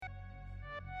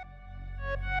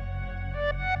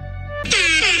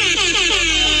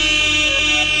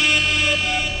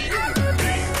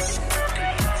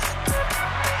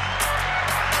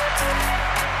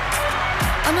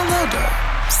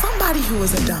who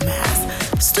is a dumbass.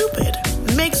 Stupid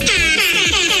makes me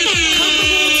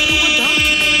comparable to a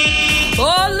donkey.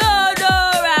 Oh Lord,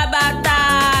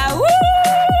 Rabata. Woo!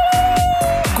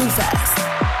 Goof ass.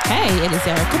 Hey, it is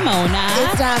Ifreke Mona.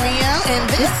 It's Damiel, and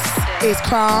this is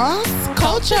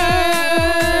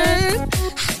CrossxCultured.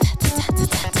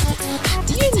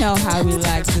 You know how we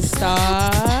like to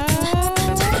start.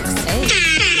 Hey.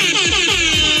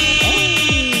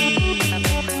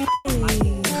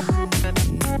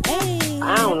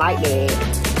 I don't like that.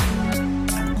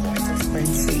 It's a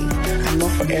spreadsheet. I know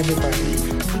for everybody.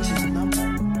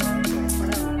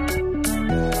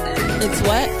 It's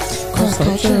what?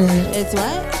 CrossxCultured. It's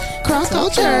what?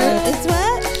 CrossxCultured. It's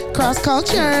what?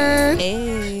 CrossxCultured.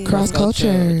 Hey.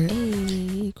 CrossxCultured.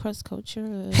 Hey,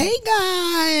 CrossxCultured. Hey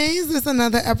guys, this is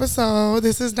another episode.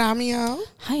 This is Damiel.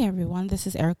 Hi everyone, this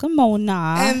is Ifreke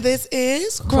Mona. And this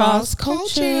is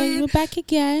CrossxCultured. We're CrossxCultured. back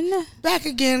again. Back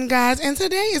again, guys. And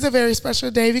today is a very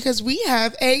special day because we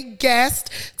have a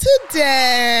guest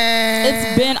today.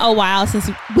 It's been a while since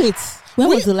when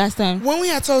was the last time? When we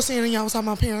had Toasty and y'all was talking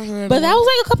about parenthood. But that was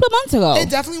like a couple of months ago. It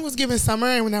definitely was giving summer,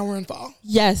 and now we're in fall.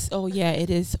 Yes. Oh yeah, it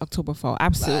is October fall.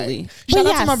 Absolutely. Shout But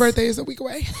out to my yes. birthday is a week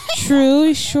away. True,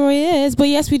 it sure is. But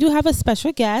yes, we do have a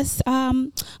special guest.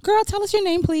 Girl, tell us your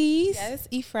name, please. Yes,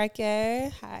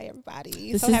 Ifreke. Hi,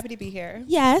 everybody. This So is- happy to be here.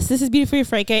 Yes, this is beautiful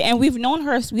Ifreke, and we've known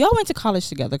her. We all went to college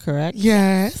together, correct?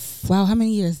 Yes. Wow, how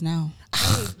many years now?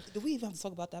 Hey, do we even have to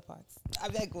talk about that part? I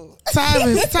beg you. Time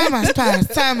has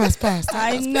passed. Time has passed.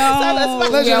 know.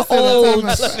 Let's We're just say that old. time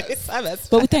has passed.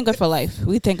 But we thank God for life.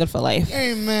 We thank God for life.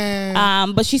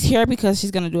 Amen. But she's here because she's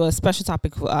gonna do a special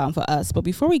topic for us. But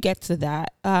before we get to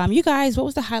that, you guys, what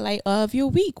was the highlight of your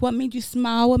week? What made you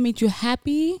smile? What made you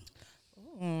happy?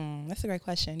 That's a great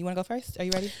question. You want to go first? Are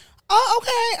you ready? Oh,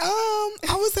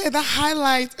 okay. I would say the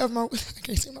highlight of my. I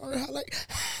can't see my other highlight.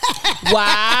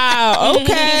 Wow.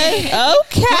 Okay.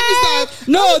 Okay. stop.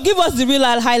 No, give us the real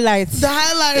highlights. The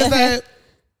highlight is that.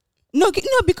 No,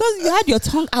 because you had your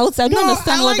tongue out. I don't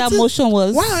understand I what like that motion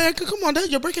was. Wow, Erica, come on,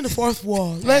 you're breaking the fourth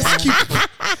wall.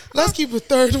 Let's keep a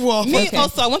third wall. Me Okay.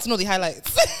 also, I want to know the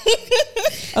highlights.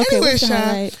 Okay, Anyway, what's the Sha,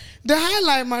 highlight? the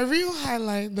highlight, my real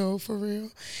highlight though, for real,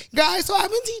 guys. So I've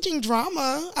been teaching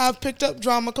drama. I've picked up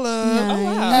drama club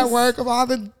Nice. at work of all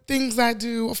the things I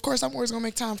do. Of course, I'm always gonna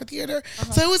make time for theater.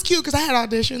 So it was cute because I had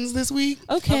auditions this week.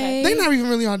 Okay. They're not even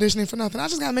really auditioning for nothing. I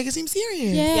just gotta make it seem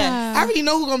serious. Yeah. Yes. I already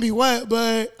know who's gonna be what,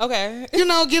 but Okay. you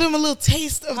know, give them a little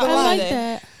taste of the I like life.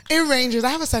 that. It ranges.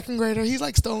 I have a second grader. He's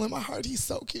like stolen my heart. He's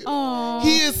so cute. Aw.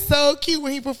 He is so cute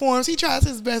when he performs. He tries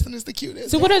his best and it's the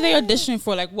cutest. So what are they auditioning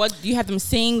for? Like, what do you have them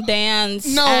sing, dance,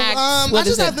 No, act? I What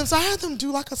just is had it? them. So I had them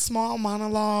do like a small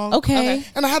monologue. Okay.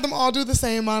 And I had them all do the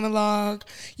same monologue.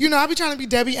 You know, I be trying to be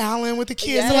Debbie Allen with the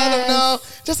kids to let them know,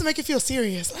 just to make it feel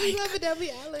serious. Like, love it,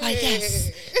 Debbie Allen.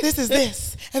 yes, this is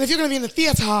this. And if you're gonna be in the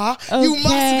theater, you must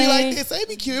be like this. So it'd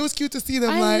be cute. It was cute to see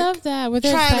them I like love that. Were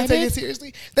they trying to take it excited?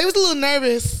 seriously. They was a little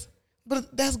nervous,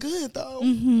 but that's good though.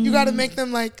 Mm-hmm. You got to make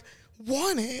them like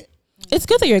want it. It's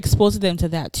good that you're exposing them to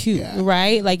that too, Yeah.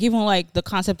 right? Like even like the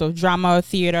concept of drama or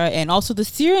theater, and also the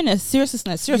seriousness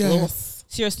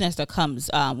that comes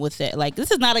with it. Like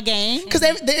this is not a game, Because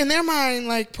they, in their mind,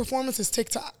 like performance is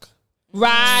TikTok.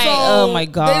 right? So Oh my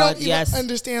they God, don't even yes.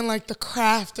 understand like the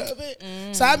craft of it.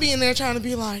 So I be in there trying to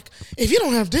be like, if you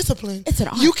don't have discipline, It's an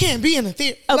art. you can't be in the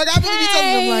theater. Like I really be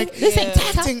telling them like, This ain't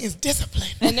TikTok. acting is discipline.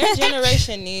 And their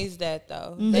generation needs that,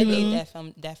 though. They need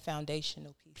that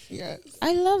foundational piece. Yes.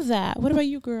 I love that. What about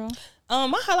you, girl?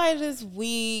 My highlight this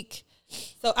week.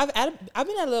 So I've been at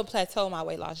a little plateau in my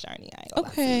weight loss journey. I ain't gonna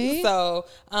lie to Okay. you. So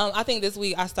I think this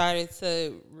week I started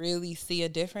to really see a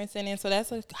difference in it. So that's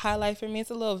a highlight for me. It's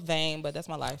a little vain, but that's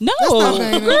my life. No, That's not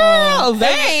vain at girl, all. It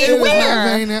vain. is not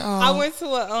Where? vain at all. I went to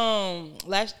a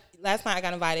last night I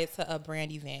got invited to a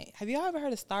brand event. Have you all ever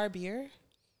heard of Star Beer?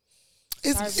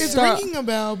 It's Star- ringing a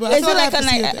bell, but I Is feel it like I have to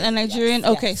see it a there. Nigerian? Yes,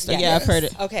 Okay, yes, so yes. yeah, I've heard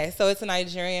it. Okay, so it's a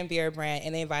Nigerian beer brand,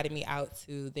 and they invited me out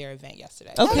to their event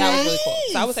yesterday. Okay. That was really cool.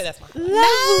 So I would say that's my highlight.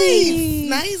 Lovely.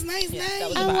 Nice. that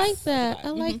was I the vibe. like that. I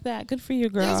like that. Good for you,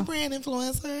 girl. That's brand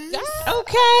influencers.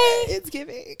 Okay. It's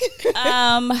giving.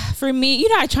 For me,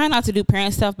 I try not to do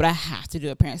parent stuff, but I have to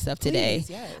do a parent stuff today. Please,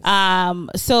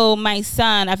 yes. So my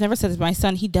son, I've never said this, my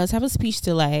son, he does have a speech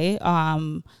delay.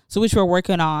 So which we're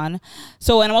working on.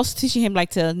 So, and I'm also teaching him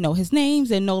like to know his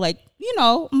names and know like,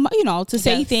 to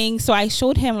say Yes. things. So I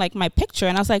showed him like my picture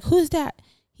and I was like, who's that?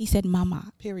 He said,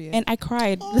 Mama. Period. And I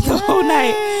cried the whole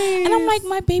night. And I'm like,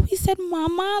 my baby said,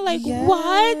 Mama. Like,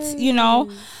 what?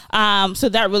 So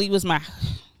that really was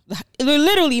it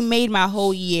literally made my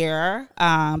whole year.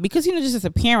 Because just as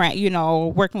a parent,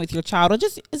 working with your child or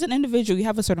just as an individual, you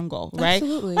have a certain goal, right?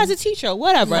 Absolutely. As a teacher,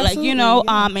 whatever, Absolutely,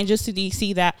 and just to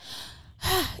see that,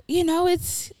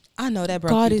 it's. I know that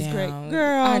broke God you is down. great,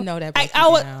 girl. I know that broke you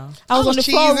down. I was on the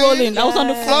floor rolling. I was on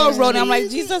the floor rolling. I'm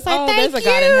like, Jesus, thank there's you, a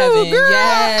God in heaven. girl.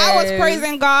 Yes. I was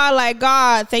praising God, like,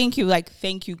 God, thank you,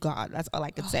 God. That's all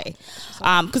I could say.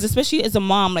 Because especially as a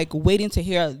mom, like waiting to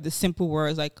hear the simple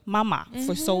words like "mama"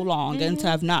 for so long and to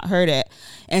have not heard it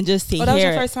and just to hear that was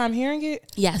your it. first time hearing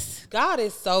it? Yes. God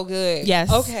is so good.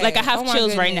 Yes. Okay. Like I have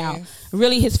chills right now.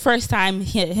 Really, his first time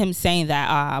him saying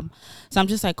that. So I'm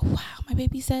just like, wow, my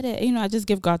baby said it. I just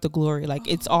give God the glory. Like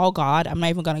it's all God. I'm not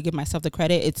even gonna give myself the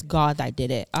credit. It's God that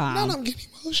did it. No, I'm getting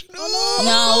emotional.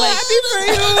 No, like, happy for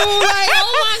you. Like,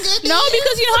 oh my goodness. No,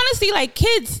 because honestly, like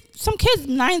kids, some kids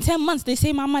 9-10 months they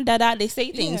say mama dada, they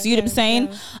say things. You know what I'm saying?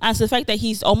 Yeah. And so the fact that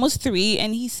he's almost 3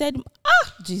 and he said,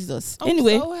 Jesus.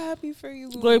 Anyway, so happy for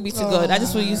you. Glory be to God. I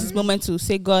just want to use this moment to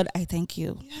say, God, I thank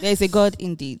you. Yes. There's a God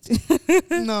indeed.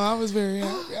 No, I was very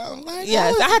happy. I'm like,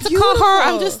 yes, I had to call her.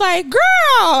 I'm just like, girl,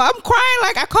 I'm crying.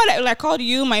 Like I called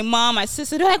you, my mom, my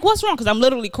sister. They're like, what's wrong? Because I'm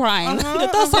literally crying. They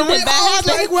thought something bad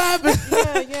happened. Like, what happened?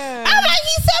 Yeah. I'm like,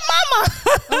 he said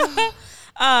mama.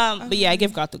 But yeah, I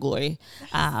give God the glory.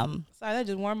 Sorry, that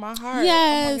just warmed my heart.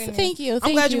 Yes, thank you.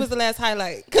 I'm glad you was the last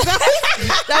highlight.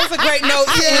 That was a great note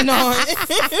to end on.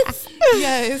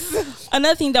 Yes.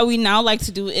 Another thing that we now like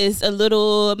to do is a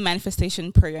little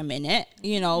manifestation prayer minute.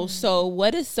 So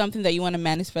what is something that you want to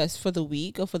manifest for the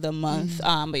week or for the month?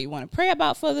 That you want to pray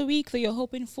about for the week that you're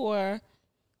hoping for?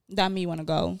 Dami, you want to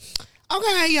go?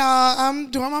 Okay, y'all.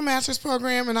 I'm doing my master's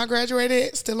program and I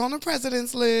graduated. Still on the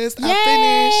president's list. Yay!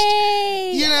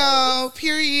 I finished.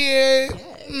 Period.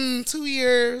 Yes. 2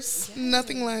 years. Yes.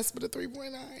 Nothing less but a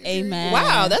 3.9. Amen.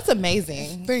 Wow, that's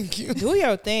amazing. Thank you. Do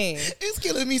your thing. It's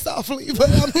killing me softly, but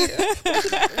I'm here.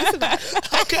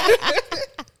 Okay.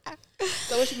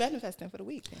 So what you manifesting for the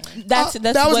week? That's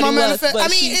that was what my it manifest. was. I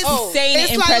mean, it's saying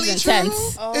it in present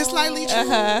tense. It's slightly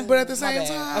true, but at the same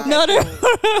time, okay. No.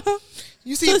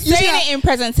 You see, saying it in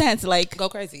present tense, like go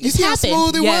crazy. You see how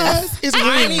smooth it was? It's real.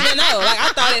 I didn't even know. Like I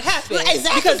thought it happened.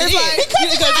 Exactly. Because it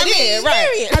did.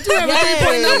 Right. I do have a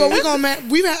 3.9, but we're gonna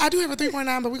I do have a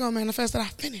 3.9, but we're gonna manifest that I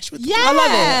finish with. Yeah, I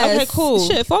love it. Okay, cool.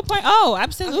 Shit, 4.0,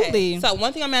 absolutely. Okay. So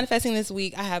one thing I'm manifesting this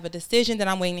week, I have a decision that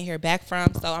I'm waiting to hear back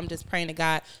from. So I'm just praying to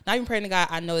God. Not even praying to God.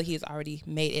 I know that He has already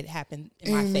made it happen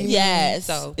in my favor. Yes.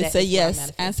 So it's a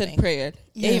yes answered prayer.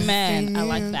 Yes. Amen. I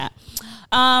like that.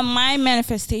 My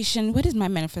manifestation. What is my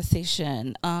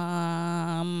manifestation?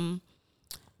 That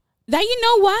you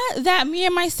know what? That me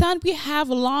and my son, we have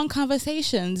long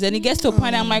conversations, and it gets to a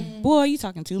point I'm like, boy, you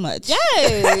talking too much.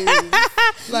 Yes.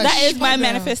 That is my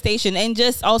manifestation, and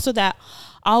just also that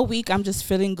all week I'm just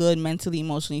feeling good mentally,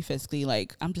 emotionally, physically.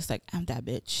 Like I'm just like I'm that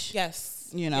bitch. Yes.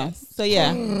 Yes. So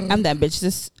yeah, I'm that bitch.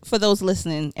 Just for those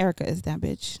listening, Erica is that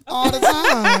bitch all the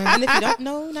time. And if you don't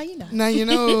know, now you know. Now you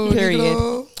know.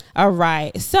 Period. All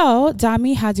right. So,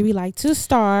 Dami, how do we like to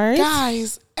start?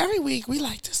 Guys, every week we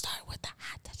like to start with the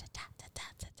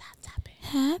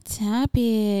hot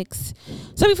topics.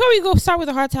 So before we start with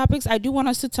the hot topics, I do want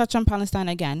us to touch on Palestine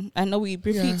again. I know we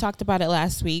briefly talked about it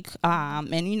last week. And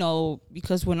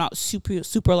because we're not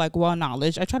super like well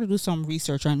knowledge, I try to do some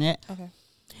research on it. Okay.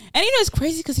 And it's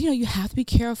crazy because you have to be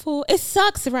careful. It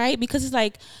sucks, right? Because it's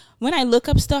like when I look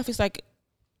up stuff, it's like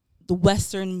the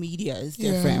Western media is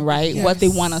different, right? Yes. What they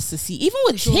want us to see, even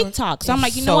with TikTok. So I'm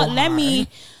like, what? Let me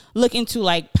look into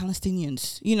like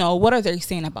Palestinians. What are they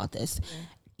saying about this? Okay.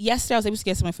 Yesterday I was able to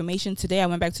get some information. Today I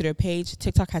went back to their page.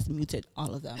 TikTok has muted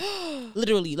all of them.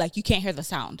 Literally, like you can't hear the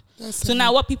sound. So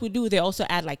now what people do, they also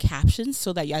add like captions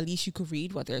so that at least you could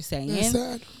read what they're saying. That's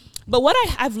sad. But what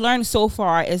I've learned so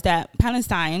far is that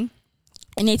Palestine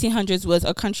in 1800s was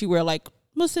a country where like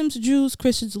Muslims, Jews,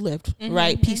 Christians lived,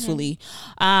 right, peacefully.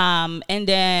 And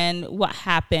then what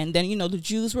happened? Then, the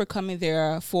Jews were coming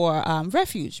there for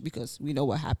refuge because we know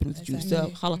what happened with the Jews,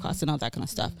 the Holocaust and all that kind of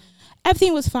stuff.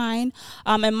 Everything was fine.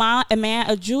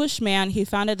 A Jewish man, he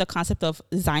founded the concept of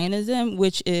Zionism,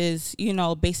 which is,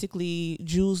 basically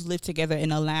Jews live together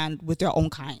in a land with their own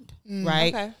kind,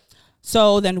 right? Okay.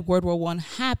 So then World War I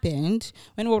happened.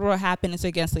 When World War happened,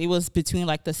 it was between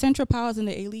like the Central Powers and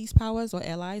the Allies powers, or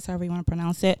Allies, however you want to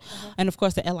pronounce it. And of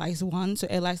course the Allies won. So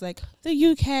Allies like the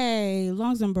UK,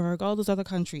 Luxembourg, all those other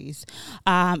countries.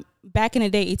 Back in the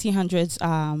day,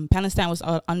 1800s, Palestine was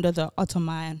under the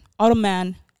Ottoman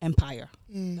Empire.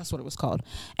 That's what it was called.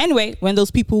 Anyway, when those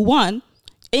people won,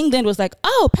 England was like,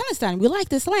 oh, Palestine, we like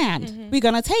this land. We're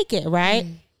going to take it, right?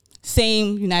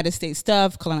 same United States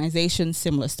stuff, colonization,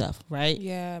 similar stuff, right?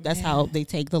 Yeah, that's man. how they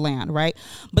take the land, right?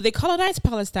 But they colonized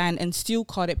Palestine and still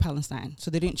called it Palestine, so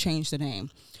they didn't change the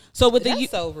name. So with That's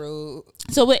so rude.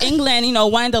 So with England,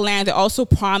 wanting the land, they also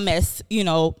promised,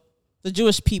 the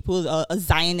Jewish people a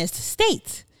Zionist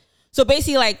state. So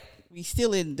basically, like, we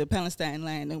still in the Palestine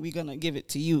land and we're gonna give it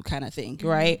to you, kind of thing,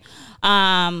 right?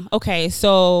 Okay,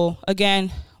 so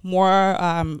again, more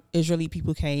Israeli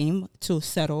people came to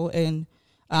settle in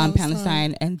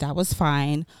Palestine, and that was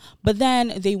fine. But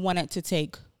then they wanted to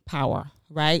take power,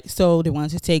 right? So they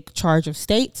wanted to take charge of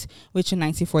state, which in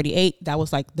 1948, that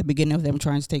was like the beginning of them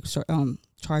trying to take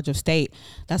charge of state.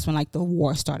 That's when like the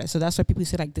war started. So that's why people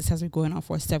say like this has been going on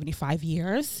for 75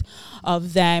 years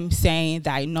of them saying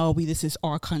that this is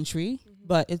our country,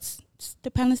 but it's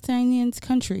the Palestinians'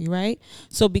 country, right?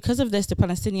 So because of this, the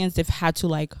Palestinians, they've had to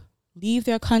like leave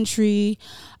their country,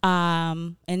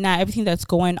 and now everything that's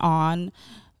going on,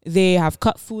 they have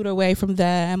cut food away from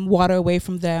them, water away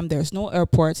from them. There's no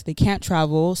airports. They can't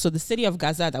travel. So the city of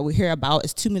Gaza that we hear about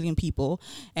is 2 million people,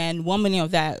 and 1 million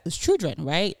of that is children,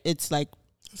 right? It's like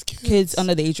kids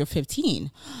under the age of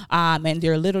 15, and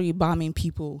they're literally bombing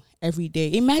people every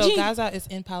day. Imagine, so Gaza is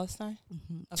in Palestine.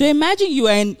 Okay. So imagine you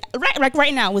and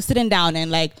right now we're sitting down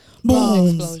and like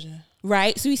boom, explosion.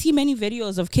 Right? So you see many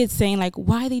videos of kids saying like,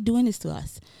 why are they doing this to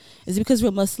us? Is it because we're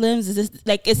Muslims? Is this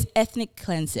like, it's ethnic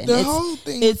cleansing? Whole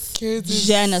thing it's kids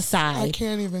genocide. I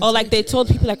can't even. Or like they told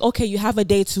people like, okay, you have a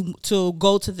day to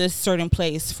go to this certain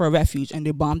place for refuge, and they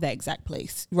bombed that exact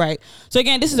place, right? So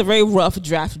again, this is a very rough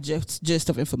draft gist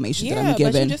of information that I'm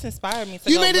giving. But you just inspired me.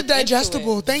 You made it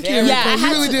digestible. Thank you. Yeah,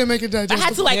 you really did make it digestible. I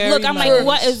had to like look. I'm like,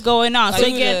 what is going on? So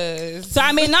again, so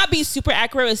I may not be super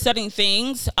accurate with certain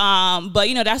things,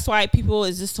 but that's why people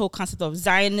is this whole concept of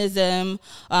Zionism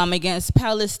against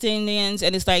Palestinians,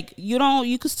 and it's like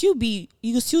you could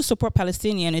still support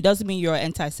Palestinian. It doesn't mean you're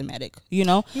anti-Semitic.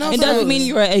 No, it doesn't mean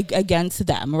you're against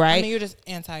them, right? I mean, you're just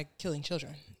anti-killing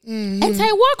children. Mm-hmm.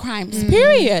 Anti-war crimes,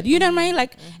 period. You know what I mean?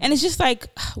 Like, and it's just like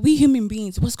we human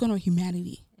beings. What's going on with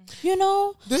humanity?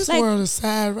 This like, world is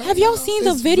sad. Right have y'all now. seen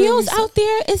the videos out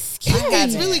there? It's scary.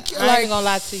 It's really I ain't gonna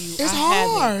lie to you. It's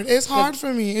hard. It's hard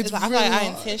for me. It's really I feel like hard.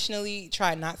 I intentionally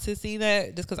try not to see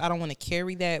that just because I don't want to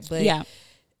carry that. But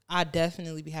I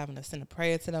definitely be having to send a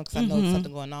prayer to them because I know there's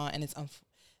something going on, and it's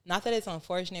not that it's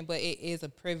unfortunate, but it is a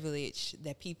privilege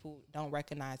that people don't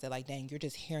recognize that. Like, dang, you're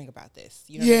just hearing about this.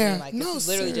 You know what I mean? Like, this is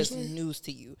literally just news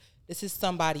to you. This is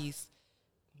somebody's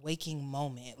waking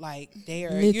moment. Like, they are,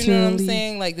 literally. You know what I'm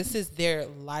saying? Like, this is their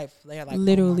life. They're like,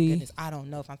 literally. Oh my goodness, I don't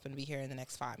know if I'm going to be here in the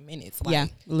next 5 minutes. Like,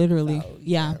 literally.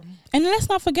 So, and let's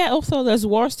not forget also there's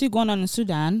war still going on in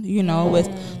Sudan,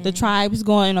 with the tribes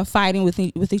going fighting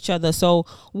with each other. So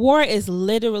war is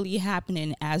literally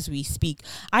happening as we speak.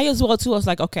 I as well too, I was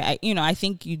like, okay, I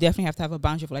think you definitely have to have a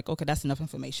boundary of like, okay, that's enough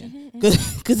information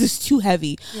because it's too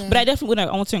heavy. But I definitely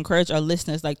want to encourage our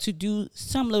listeners like to do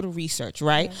some little research,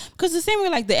 right? Because the same way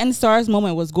like the End SARS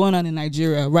moment was going on in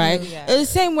Nigeria, right? It's the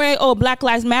same way Black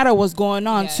Lives Matter was going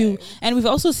on too. And we've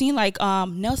also seen like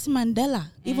Nelson Mandela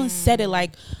even said it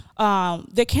like,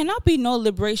 there cannot be no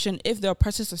liberation if the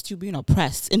oppressors are still being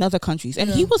oppressed in other countries. And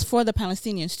he was for the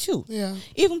Palestinians too. Yeah.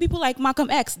 Even people like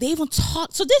Malcolm X, they even talk.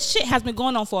 So this shit has been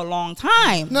going on for a long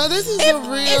time. No, this is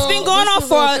It's been going on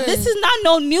this is not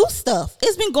no new stuff.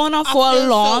 It's been going on for a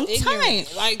long time.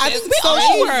 Like, I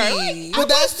think but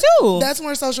that's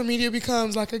where social media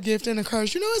becomes like a gift and a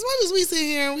curse. As much as we sit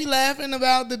here and we laughing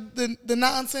about the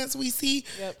nonsense we see,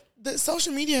 the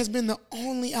social media has been the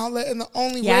only outlet and the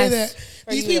only way that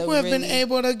these people have been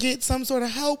able to get some sort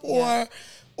of help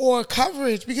or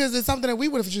coverage, because it's something that we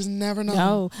would have just never known.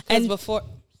 No, and before.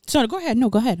 Sorry, go ahead. No,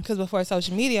 go ahead. Because before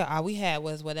social media, all we had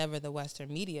was whatever the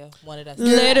Western media wanted us to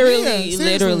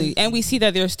literally. And we see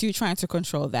that they're still trying to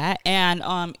control that. And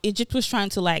Egypt was trying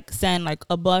to like send like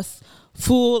a bus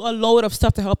full, a load of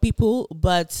stuff to help people,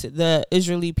 but the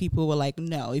Israeli people were like,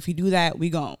 no, if you do that, we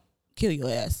gon' kill your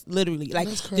ass. Literally. Like,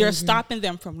 they're stopping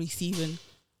them from receiving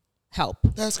help.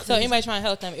 That's crazy. So anybody trying to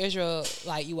help them, Israel,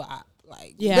 like, you are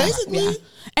like, basically. Yeah.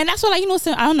 And that's what, like,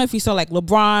 so I don't know if you saw like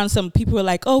LeBron, some people were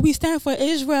like, oh, we stand for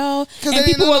Israel, and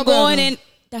people were going in.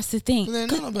 That's the thing.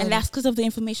 And that's because of the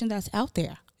information that's out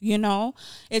there.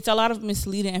 It's a lot of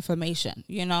misleading information.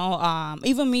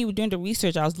 Even me doing the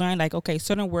research, I was learning like, okay,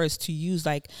 certain words to use,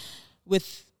 like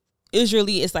with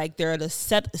Israeli, it's like they're the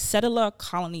settler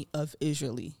colony of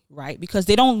Israeli, right? Because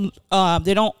they don't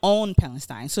own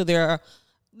Palestine, so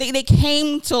they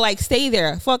came to like stay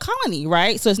there for a colony,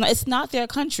 right? So it's not their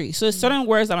country. So certain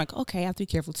words I'm like, okay, I have to be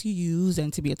careful to use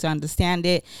and to be able to understand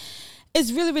it.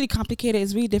 It's really, really complicated.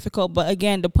 It's really difficult. But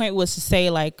again, the point was to say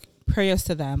like, prayers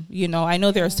to them. You know, I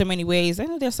know there are so many ways. I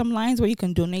know there's some lines where you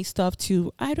can donate stuff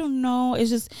to. I don't know. It's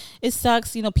just, it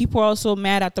sucks. You know, people are also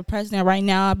mad at the president right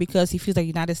now because he feels like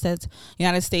United States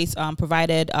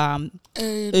provided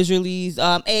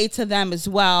Israelis aid to them as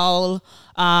well.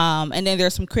 And then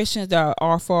there's some Christians that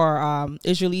are for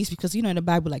Israelis because, you know, in the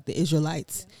Bible, like the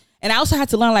Israelites. Yeah. And I also had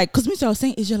to learn, like, because I was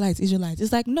saying Israelites.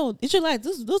 It's like, no,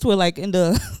 Israelites, those were like in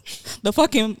the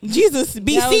fucking Jesus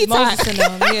BC time.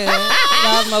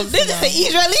 That was Moses. This is the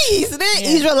Israelis.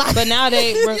 They're Israelites. But now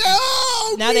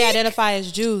they identify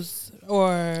as Jews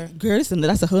or... Girl, listen,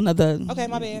 that's a whole nother... Okay,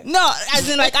 my bad. No, as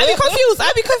in, like, I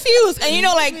be confused. And, you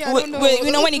know, like,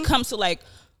 you know, when it comes to, like,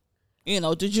 you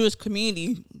know, the Jewish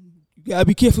community... You gotta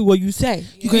be careful what you say.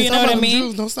 You know what I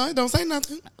mean? Jews, don't say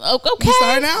nothing. Okay. We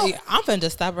starting out. Yeah, I'm finna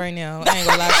just stop right now. I ain't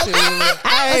gonna lie to you.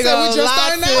 I ain't gonna we just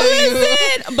lie starting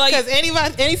to you. Because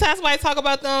anytime somebody talk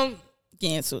about them,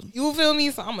 cancel. You feel me?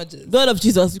 So I'm gonna just... Blood of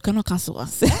Jesus, you cannot cancel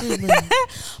us.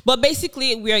 But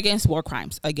basically, we're against war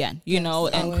crimes again. You know,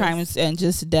 and crimes and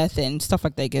just death and stuff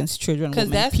like that against children, women,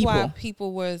 people. Because that's why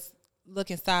people was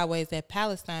looking sideways at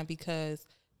Palestine because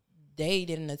they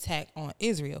did an attack on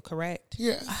Israel, correct?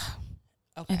 Yes.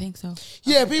 Okay. I think so.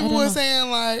 Yeah, people were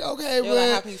saying like, okay, well,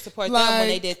 like, how can you support them when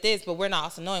they did this? But we're not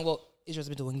also knowing, well, Israel's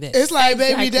been doing this. It's like,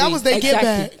 baby, that was their get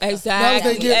back.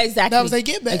 Exactly. That was their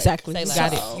get back. Exactly. Say less.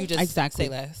 Got it. You just say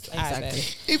less.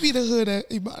 Exactly. It be the hood at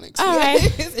Ebonics. All right.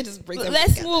 It just brings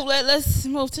Let's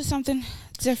move to something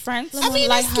different. I mean,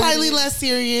 it's slightly less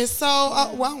serious. So,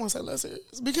 I won't say less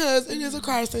serious because it is a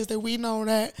crisis that we know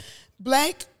that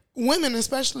Black women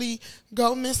especially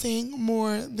go missing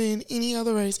more than any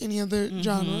other race, any other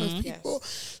genre of people.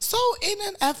 Yes. So in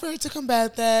an effort to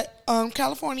combat that,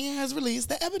 California has released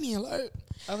the Ebony Alert.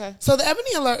 Okay. So the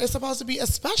Ebony Alert is supposed to be a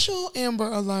special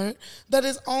Amber Alert that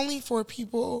is only for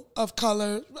people of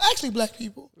color, actually Black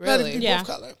people. Really? People of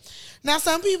color. Now,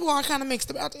 some people are kind of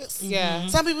mixed about this. Yeah.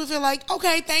 Some people feel like,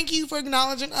 okay, thank you for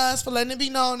acknowledging us, for letting it be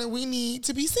known that we need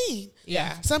to be seen.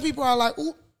 Yeah. Some people are like,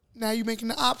 ooh, now you're making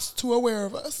the ops too aware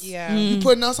of us. Yeah. You're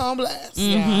putting us on blast.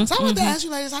 Yeah. So I want to ask you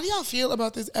ladies, how do y'all feel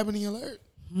about this Ebony Alert?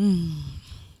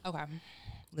 Okay.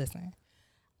 Listen.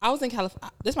 I was in California.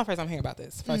 This is my first time hearing about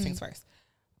this. First things first.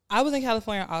 I was in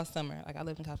California all summer. Like, I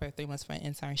lived in California 3 months for an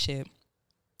internship.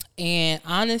 And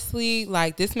honestly,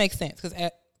 like, this makes sense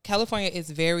because California is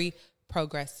very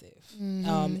progressive.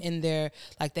 In their,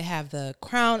 like, they have the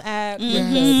Crown Act with the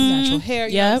natural hair.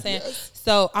 You know what I'm saying? Yes.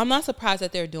 So I'm not surprised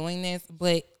that they're doing this,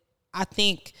 but I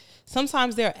think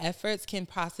sometimes their efforts can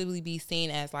possibly be seen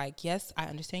as like, yes, I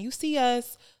understand you see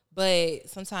us, but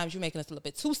sometimes you're making us a little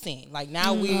bit too seen. Like,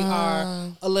 now we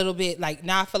are a little bit, like,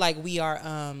 now I feel like we are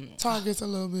targets a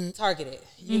little bit. Targeted.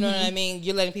 You know what I mean?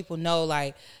 You're letting people know,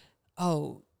 like,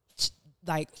 oh,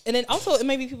 like, and then also it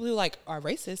may be people who like are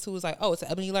racist who was like, oh, it's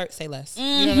an Ebony Alert, say less.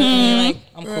 You know what I mean? Like,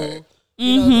 I'm cool.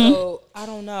 You know, so I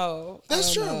don't know.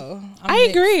 That's true. I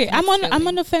agree. I'm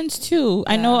on the fence too.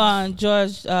 Yeah. I know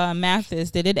George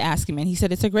Mathis, they did ask him, and he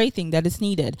said it's a great thing that it's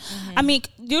needed. I mean,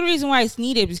 the only reason why it's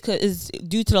needed is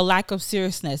due to the lack of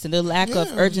seriousness and the lack of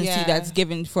urgency that's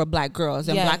given for Black girls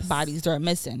and Black bodies that are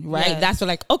missing. Right? Yes. That's what,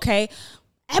 like, okay.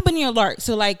 Ebony Alert.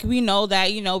 So, like, we know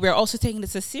that, you know, we're also taking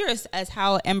this as serious as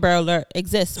how Amber Alert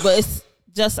exists. But it's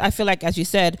just, I feel like, as you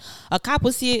said, a cop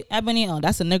will see Ebony, oh,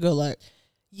 that's a nigga alert.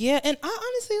 Yeah, and I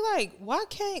honestly, like, why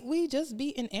can't we just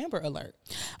be an Amber Alert?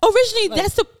 Originally,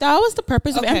 like, that was the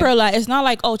purpose of Amber Alert. It's not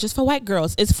like, oh, just for white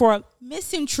girls. It's for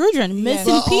missing children,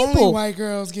 missing people. Only white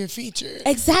girls get featured.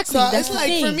 Exactly. So that's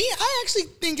like, for me, I actually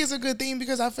think it's a good thing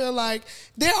because I feel like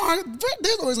there's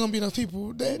always going to be those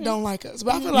people that don't like us.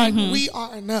 But I feel like we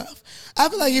are enough. I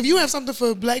feel like if you have something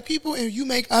for Black people and you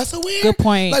make us aware. Good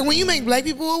point. Like, when you make Black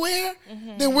people aware,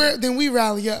 then we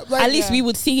rally up. Like, at least we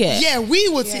would see it. Yeah, we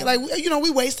would see it. Like, you know, we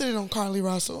wasted it on Carly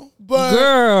Russell. But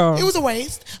girl, it was a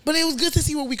waste. But it was good to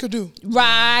see what we could do.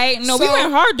 Right. No, we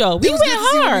went hard though. We went hard.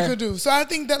 To see what we could do. So I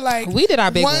think that, like, we did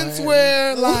our big once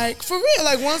we're like, for real,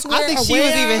 like, once we're I think she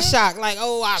was even shocked. Like,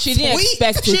 oh, she didn't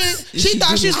expect it. She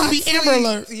thought she was going to be Amber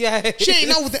Alert. Yeah. She didn't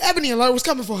know what the Ebony Alert was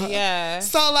coming for her. Yeah.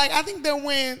 So, like, I think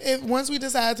that once we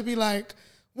decide to be like,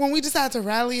 when we decide to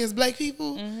rally as Black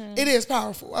people, it is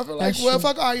powerful. I feel like,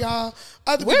 fuck all y'all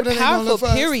other people that ain't gonna look for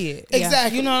us. Period.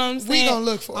 Exactly. You know what I'm saying? We gonna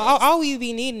look for all we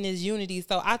be needing is unity.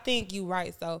 So I think you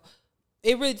right. So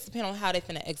it really depends on how they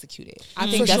finna execute it. I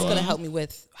think that's gonna help me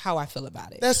with how I feel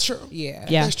about it. That's true. Yeah.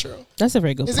 That's true. That's a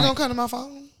very good point. Is it gonna come to my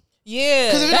phone? Yeah,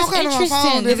 because if it don't come to my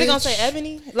phone, is it gonna say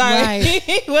Ebony? Like,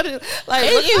 right. what is, like,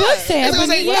 it would say it's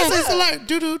Ebony. Gonna say, it's like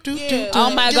do.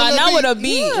 Oh my God, now with a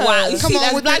beat. Yeah. Wow, you come see, on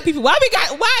that's with Black people. Why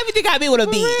everything got me with a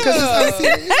beat? Because it's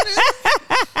unserious.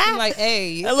 I'm like,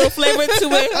 hey, a little flavor to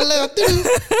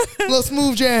it, a little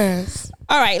smooth jazz.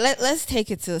 All right, let's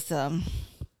take it to some.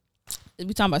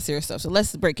 We talking about serious stuff, so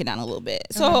let's break it down a little bit.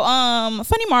 So,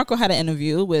 Funny Marco had an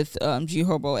interview with G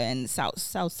Herbo and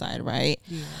Southside, right?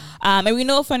 Yeah. And we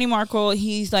know Funny Marco.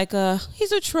 He's like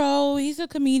he's a troll. He's a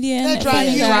comedian. Dry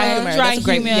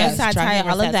humor, satire,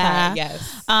 all of that.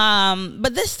 Yes.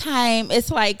 But this time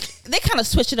it's like they kind of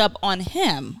switch it up on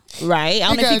him, right? I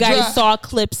don't know if you guys saw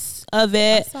clips of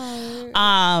it.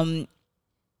 And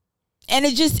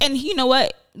it just, and you know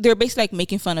what? They're basically like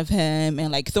making fun of him and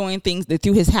like throwing things. They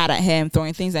threw his hat at him,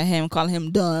 throwing things at him, calling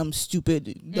him dumb, stupid,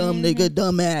 dumb nigga,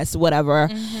 dumbass, whatever.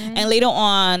 And later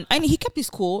on, and he kept his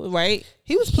cool, right?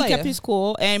 He kept his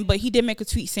cool, but he did make a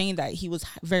tweet saying that he was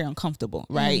very uncomfortable,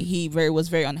 right? He was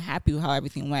very unhappy with how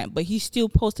everything went, but he still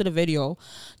posted a video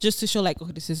just to show like, oh,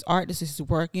 this is art, this is his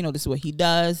work, you know, this is what he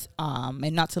does,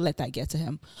 and not to let that get to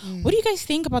him. What do you guys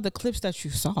think about the clips that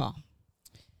you saw?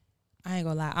 I ain't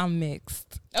gonna lie, I'm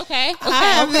mixed. Okay.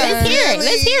 Let's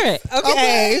hear it.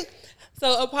 Okay.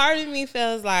 So a part of me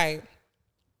feels like,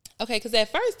 okay, because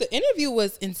at first the interview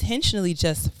was intentionally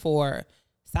just for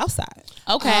Southside.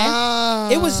 Okay.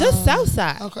 It was just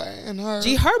Southside. Okay. And her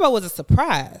G Herbo was a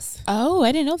surprise. Oh,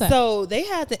 I didn't know that. So they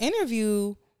had the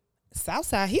interview.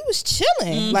 Southside, he was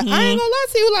chilling. Like, I ain't gonna lie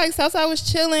to you, like Southside was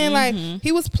chilling. Like,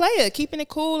 he was keeping it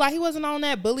cool. Like, he wasn't on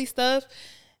that bully stuff.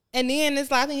 And then it's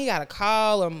like, I think he got a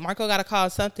call or Marco got a call or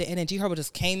something, and then G Herbo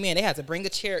just came in. They had to bring a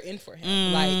chair in for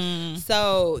him. Like,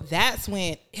 so that's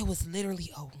when it was literally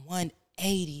a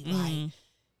 180. Like,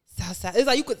 Southside. It's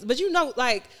like you could, but you know,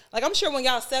 like I'm sure when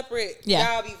y'all separate,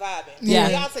 y'all be vibing. Yeah.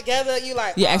 When y'all together, you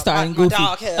like, starting goofy.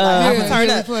 Dog head, like, I'm turn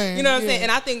up. Playing. You know what I'm saying?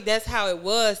 And I think that's how it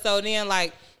was. So then,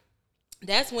 like,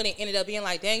 that's when it ended up being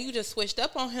like, dang, you just switched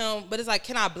up on him. But it's like,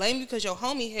 can I blame you because your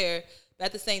homie here? But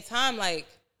at the same time, like,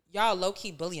 y'all low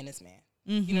key bullying this man.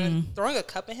 You know, throwing a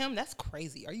cup at him, that's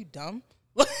crazy. Are you dumb?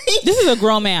 This is a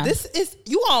grown man. This is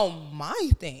you on my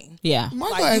thing. Yeah.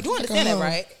 Like, you do understand that,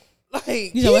 right? Like,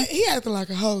 he acted like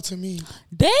a hoe to me.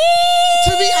 Damn.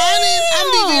 To be honest,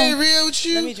 I'm being very real with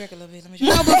you. Let me drink a little bit.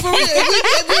 No, but for real,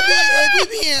 if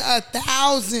we being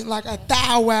 1,000, like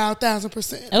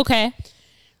 1,000%. Okay.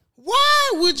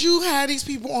 Why would you have these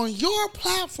people on your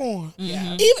platform?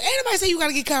 Yeah. Even anybody say you got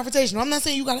to get confrontational. I'm not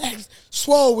saying you got to act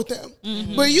swole with them,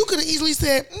 but you could have easily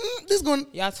said, "This going,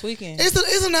 y'all tweaking.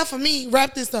 It's enough for me.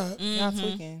 Wrap this up." Y'all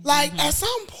tweaking. Like at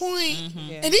some point,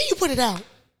 and then you put it out.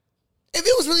 If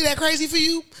it was really that crazy for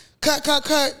you,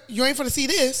 cut. You ain't finna see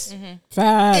this.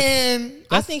 Facts. And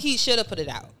I think he should have put it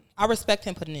out. I respect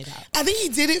him putting it out. I think he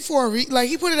did it for like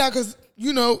he put it out because.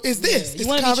 You know, it's this. You it's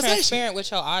want a to be transparent with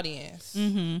your audience.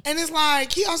 And it's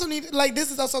like, he also needed, like,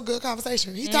 this is also good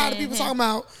conversation. He's tired of people talking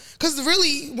about, because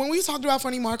really, when we talked about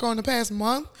Funny Marco in the past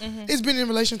month, it's been in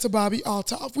relation to Bobby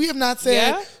Altoff. We have not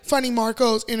said Funny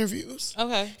Marco's interviews.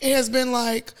 Okay. It has been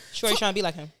like. Shorty trying to be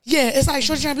like him. Yeah, it's like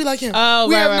Shorty trying to be like him. Oh,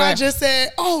 we right, have right, not right. just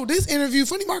said, oh, this interview,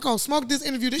 Funny Marco smoked this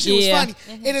interview, this shit was funny.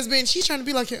 It has been, she's trying to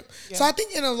be like him. Yeah. So I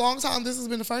think in a long time, this has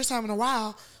been the first time in a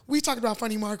while, we talked about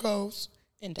Funny Marco's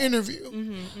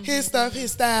interview. His stuff,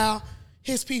 his style,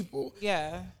 his people.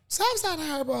 Yeah. Southside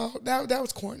and Herbo, that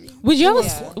was corny. Would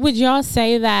y'all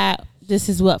say that this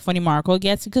is what Funny Marco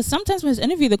gets? Because sometimes in his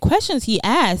interview, the questions he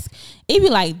asks, it'd be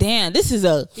like, damn, this is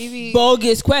a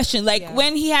bogus question. Like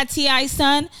when he had T.I.'s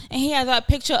son and he had that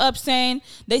picture up saying,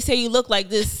 they say you look like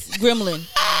this gremlin.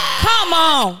 Come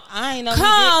on. I ain't know.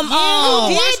 Come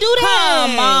on. He did do that.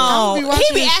 Come on.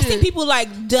 He be asking people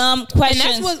like dumb questions.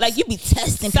 And that's what, like you be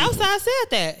testing people. Southside said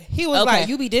that. He was like,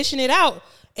 you be dishing it out.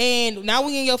 And now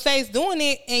we in your face doing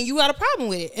it and you got a problem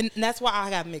with it. And that's why I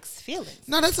got mixed feelings.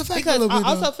 No, that's a fact. Because I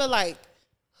also though. feel like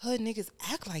hood niggas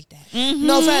act like that.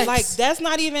 No facts. Like that's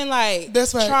not even like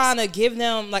trying to give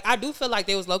them, like I do feel like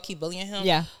they was low key bullying him.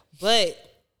 Yeah. But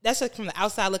that's just from the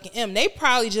outside looking in. They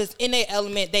probably just in their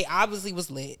element. They obviously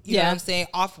was lit. You know what I'm saying?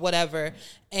 Off whatever.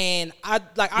 And I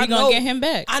know gonna get him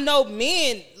back. I know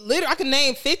men. Literally, I can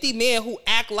name 50 men who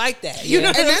act like that. You know,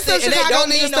 and that's some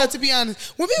Chicago nigga stuff. To be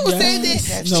honest, when people say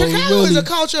that, Chicago is a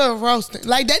culture of roasting.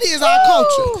 Like that is our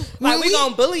culture. Like we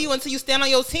gonna bully you until you stand on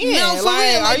your 10. No, for like,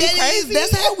 real. Are you crazy?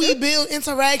 That's how we build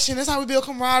interaction. That's how we build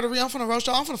camaraderie. I'm finna roast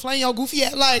y'all. I'm finna flame your goofy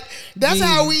ass. Like that's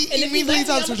how we immediately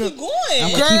talk to each other.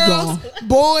 Girls,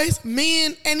 boys,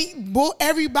 men,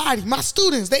 everybody. My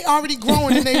students, they already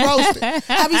growing and they roasting.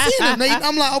 I be seeing them.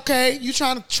 I'm like, okay, you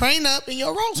trying to train up in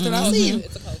your roasting. I see you.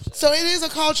 So it is a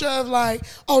culture of like,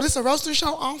 oh, this is a roasting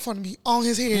show. I'm going to be on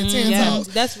his head 10 toes.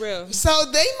 That's real. So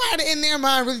they might have in their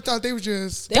mind really thought they were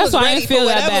just. That's why I didn't feel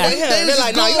that bad. They're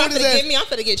like, no, you're not going to get me. I'm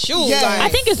going to get you. Yeah. I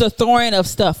think it's the throwing of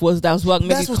stuff that was what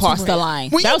maybe crossed the line.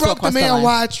 When that you was broke the man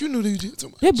watch, you knew you did too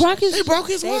much. They broke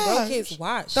his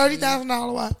watch.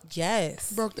 $30,000 watch.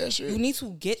 Yes. Broke that shit. You need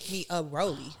to get me a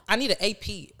rollie. I need an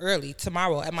AP early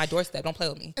tomorrow at my doorstep. Don't play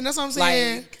with me. And that's what I'm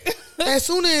saying. As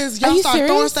soon as y'all start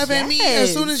throwing stuff at me,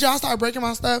 as soon as y'all start breaking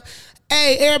my stuff,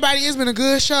 hey, everybody, it's been a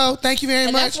good show. Thank you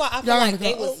very much. That's why I feel like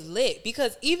they was lit.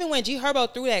 Because even when G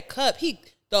Herbo threw that cup,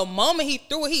 the moment he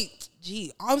threw it,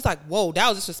 I was like, whoa, that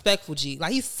was disrespectful, G.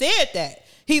 Like, he said that.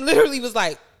 He literally was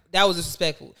like, that was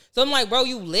disrespectful. So I'm like, bro,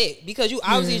 you lit. Because you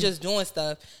obviously just doing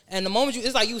stuff. And the moment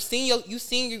it's like you seen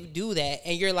you do that,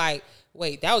 and you're like,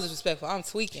 wait, that was disrespectful. I'm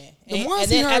tweaking. The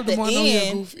ones he heard, the one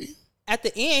you're goofy. At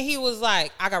the end, he was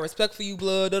like, I got respect for you,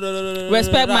 blood.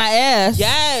 Respect my ass.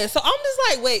 Yeah. So I'm just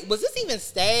like, wait, was this even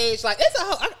staged? Like, it's a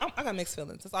whole, I got mixed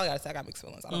feelings. That's all I got to say. I got mixed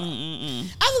feelings. I don't know.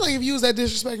 I feel like if you was that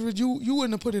disrespectful, you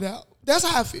wouldn't have put it out. That's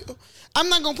how I feel. I'm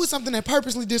not going to put something that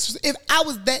purposely disrespectful. If I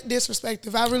was that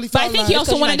disrespectful, I really felt But I think he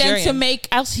also wanted them to make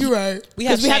us. You're right. We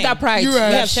have that pride. You're right.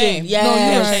 We have shame. Yes. No,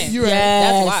 you're right. You're right.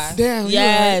 That's why. Damn.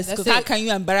 Yes. Because how can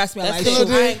you embarrass me like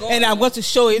this? And I'm going to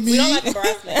show it. We don't like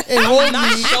embarrassment. I'm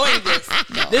not showing this.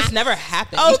 No. This never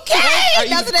happened. Okay.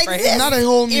 Doesn't exist. Not a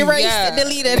whole me. Erased,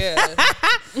 deleted.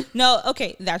 No,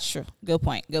 okay. That's true. Good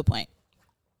point.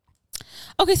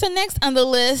 Okay, so next on the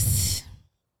list,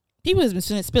 people has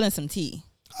been spilling some tea.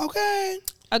 Okay.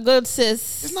 A good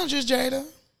sis. It's not just Jada.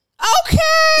 Okay,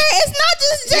 it's not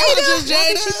just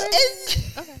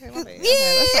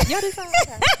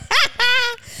Jada.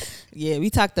 Yeah, we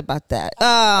talked about that.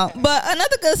 But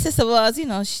another good sister was,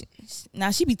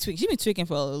 she be tweaking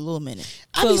for a little minute.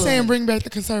 I be saying bring back the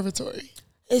conservatory.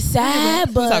 It's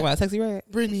sad, but we talk about Sexy Red.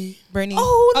 Brittany.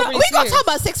 Oh, no, we gonna talk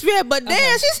about Sexy Red, but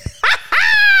damn, she's.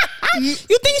 You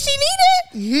think she need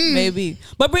it? Maybe.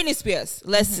 But Britney Spears,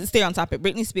 let's stay on topic.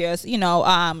 Britney Spears,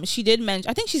 she did mention,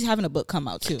 I think she's having a book come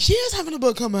out too. She is having a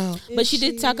book come out. But she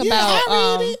did talk about.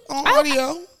 I read it on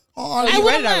audio. You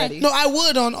read it already? No, I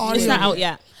would on audio. It's not out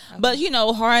yet. But,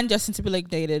 her and Justin Timberlake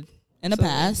dated in the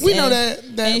past. We know that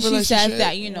and she said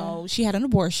that, she had an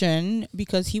abortion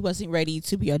because he wasn't ready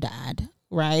to be a dad.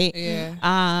 Right. Yeah.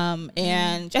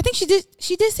 And I think she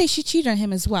did say she cheated on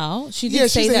him as well. She did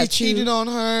say that he cheated on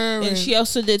her, and she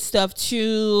also did stuff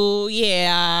too.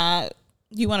 Yeah.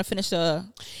 You want to finish the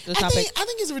topic? I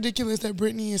think it's ridiculous that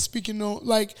Britney is speaking on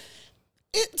it.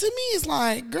 To me, it's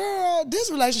like, girl,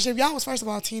 this relationship, y'all was first of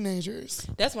all teenagers.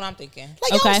 That's what I'm thinking.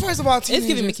 Like, y'all was first of all teenagers.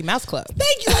 It's giving Mickey Mouse Club.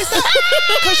 Thank you.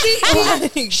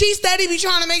 Because she steady be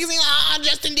trying to make it seem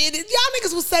Justin did it. Y'all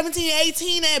niggas was 17,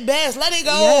 18 at best. Let it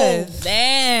go. Yes.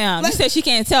 Damn. You said she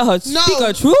can't tell her speak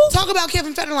her truth? Talk about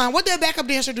Kevin Federline. What did backup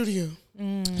dancer do to you?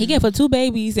 He gave her 2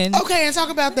 babies. And talk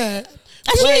about that.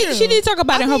 She did talk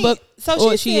about it in her book.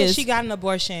 So she got an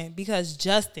abortion because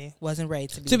Justin wasn't ready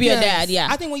to be a dad. Yeah,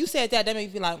 I think when you said that made me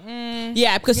feel like,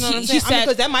 yeah, because she said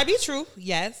because that might be true.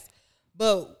 Yes,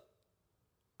 but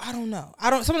I don't know.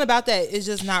 Something about that is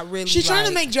just not really. She's trying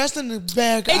to make Justin the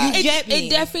bad guy. It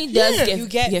definitely does. You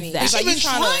get me. She's been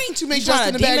trying to make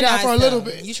Justin the bad guy for a little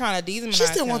bit. You trying to demonize? She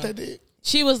still want that dick.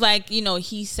 She was like,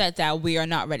 he said that we are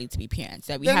not ready to be parents,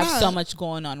 that we have so much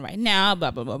going on right now,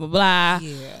 blah, blah, blah, blah, blah.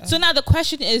 Yeah. So now the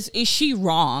question is she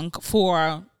wrong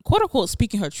for, quote unquote,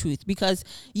 speaking her truth? Because,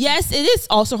 yes, it is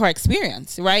also her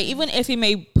experience, right? Even if it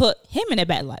may put him in a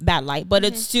bad light, but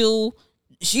it's still,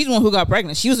 she's the one who got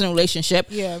pregnant. She was in a relationship.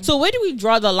 Yeah. So where do we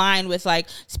draw the line with,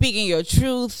 speaking your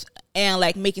truth and,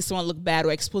 making someone look bad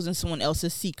or exposing someone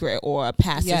else's secret or a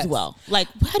past as well? How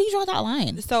do you draw that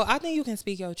line? So I think you can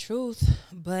speak your truth,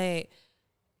 but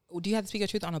do you have to speak your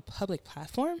truth on a public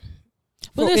platform?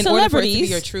 Well, in order for it to be celebrities.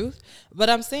 your truth. But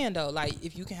I'm saying, though,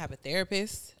 if you can have a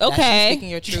therapist, okay, that's speaking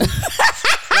your truth.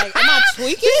 Am I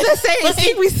tweaking?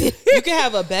 You can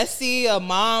have a bestie, a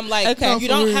mom. You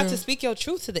don't have to speak your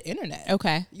truth to the internet.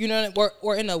 Okay.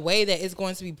 Or in a way that is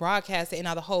going to be broadcasted and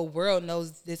now the whole world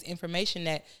knows this information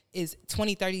that is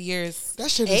 20, 30 years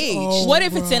that shit age. Is old, what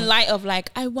if it's in light of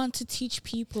I want to teach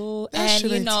people and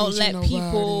let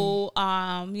people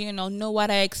know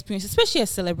what I experience, especially as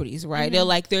celebrities, right?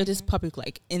 Mm-hmm. They're just public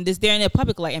they're in a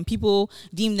public light and people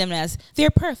deem them as they're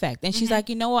perfect. And she's like,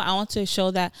 I want to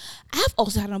show that I've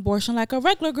also had an abortion like a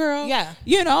regular girl. Yeah.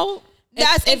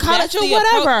 That's in college or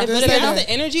whatever. If that's the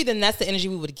energy, then that's the energy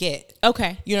we would get.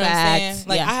 Okay. You know what I'm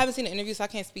saying? I haven't seen the interview, so I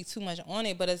can't speak too much on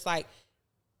it, but it's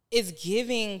it's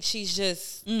giving, she's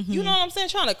just, you know what I'm saying,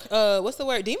 trying to, what's the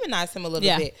word, demonize him a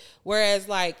little bit. Whereas,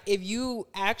 like, if you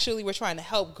actually were trying to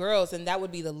help girls, then that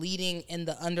would be the leading and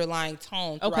the underlying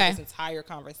tone throughout this entire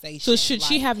conversation. So should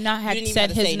she have not had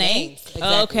said his name? Exactly.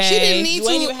 Okay. She didn't need to. You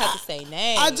ain't even have to say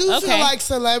names. I do feel like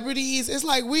celebrities, it's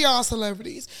like we are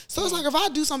celebrities. So it's like if I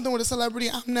do something with a celebrity,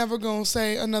 I'm never going to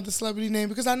say another celebrity name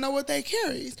because I know what they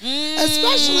carry.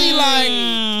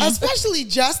 Especially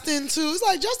Justin, too. It's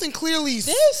like Justin clearly...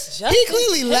 He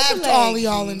clearly lapped all of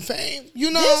y'all in fame.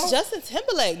 You know? This Justin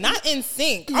Timberlake, not in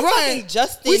sync. I'm talking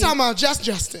Justin. We talking about just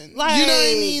Justin. Like, you know what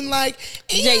I mean? Like,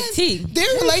 JT.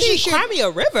 Their relationship... Cry me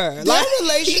a river. Their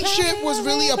relationship was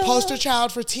really a poster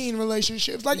child for teen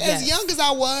relationships. Like, as young as I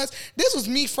was, this was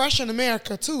me fresh in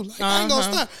America, too. Like, I ain't gonna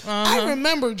stunt. I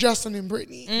remember Justin and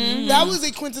Britney. That was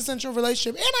a quintessential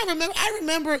relationship. And I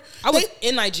remember... I was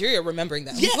in Nigeria remembering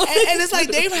that. Yeah, and it's like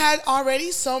they've had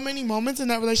already so many moments in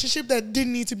that relationship that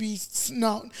didn't need to be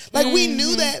known. Like, we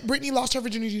knew that Britney lost her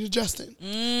virginity to Justin.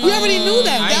 We already knew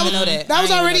that. I didn't know that. That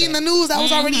was already in the news. That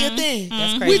was already a thing.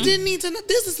 That's crazy. We didn't need to know.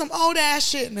 This is some old ass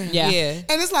shit now. Yeah.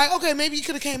 And it's like, okay, maybe it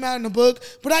could have came out in the book,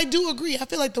 but I do agree. I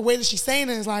feel like the way that she's saying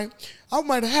it is like, I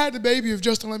might have had the baby if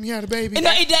Justin let me have the baby.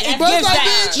 No, it gives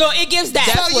that. No, it gives that.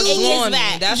 That's what's going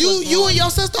on. You and your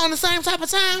sister on the same type of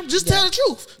time. Just tell the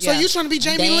truth. So you trying to be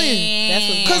Jamie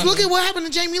Lynn. Because look at what happened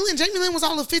to Jamie Lynn. Jamie Lynn was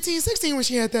all of 15, 16 when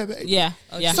she had that baby. Yeah.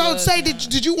 So say,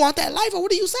 did you want that life or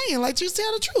what are you saying? Like, just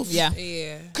tell the truth.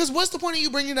 Yeah. Because what's the point of you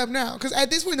bringing it up now? Because at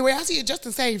this point, the way I see it,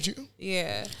 Justin saved you.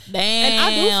 Yeah. Damn. And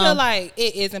I do feel like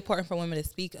it is important for women to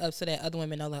speak up so that other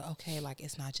women know, like, okay, like,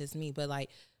 it's not just me, but like,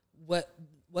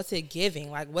 what's it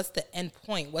giving? Like, what's the end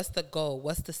point? What's the goal?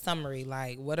 What's the summary?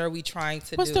 Like, what are we trying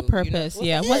to what's do? The purpose?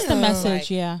 What's the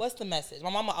message? Like, what's the message? My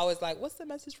mama always like, what's the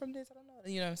message from this? I don't know.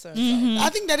 You know what I'm saying? So, I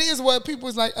think that is what people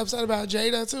was like upset about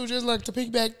Jada too. Just like to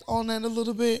piggyback on that a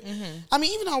little bit. I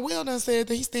mean, even though Will done said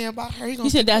that he stand by her. He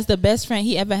said that's the best friend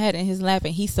he ever had in his life,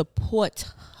 and he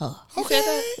supports her.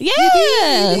 Okay.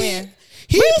 Yeah. When?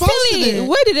 He posted it.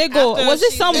 Where did it go? Was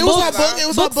it some book? It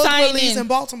was her book release in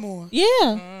Baltimore.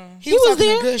 Yeah. He was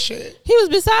there. Good shit. He was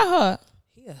beside her.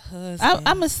 He a husband.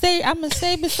 I'ma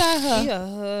stay beside her. He a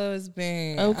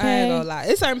husband. Okay. I ain't gonna lie.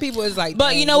 It's certain people is like,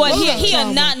 but you know what? He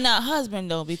a not husband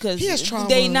though, because he has trauma.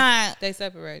 They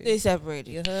separated.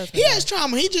 Your husband. He has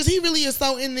trauma. He really is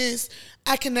so in this.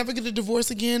 I can never get a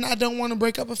divorce again. I don't want to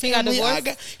break up a family. He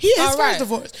got He has first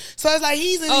divorce. So it's like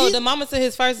he's in. The mama to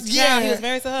his first child. He was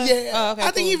married to her. Yeah. Oh, okay, I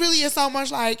think he really is so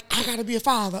much like, I gotta be a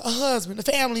father, a husband, a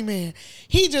family man.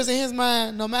 He just in his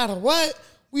mind, no matter what,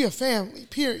 we a family.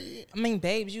 Period. I mean,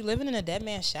 babes, you living in a dead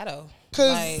man's shadow.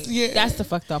 Cause that's the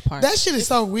fucked up part. That shit is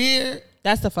so weird.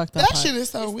 That's the fucked up part. That shit is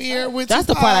so weird. That's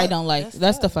the part I don't like.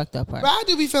 That's the fucked up part. But I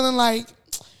do be feeling like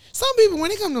some people, when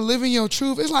it come to living your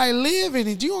truth, it's like live in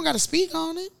it. You don't got to speak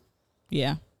on it.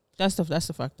 Yeah, that's the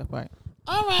fucked up part.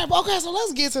 All right, okay. So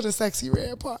let's get to the sexy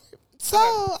red part. So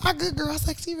our good girl,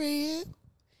 Sexy Red,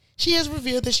 she has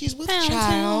revealed that she's with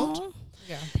child.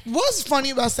 Yeah. What's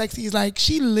funny about Sexy is like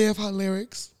she live her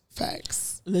lyrics.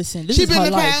 Facts. Listen, she been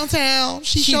to Pound Town.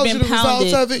 She shows you the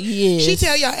results of it. Yes. She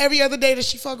tell y'all every other day that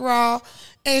she fuck raw,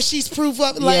 and she's proof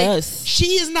of like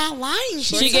she is not lying.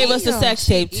 She gave us a sex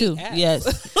tape too. Yes.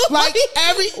 Like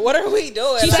what are we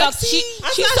doing? She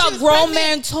sucked grown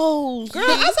man toes. Girl,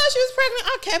 I thought she was pregnant.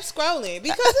 I kept scrolling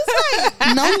because it's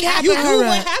like no cap in her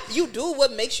rap. You do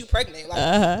what makes you pregnant,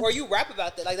 like, or you rap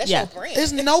about that. Like that's your brand.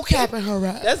 There's no cap in her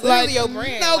rap. That's literally your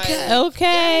brand. No cap.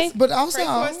 Okay, yes. But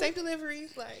also safe delivery.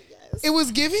 Like it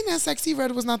was given that Sexy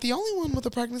Red was not the only one with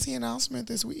a pregnancy announcement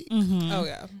this week. Mm-hmm. Oh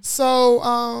yeah.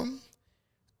 So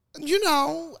you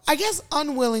know, I guess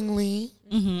unwillingly,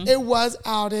 it was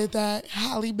outed that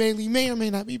Halle Bailey may or may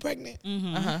not be pregnant.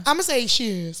 I'm gonna say she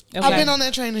is. Okay. I've been on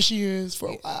that train that she is for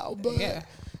a while, but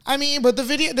I mean, but the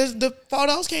video, the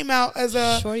photos came out as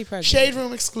a Shade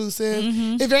Room exclusive.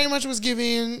 It very much was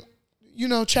giving, you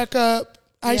know, checkup,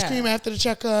 ice cream after the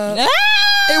checkup.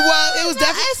 It was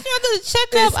definitely ice cream after the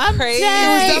checkup. I'm crazy. It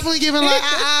was definitely giving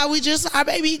like, we just, our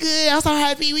baby good. I'm so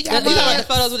happy we got. You talking about the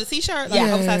photos with a t-shirt, like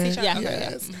oversized t-shirt. Yeah. Okay,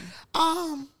 yes.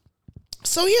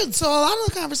 So a lot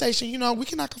of the conversation, you know, we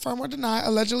cannot confirm or deny.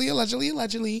 Allegedly,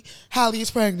 Halle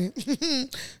is pregnant.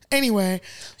 Anyway,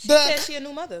 she said she a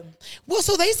new mother. Well,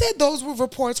 so they said those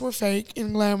reports were fake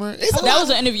and glamour. That was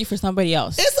an interview for somebody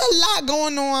else. It's a lot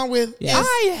going on with. Yes.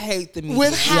 I hate the media.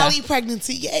 With Halle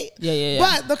pregnancy. Yeah.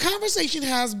 But the conversation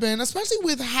has been, especially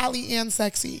with Halle and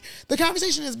Sexy, the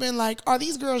conversation has been like, are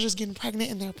these girls just getting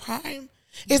pregnant in their prime?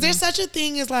 Is there such a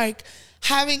thing as like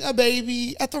having a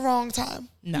baby at the wrong time?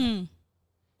 No.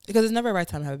 Because it's never the right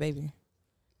time to have a baby.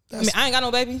 I mean, I ain't got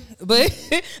no baby, but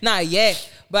not yet.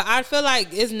 But I feel like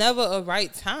it's never a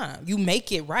right time. You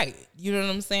make it right. You know what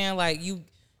I'm saying? Like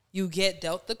you get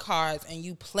dealt the cards and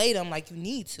you play them like you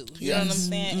need to. You know what I'm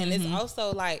saying? And it's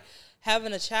also like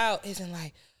having a child isn't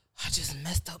like, I just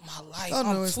messed up my life.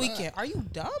 I'm tweaking. Are you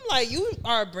dumb? Like you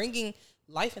are bringing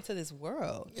life into this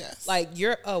world. Yes. Like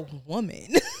you're a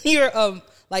woman. You're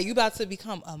like you about to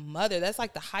become a mother. That's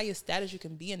like the highest status you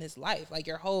can be in this life. Like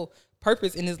your whole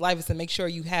purpose in this life is to make sure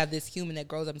you have this human that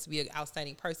grows up to be an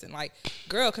outstanding person. Like,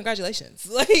 girl, congratulations.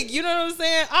 Like, you know what I'm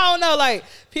saying? I don't know. Like,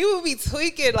 people be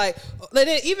tweaking. Like,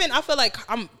 even I feel like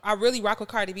I really rock with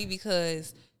Cardi B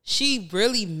because she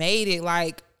really made it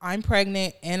like, I'm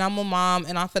pregnant and I'm a mom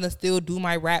and I'm finna still do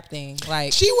my rap thing.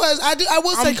 Like she was, I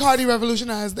will say Cardi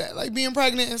revolutionized that, like being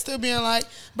pregnant and still being like,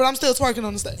 but I'm still twerking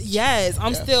on the stage. Yes,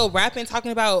 I'm still rapping,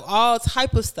 talking about all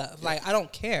type of stuff. Like I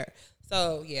don't care.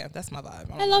 So yeah, that's my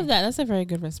vibe. I love that. That's a very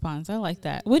good response. I like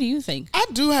that. What do you think? I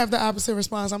do have the opposite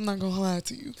response. I'm not gonna lie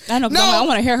to you. I know. No, I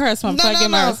want to hear her response before I get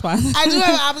my response. I do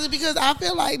have the opposite because I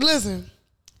feel like, listen,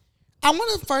 I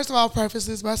want to first of all preface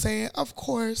this by saying, of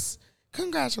course,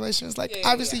 congratulations. Like,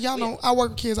 obviously, y'all know I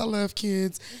work with kids. I love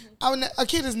kids. A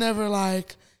kid is never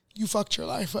like, you fucked your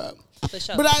life up. For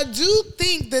sure. But I do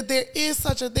think that there is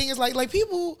such a thing as like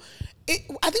people,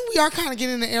 I think we are kind of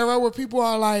getting in an era where people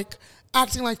are like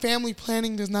acting like family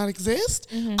planning does not exist.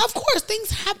 Of course,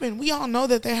 things happen. We all know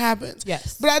that happens.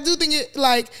 Yes. But I do think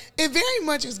it very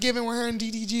much is given with her and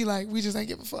DDG, like, we just ain't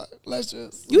give a fuck. Let's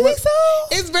just. You think so?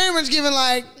 It's very much given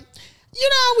like, you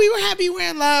know, we were happy, we're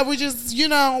in love. We just, you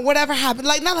know, whatever happened.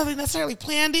 Like, none of them necessarily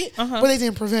planned it, but they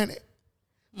didn't prevent it.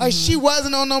 Like, she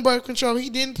wasn't on no birth control. He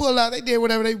didn't pull out. They did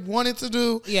whatever they wanted to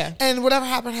do. Yeah. And whatever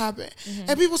happened, happened.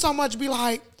 And people so much be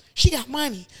like, she got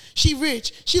money. She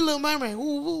rich. She Little Mermaid.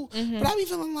 Woo, woo. But I be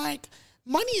feeling like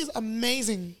money is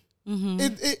amazing.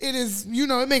 It is, you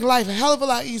know, it make life a hell of a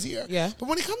lot easier. Yeah. But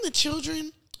when it comes to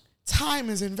children, time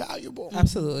is invaluable.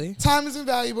 Absolutely. Time is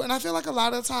invaluable. And I feel like a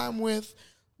lot of time with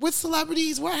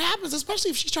celebrities, what happens, especially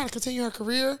if she's trying to continue her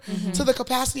career to the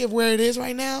capacity of where it is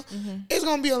right now, it's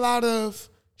going to be a lot of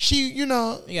you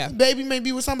know, baby may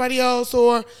be with somebody else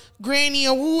or granny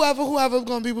or whoever's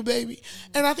going to be with baby.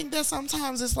 And I think that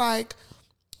sometimes it's like,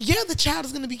 yeah, the child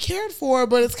is going to be cared for,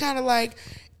 but it's kind of like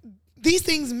these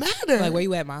things matter. Like, where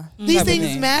you at, Ma? These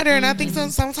things matter. And I think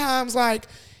sometimes like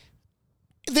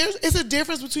it's a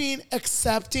difference between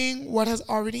accepting what has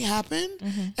already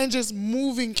happened and just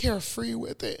moving carefree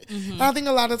with it. And I think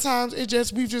a lot of times it's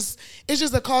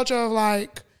just a culture of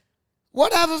like,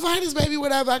 whatever, find this baby,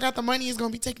 whatever, I got the money, is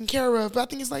going to be taken care of. But I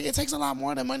think it's like, it takes a lot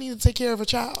more than money to take care of a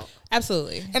child.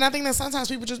 Absolutely. And I think that sometimes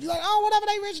people just be like, oh, whatever,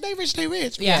 they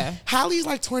rich. Yeah. Hallie's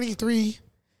like 23.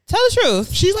 Tell the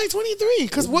truth. She's like 23.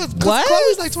 Because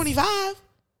Chloe's like 25.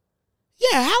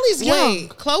 Yeah, Hallie's young. Wait,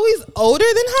 Chloe's older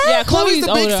than her? Yeah, Chloe's the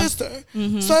older. big sister.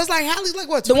 So it's like, Hallie's like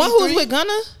what, 23? The one who was with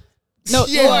Gunna? No,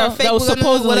 yeah, that was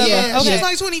supposedly. Yeah. Okay. She's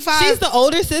like 25. She's the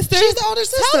older sister? She's the older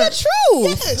sister. Tell the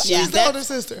truth. Yes, she's the older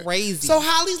sister. Crazy. So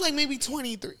Hallie's like maybe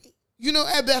 23. You know,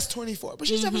 at best 24. But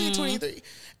she's definitely 23.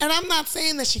 And I'm not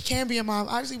saying that she can be a mom.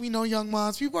 Obviously, we know young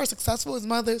moms. People are successful as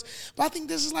mothers. But I think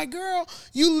this is like, girl,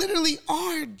 you literally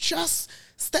are just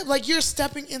you're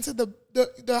stepping into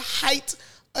the height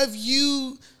of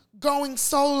you going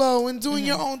solo and doing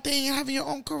your own thing and having your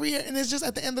own career. And it's just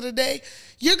at the end of the day,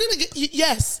 you're going to get,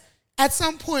 yes, at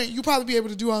some point, you'll probably be able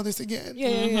to do all this again.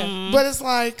 Yeah. But it's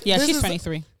like, she's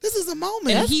 23. This is a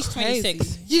moment. And he's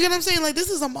 26. You get what I'm saying? Like, this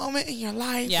is a moment in your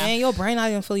life. Yeah. And your brain not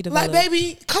even fully developed. Like,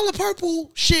 baby, Color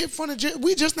Purple shit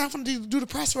we just not finna do the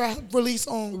press release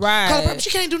on Right. Color Purple. She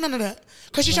can't do none of that.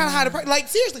 Because she's trying to hide the like,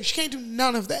 seriously, she can't do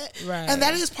none of that. Right. And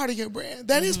that is part of your brand.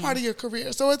 That is part of your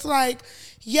career. So it's like,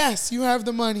 yes, you have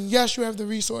the money. Yes, you have the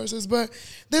resources. But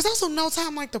there's also no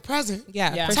time like the present.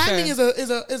 Yeah. For Timing sure.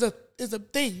 is a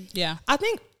thing. Yeah. I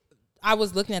think I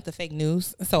was looking at the fake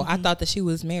news, so I thought that she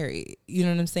was married. You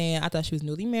know what I'm saying? I thought she was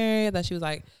newly married. I thought she was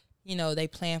like, you know, they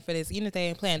planned for this. Even if they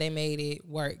didn't plan, they made it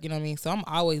work. You know what I mean? So I'm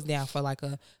always down for like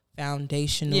a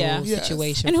foundational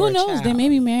situation. And for who knows? child. They may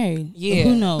be married. Yeah.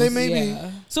 Who knows? They may be.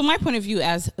 So my point of view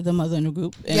as the mother in the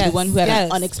group and the one who had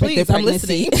an unexpected Please, I'm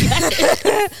pregnancy.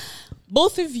 listening.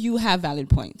 Both of you have valid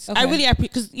points. Okay. I really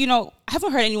appreciate, because, you know, I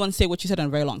haven't heard anyone say what you said in a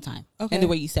very long time. Okay. And the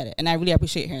way you said it. And I really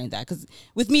appreciate hearing that. Because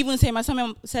with me even saying my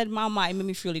son said mama, it made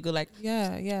me feel really good. Like,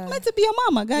 Yeah. I'm meant to be a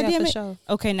mama. God damn for it. sure.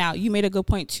 Okay, now you made a good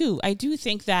point too. I do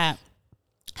think that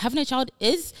having a child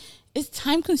is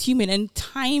time consuming, and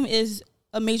time is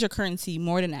a major currency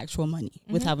more than actual money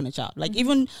with having a child. Like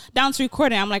even down to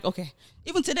recording, I'm like, okay,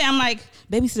 even today I'm like,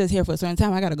 babysitter's here for a certain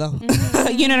time, I gotta go.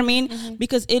 You know what I mean?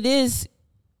 Because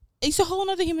it's a whole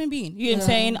other human being. You know what I'm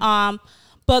saying?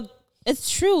 But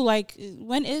it's true, like,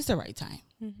 when is the right time?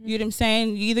 You know what I'm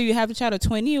saying? Either you have a child at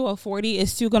 20 or 40,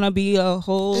 it's still gonna be a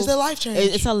whole. It's a life change.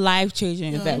 It's a life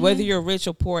changing event. Whether you're rich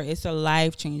or poor, it's a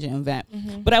life changing event.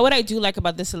 But what I do like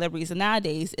about the celebrities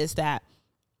nowadays is that.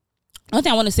 One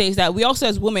thing I want to say is that we also,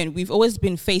 as women, we've always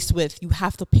been faced with you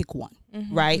have to pick one,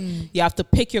 right? You have to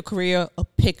pick your career or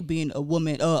pick being a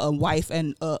woman, a wife,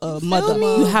 and a mother.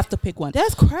 You have to pick one.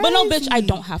 That's crazy. But no, bitch, I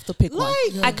don't have to pick one.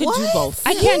 I could do both.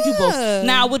 I can't do both.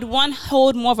 Now, would one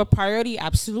hold more of a priority?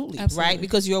 Absolutely, right?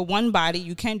 Because you're one body.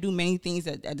 You can't do many things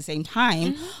at the same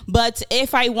time. But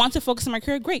if I want to focus on my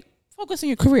career, great. Focus on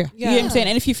your career. You know what I'm saying?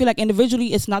 And if you feel like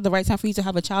individually it's not the right time for you to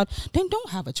have a child, then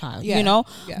don't have a child, you know?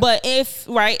 But if,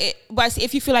 but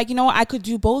if you feel like, you know what, I could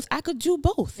do both, I could do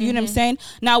both. You know what I'm saying?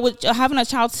 Now, would having a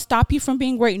child stop you from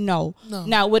being great? No.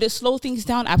 Now, would it slow things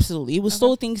down? Absolutely. It would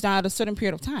slow things down at a certain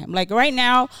period of time. Like right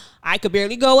now, I could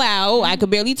barely go out. I could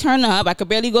barely turn up. I could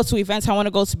barely go to events I want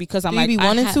to go to because I'm like, you be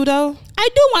wanting to though? I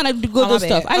do want to go do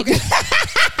stuff. I do.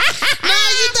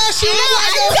 You thought she was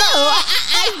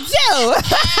I do.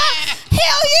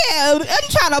 Hell yeah, I'm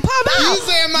trying to pop out. You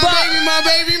saying my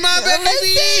baby.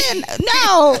 Listen,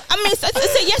 no, I mean it's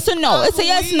a yes or no. It's a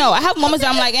yes or no. I have moments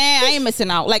that I'm like, I ain't missing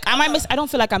out. Like I don't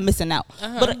feel like I'm missing out,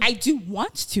 but I do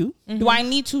want to. Do I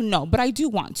need to? No, but I do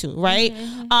want to. Right?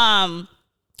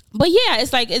 But yeah,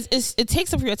 it's like it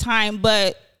takes up your time,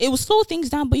 but it will slow things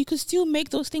down. But you could still make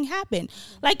those things happen.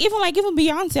 Like even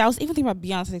Beyonce, I was even thinking about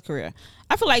Beyonce's career.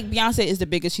 I feel like Beyonce is the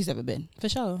biggest she's ever been. For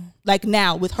sure. Like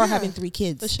now with her having 3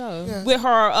 kids. For sure. Yeah. With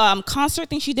her concert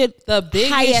thing she did, the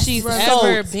biggest she's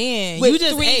ever been. With you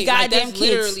just 3 goddamn kids.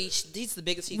 Literally, she's the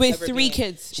biggest she's with ever 3 been.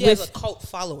 kids. She has a cult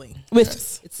following.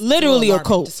 With literally a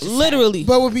cult. Literally.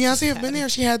 But with Beyonce have been there,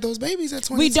 she had those babies at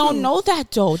 22. We don't know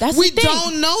that though. That's the thing. We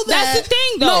don't know that. That's the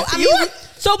thing though. No, I mean,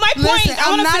 so my point, listen, I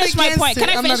want to finish my point. Can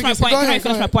I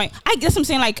finish my point? I guess I'm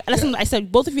saying like, I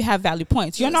said both of you have valid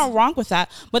points. You're not wrong with that.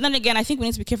 But then again, I think we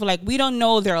need to be careful. Like we don't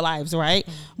know their lives, right?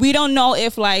 We don't know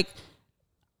if like,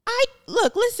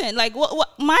 listen, like what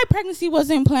my pregnancy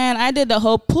wasn't planned. I did the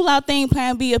whole pull out thing,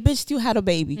 plan B. A bitch still had a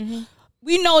baby.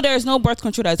 We know there's no birth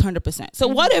control that's 100%. So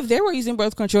what if they were using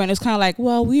birth control and it's kind of like,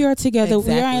 well, we are together,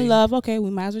 we are in love. Okay, we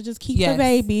might as well just keep the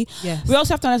baby. We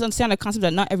also have to understand the concept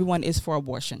that not everyone is for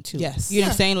abortion too. You know what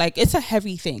I'm saying? Like it's a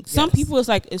heavy thing. Some people it's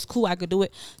like, it's cool, I could do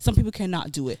it. Some people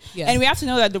cannot do it. And we have to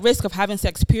know that the risk of having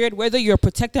sex, period, whether you're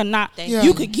protected or not,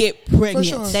 you could get pregnant.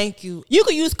 Sure. Thank you. You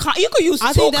could use 2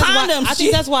 condoms. I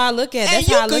think that's why I look at it. That's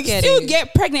how I look at it. And you could still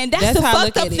get pregnant. That's the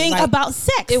fucked up thing about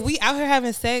sex. If we out here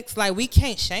having sex, like we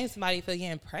can't shame somebody for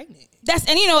getting pregnant.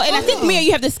 And I think me and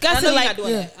you have discussed it like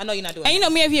I know you're not doing and you know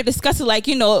me and you have discussed it like,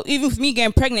 you know, even with me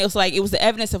getting pregnant, it was the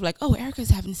evidence of like, oh, Erica's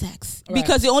having sex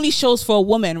because it only shows for a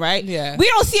woman, right? We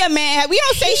don't see a man, we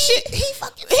don't say shit. He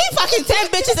fucking 10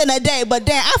 bitches in a day, but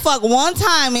damn, I fuck one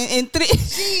time in 3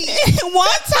 one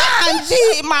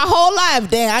time, my whole life,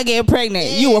 damn, I get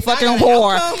pregnant. You a fucking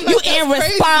whore. You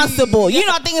irresponsible. You're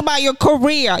not thinking about your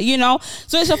career, you know?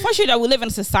 So it's unfortunate that we live in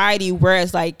a society where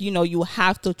it's like, you know, you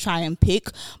have to try and pick.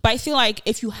 But I feel like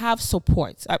if you have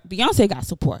support, Beyonce got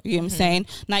support, you know what I'm saying?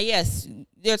 Now, yes,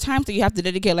 there are times that you have to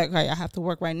dedicate, like, hey, I have to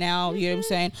work right now, you know what I'm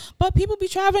saying? But people be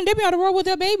traveling, they be on the road with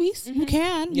their babies. You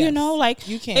can, you know, like,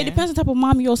 you can. It depends on the type of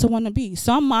mom you also want to be.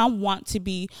 Some mom want to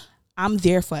be, I'm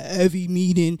there for every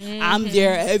meeting. I'm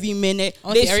there every minute.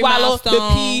 They swallow, they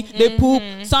pee, they poop.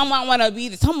 Some mom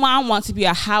want to be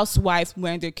a housewife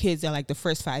when their kids are like the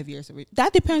first 5 years of it.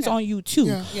 That depends on you too.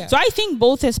 So I think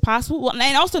both is possible.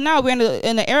 And also now we're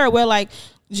in the era where like,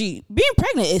 being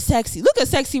pregnant is sexy. Look at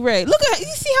Sexy Red. You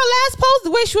see her last post,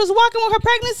 the way she was walking with her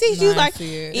pregnancy. She was like,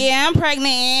 yeah, I'm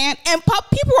pregnant. And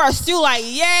people are still like,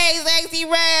 yay, Sexy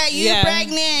Red, you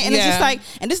pregnant. And it's just like,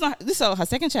 and this is her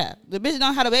second child. The bitch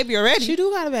don't have a baby already. She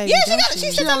do got a baby. Yeah,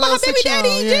 she said about her baby daddy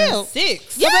in jail.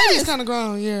 6. Yeah. Her baby's kind of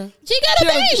grown, She got a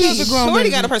baby. She's a grown Shorty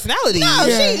baby. got a personality. No,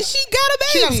 she got a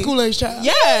baby. She got a school-age child.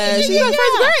 Yeah, she got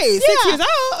first grade. 6 years old.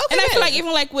 Okay. And I feel like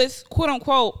even like with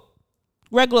quote-unquote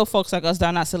regular folks like us that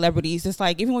are not celebrities, it's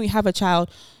like even when you have a child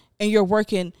and you're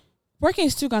working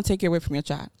is still gonna take you away from your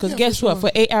child. Because guess what? For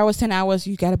 8 hours, 10 hours,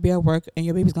 you gotta be at work and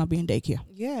your baby's gonna be in daycare.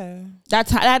 Yeah.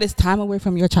 That is time away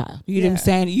from your child. You know what I'm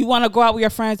saying? You wanna go out with your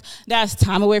friends, that's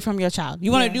time away from your child.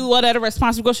 You wanna do whatever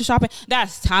responsible grocery shopping,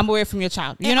 that's time away from your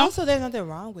child. You know? Also there's nothing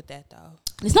wrong with that though.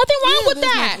 There's nothing wrong with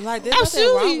that. There's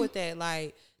nothing wrong with that.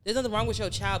 Like there's nothing wrong with your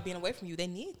child being away from you. They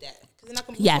need that. Because they're not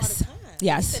going to be all the time.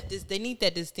 Yes. They need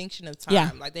that distinction of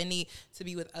time. Like they need to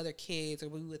be with other kids or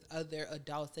be with other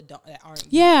adults that aren't.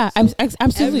 Yeah, so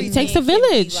absolutely. It takes a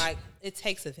village. Like it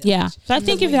takes a village. Yeah. So I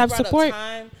think if you have support.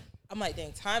 I'm like,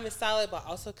 dang, time is solid, but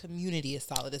also community is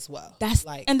solid as well. That's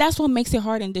like, and that's what makes it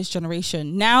hard in this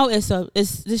generation. Now it's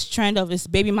this trend of it's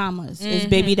baby mamas, it's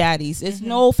baby daddies, it's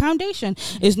no foundation,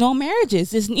 it's no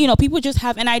marriages, it's people just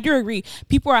have, and I do agree,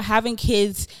 people are having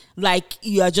kids like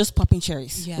you're just popping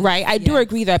cherries, right? I do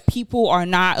agree that people are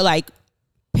not like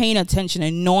paying attention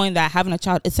and knowing that having a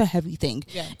child, it's a heavy thing.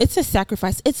 It's a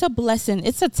sacrifice, it's a blessing,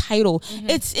 it's a title,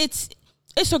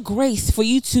 it's a grace for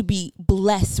you to be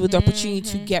blessed with the opportunity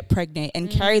to get pregnant and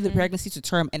carry the pregnancy to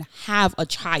term and have a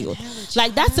child.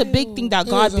 Like that's a big thing that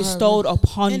God bestowed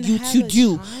upon you to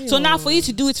do. So now for you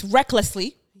to do it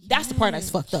recklessly, that's the part that's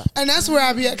fucked up. And that's where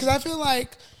I be at, because I feel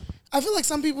like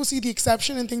some people see the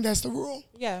exception and think that's the rule.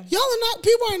 Yeah.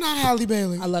 People are not Halle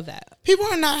Bailey. I love that. People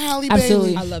are not Halle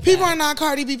Absolutely. Bailey. I love people that. are not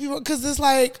Cardi B. People, because it's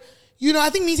like, I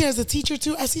think me here as a teacher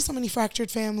too, I see so many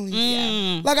fractured families.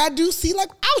 Like I do see, like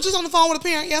I was just on the phone with a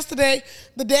parent yesterday.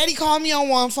 The daddy called me on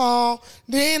one phone.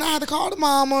 Then I had to call the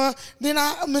mama. Then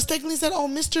I mistakenly said, "Oh,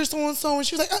 Mr. So-and-so." And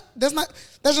she was like, that's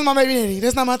just my baby daddy.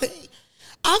 That's not my thing.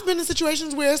 I've been in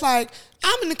situations where it's like,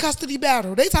 I'm in the custody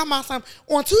battle. They talking about something.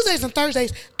 On Tuesdays and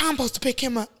Thursdays, I'm supposed to pick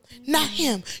him up. Not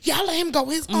him. Y'all let him go,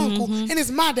 his uncle, and it's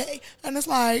my day. And it's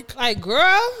like,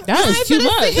 girl, that is too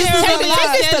much. Take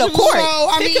this to the court.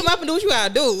 So, pick him up and do what you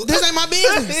gotta do. This ain't my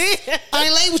business. I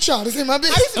ain't late with y'all. This ain't my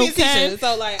business. I used to be a teacher,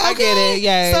 so like, I get it.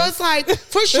 Yeah. So it's like,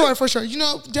 for sure.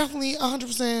 Definitely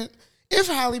 100%. If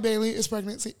Halle Bailey is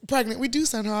pregnant, we do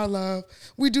send her our love.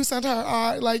 We do send her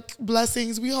our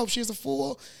blessings. We hope she's a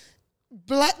full,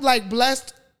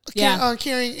 blessed,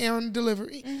 carrying and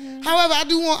delivery. However, I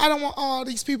don't want all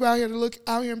these people out here to look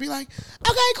out here and be like,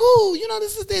 okay, cool.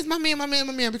 This my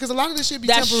man. Because a lot of this shit be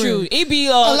temporary. That's true. It be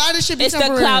a lot of this shit be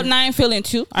temporary. It's the Cloud9 feeling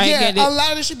too. I get it. A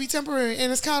lot of this shit be temporary,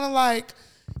 and it's kind of like,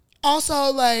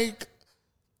 also like,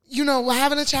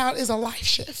 having a child is a life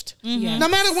shift. No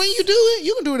matter when you do it,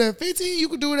 you can do it at 15, you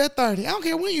can do it at 30. I don't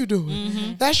care when you do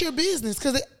it. That's your business,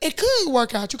 because it could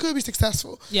work out. You could be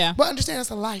successful. Yeah. But understand it's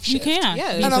a life shift. You can.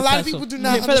 Yeah. And a lot of people do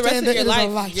not understand that it is a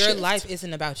life shift. Your life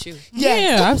isn't about you.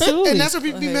 Yeah, absolutely. And that's what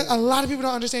people a lot of people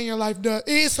don't understand your life does.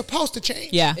 It is supposed to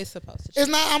change. Yeah. It's supposed to change.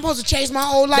 It's not, I'm supposed to change my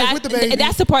old life with the baby.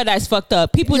 That's the part that's fucked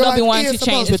up. People don't be wanting to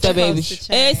change with their baby.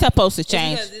 It's supposed to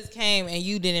change. Because this came and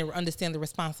you didn't understand the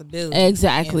responsibility.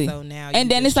 Exactly. And so now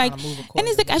and it's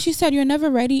like, as you said, you're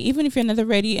never ready. Even if you're never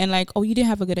ready, and like, oh, you didn't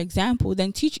have a good example,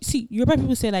 then teach. See, your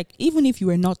people say like, even if you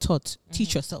were not taught,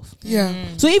 teach yourself. Yeah.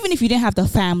 So even if you didn't have the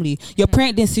family, your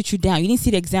parent didn't sit you down, you didn't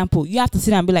see the example, you have to sit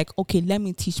down and be like, okay, let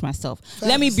me teach myself.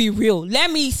 Let me be real.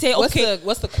 Let me say, okay.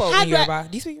 What's the quote in Yoruba?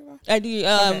 Do you speak Yoruba? I do.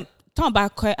 How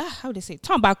would they say?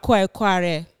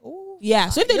 Yeah.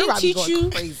 So if they didn't teach you,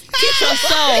 teach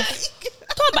yourself.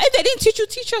 If they didn't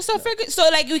teach yourself. So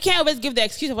like, we can't always give the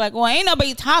excuse of like, well, ain't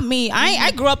nobody taught me.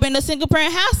 I grew up in a single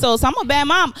parent household, so I'm a bad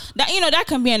mom. That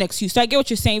can be an excuse. So I get what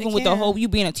you're saying. Even with the whole you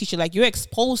being a teacher, like you're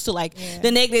exposed to like the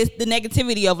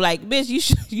negativity of like, bitch, you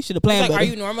should have planned. Like, are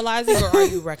you normalizing or are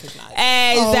you recognizing?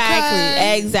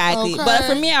 Exactly. Okay. But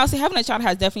for me, I would say having a child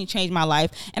has definitely changed my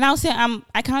life, and I would say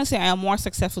I can't say I am more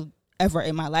successful ever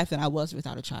in my life than I was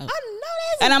without a child. I know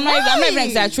that's and I'm not even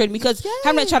exaggerating, because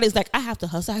having a child is like, I have to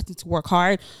hustle, I have to work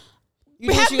hard.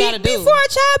 Before a child,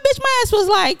 bitch, my ass was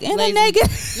like in the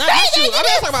negative. Not you. I'm not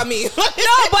talking about me. But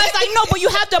it's like, but you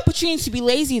have the opportunity to be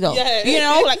lazy though.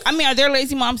 Yeah. Like, I mean, are there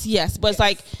lazy moms? Yes, but it's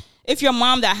like, if you're a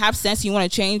mom that have sense and you want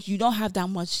to change, you don't have that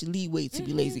much leeway to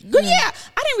be lazy. Good, I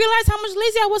didn't realize how much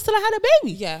lazy I was till I had a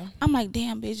baby. Yeah. I'm like,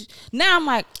 damn, bitch. Now I'm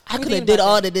like, I could have did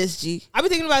all of this, G. I be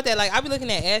thinking about that. Like, I be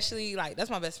looking at Ashley, like, that's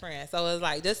my best friend. So it's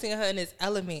like, just seeing her in this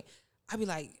element, I be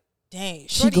like, dang,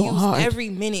 she going hard every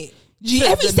minute. G,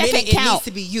 every second it needs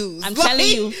to be used. I'm telling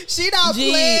you, she don't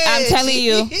play. I'm telling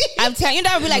you.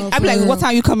 I'll be like, what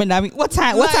time you coming at me? What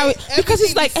time? Because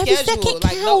it's like every second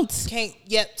counts. Can't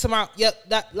yet tomorrow. Yep,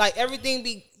 that like everything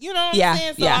be. You know what I'm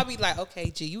saying? So I'll be like,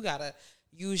 okay, G, you gotta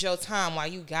use your time while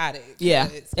you got it. Yeah,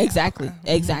 exactly.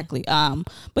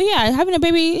 But yeah, having a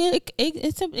baby,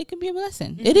 it can be a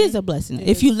blessing. It is a blessing.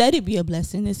 If you let it be a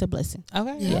blessing, it's a blessing.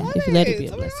 Okay. Yeah. If you let it be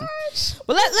a blessing.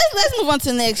 Well, let's move on to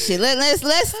the next shit. Let's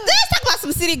talk about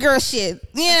some city girl shit.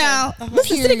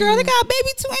 Listen, city girl, they got a baby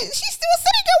too. She's still a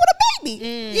city girl with a baby.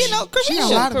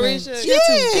 Carisha.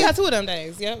 She got two of them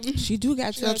days. Yep. She do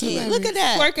got two. Look at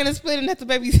that. Working and splitting at the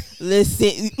baby.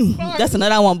 Listen, that's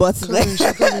another one, but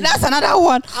that's another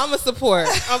one. I'm a support.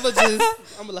 I'm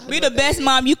gonna be the best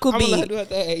mom you could be.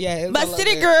 But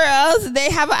City Girls,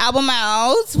 they have an album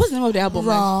out. What's the name of the album?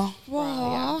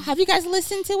 Raw. Have you guys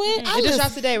listened to it? It just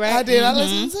dropped today, right? I did. I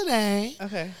listened today.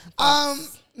 Okay.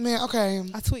 Man, okay.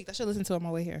 I tweaked. I should listen to it on my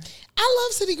way here. I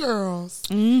love City Girls.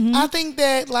 I think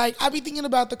that, like, I be thinking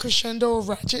about the crescendo of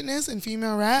ratchetness in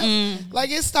female rap.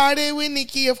 Like, it started with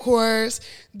Nicki, of course.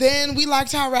 Then we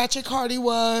liked how ratchet Cardi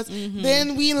was.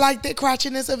 Then we liked the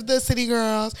crotchiness of the City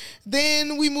Girls.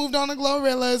 Then we moved on to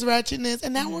Glorilla's ratchetness.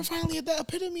 And now we're finally at the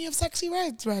epitome of sexy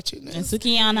red's ratchetness. And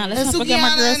Sukihana. Let's not forget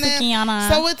my girl Sukihana.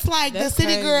 So it's like the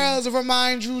City Girls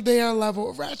remind you their level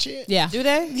of ratchet. Yeah. Do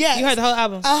they? Yes. You heard the whole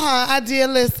album? I did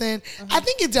listen. I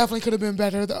think it definitely could have been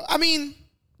better, though. I mean,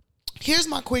 here's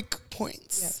my quick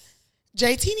points.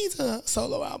 Yes. JT needs a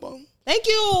solo album. Thank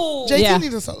you. JT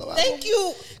needs a solo album. Thank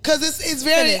you. Because it's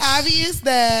very obvious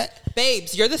that...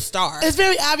 Babes, you're the star. It's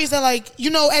very obvious that, like, you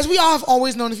know, as we all have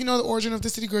always known, if you know the origin of the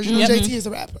City Girls, you know JT is a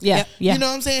rapper. Yeah. You know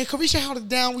what I'm saying? Carisha held it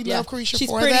down. We love Carisha She's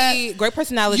for pretty, that. great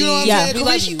personality. You know what I'm saying? We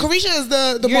love you. Carisha is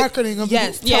the marketing of the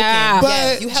group. Yeah.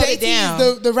 But you held it down.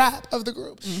 is the rap of the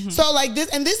group. So, like, this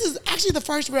is actually the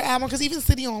first real album, because even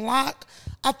City on Lock,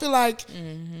 I feel like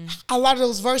a lot of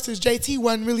those verses, JT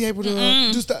wasn't really able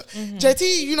to do stuff.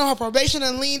 JT, you know, her probation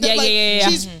and lean.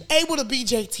 She's able to be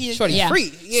JT. Shorty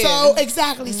free. Yeah. So,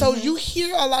 exactly. So, you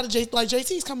hear a lot of JT. Like,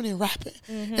 JT's coming in rapping.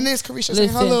 And then it's Carisha saying,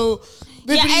 hello.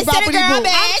 Yeah, girl, I'm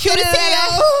cute as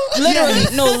hell.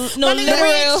 Literally. No,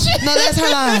 literally. No, that's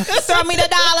her line. Throw me the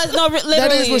dollars. No, literally.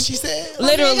 That is what she said.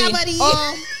 Literally.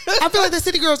 I feel like the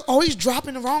City Girls always drop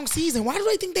in the wrong season. Why do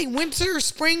they think they winter or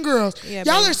spring girls? Yeah,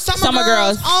 y'all are summer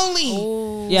girls only.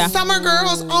 Ooh. Yeah. Summer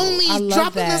girls only.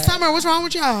 Drop in the summer. What's wrong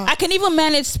with y'all? I can even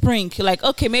manage spring. Like,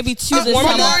 okay, maybe to the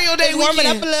summer. Memorial Day warming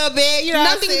up a little bit. You know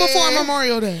nothing before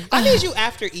Memorial Day. I need you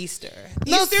after Easter.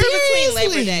 No, Easter between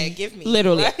Labor Day. Give me.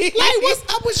 Literally. Like,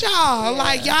 what's up with y'all? Yeah.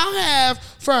 Like, y'all have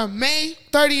from May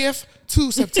 30th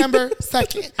to September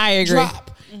 2nd. I agree. Drop.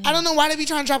 I don't know why they be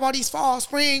trying to drop all these fall,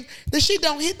 spring. This shit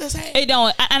don't hit the same. It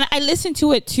don't. And I listened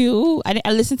to it too. I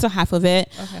listened to half of it.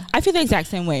 Okay. I feel the exact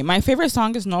same way. My favorite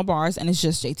song is No Bars, and it's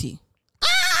just JT.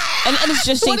 And it's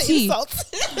just JT.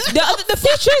 The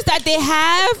features that they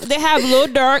have Lil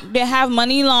Durk, they have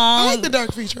Money Long. I like the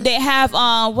Durk feature. They have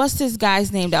what's this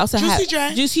guy's name? They also have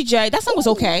Juicy J. That song was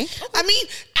okay. I mean,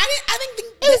 I didn't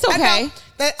think it's okay.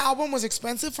 That album was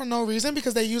expensive for no reason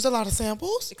because they used a lot of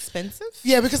samples. Expensive?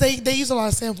 Yeah, because they used a lot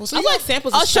of samples. So I like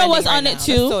samples. Usher was on it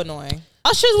too. That's so annoying.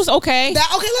 Usher was okay. Okay,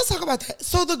 let's talk about that.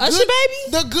 So the Usher, good,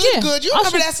 baby? The good. You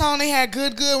remember that song they had,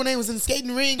 Good when they was in the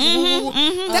skating ring?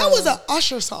 That was an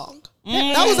Usher song.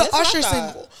 That was an Usher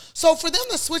single. So for them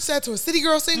to switch that to a City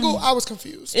Girl single, I was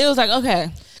confused. It was like,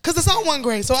 okay. Because the song wasn't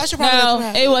great, so Usher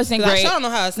probably it wasn't great. I don't know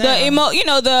how it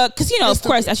sounds. Because of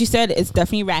course, as you said, it's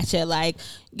definitely ratchet. Like,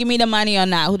 give me the money or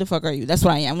not. Who the fuck are you? That's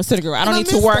what I am. I'm a City Girl. I don't need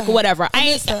to work or whatever.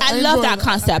 I love that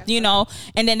concept, you know.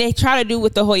 And then they try to do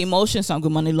with the whole emotion song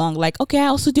with Money Long. Like, okay, I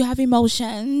also do have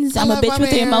emotions. I'm a bitch with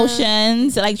the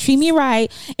emotions. Like, treat me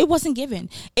right. It wasn't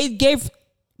given. It gave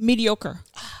mediocre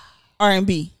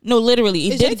R&B. No,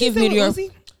 literally, it did give mediocre.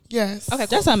 Yes. Okay, cool.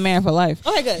 That's a man for life.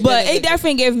 Okay, good. But it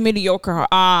definitely gave mediocre.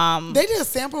 They did a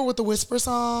sample with the Whisper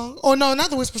song. Oh no, not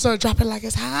the Whisper song. Drop It Like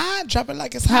It's Hot. Drop It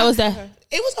Like It's Hot. How was that?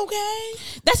 It was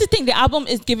okay. That's the thing. The album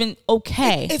is given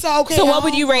okay. It's okay. So what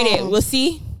would you rate it? We'll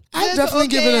see. I definitely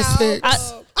give it a 6. I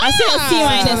said a C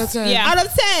minus. Yeah. Out of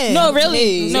 10. No,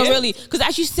 really. Because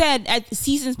as you said,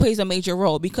 seasons plays a major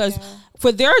role because. Yeah.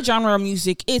 For their genre of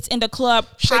music, it's in the club,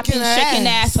 popping, shaking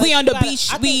ass. We on the beach.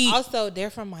 I think also,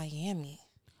 they're from Miami.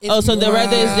 So the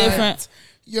weather is different.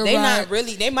 They not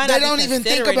really. They might they not. Don't even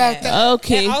think about that.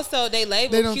 Okay. And also, they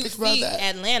label QC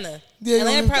Atlanta. Yeah,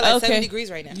 Atlanta probably like 70 degrees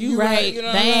right now. You right. You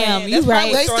know damn, you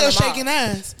right. They still shaking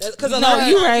ass. Because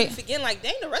you right. Again, like,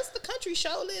 dang, the rest of the country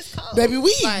show is cold. Baby,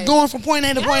 we going from point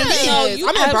A to point B.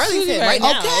 I'm in Burlington right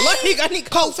now. Okay. I need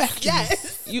cold factories.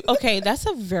 Yes. That's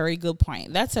a very good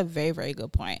point. That's a very, very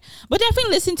good point. But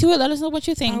definitely listen to it. Let us know what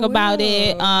you think about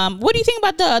it. What do you think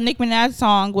about the Nicki Minaj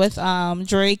song with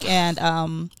Drake and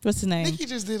what's his name? Nicki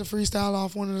just did a freestyle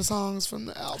off one of the songs from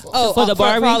the album. Oh, for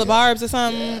all the barbs or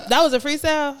something. Yeah. That was a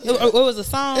freestyle. Yeah. It was a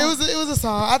song. It was a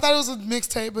song. I thought it was a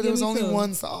mixtape, but it was only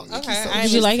one song. Okay.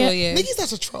 Did you like it? Yeah. Nicki's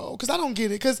such a troll because I don't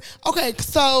get it. Because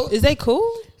so is they cool?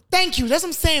 Thank you. That's what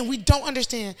I'm saying. We don't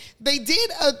understand. They did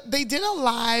a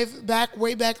live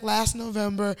way back last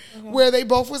November where they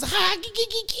both was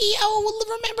kiki.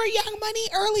 Oh, remember Young Money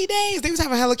early days? They was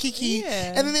having hella kiki,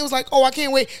 and then they was like, oh, I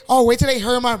can't wait. Oh, wait till they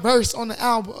heard my verse on the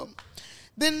album.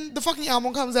 Then the fucking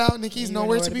album comes out. Nicki's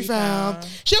nowhere to be found.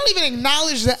 She don't even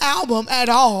acknowledge the album at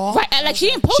all. Right, like she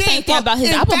didn't post anything about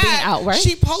his album being out, right?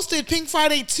 She posted Pink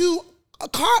Friday 2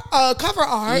 cover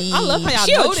art. I love how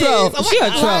y'all know this. She a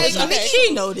troll.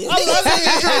 She know this.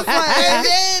 And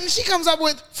then she comes up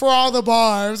with for all the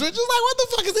barbs, which is like, what the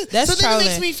fuck is this? That's so then it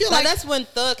makes me feel like that's when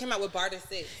Thug came out with Bar to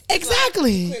 6.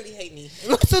 Exactly. Like, clearly hate me.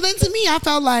 So then to me, I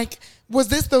felt like, was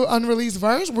this the unreleased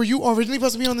verse? Were you originally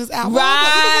supposed to be on this album?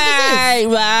 Right,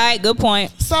 right. Good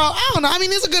point. So I don't know. I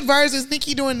mean, it's a good verse. It's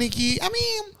Nicki doing Nicki. I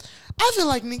mean, I feel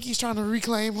like Nicki's trying to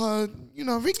reclaim her,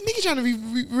 Nicki's trying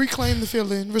to reclaim the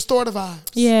feeling, restore the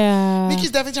vibes. Yeah.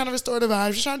 Nicki's definitely trying to restore the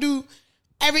vibes. She's trying to do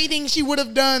everything she would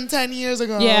have done 10 years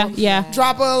ago. Yeah.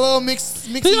 Drop her a little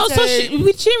mixy tape.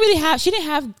 She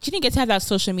didn't get to have that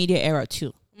social media era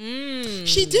too.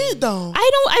 She did though.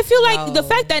 I feel like the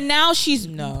fact that now she's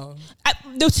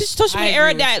the social media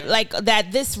era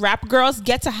that this rap girls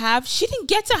get to have, she didn't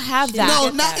get to have that. No,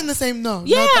 not in the same. No.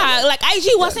 Yeah, like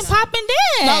IG wasn't popping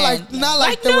then. Not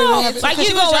like the way they have it. Like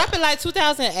you was dropping like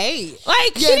 2008.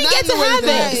 Like she didn't get to have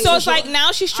it. So it's like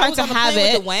now she's trying to have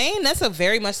it. With Wayne, that's a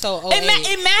very much so old.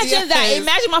 Imagine that.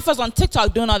 Imagine my first on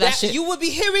TikTok doing all that shit. You would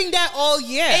be hearing that all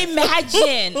year.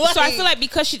 Imagine. So I feel like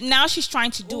because she's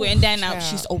trying to do it, and then now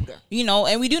she's older,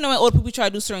 and we do know when old people try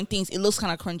to do certain things, it looks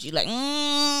kind of cringy, like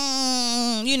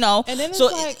And then it's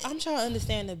like I'm trying to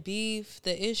understand the beef,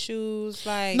 the issues,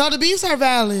 like no, the beefs are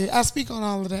valid. I speak on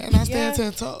all of that, and I stand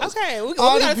 10 toes. Okay, we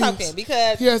gotta talk then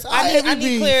because I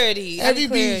need clarity. Every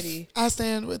beef, I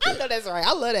stand with it. I know that's right.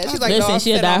 I love that. She's like, listen,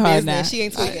 she a die hard now. She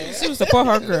ain't tweaking. She was support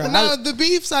her girl. No, the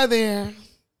beefs are there.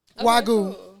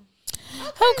 Wagyu.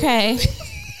 Okay.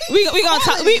 We gonna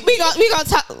talk. We gonna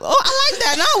talk. Oh, I like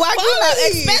that. No, Wagyu,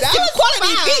 expensive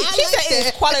quality beef. She said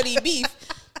it's quality beef.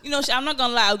 I'm not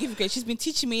gonna lie. I'll give you credit. She's been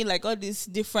teaching me like all these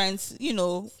different,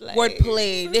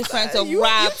 wordplay, different of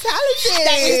rap.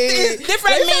 Talented.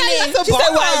 Different meanings. She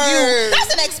said Wagyu.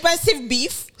 That's an expensive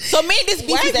beef. So me, this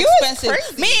beef is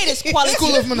expensive. Me, it is quality.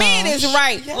 Me, it is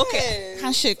right. Yes. Okay.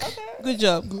 Handshake. Okay. Good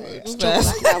job. Good. I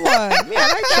like that one. Me, I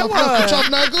like that one. Chop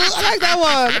knuckles. I like that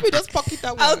one. Let me just pocket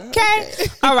that one. Okay.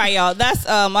 All right, y'all. That's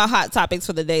our hot topics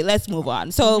for the day. Let's move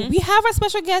on. So we have our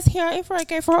special guest here,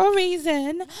 Ifreke, for a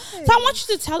reason. Nice. So I want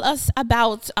you to tell us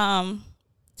about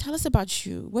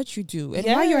you, what you do, and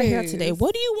why you're here today.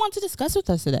 What do you want to discuss with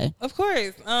us today? Of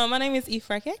course. My name is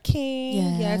Ifreke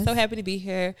King. Yeah, so happy to be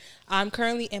here. I'm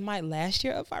currently in my last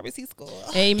year of pharmacy school.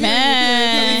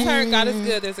 Amen. God is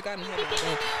good. There's a God in heaven.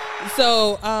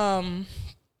 So,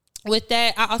 with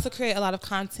that, I also create a lot of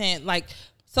content.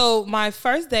 So my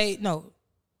first day,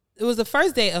 it was the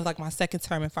first day of my second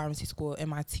term in pharmacy school, and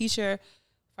my teacher,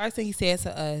 first thing he said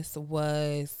to us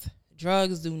was,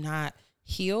 drugs do not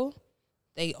heal.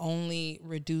 They only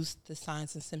reduce the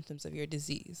signs and symptoms of your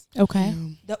disease. Okay.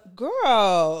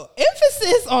 Girl,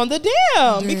 emphasis on the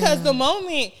damn. Because the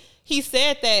moment he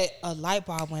said that, a light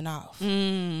bulb went off.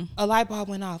 A light bulb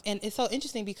went off. And it's so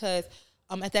interesting because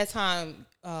at that time,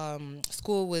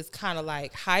 school was kind of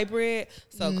like hybrid.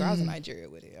 So girl, I was in Nigeria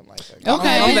with it. I'm like,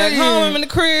 okay, I'm back home. I'm in the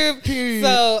crib. Period.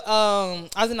 So I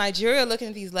was in Nigeria looking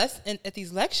at these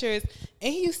lectures,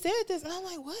 and he said this, and I'm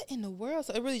like, what in the world?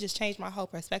 So it really just changed my whole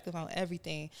perspective on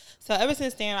everything. So ever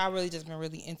since then, I really just been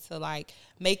really into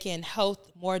making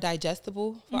health more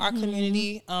digestible for our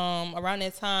community. Around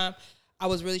that time, I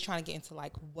was really trying to get into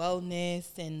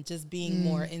wellness and just being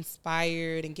more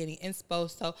inspired and getting inspo.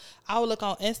 So I would look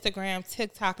on Instagram,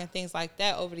 TikTok, and things like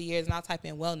that over the years, and I'll type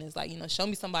in wellness, show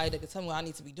me somebody that can tell me what I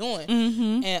need to be doing.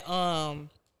 And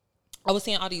I was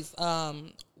seeing all these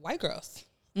white girls,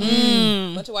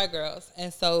 bunch of white girls,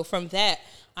 and so from that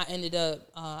I ended up.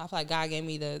 I feel like God gave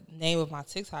me the name of my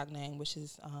TikTok name, which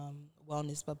is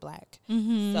Wellness But Black.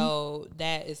 So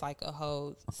that is a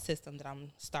whole system that I'm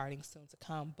starting soon to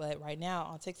come. But right now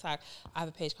on TikTok, I have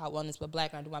a page called Wellness But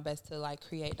Black, and I do my best to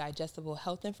create digestible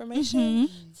health information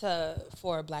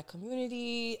for Black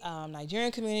community,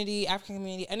 Nigerian community, African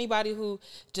community, anybody who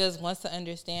just wants to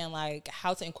understand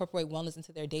how to incorporate wellness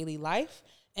into their daily life.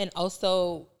 And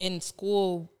also in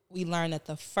school, we learned that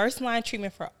the first line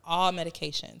treatment for all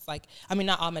medications,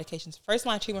 not all medications, first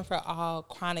line treatment for all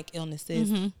chronic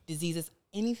illnesses, diseases,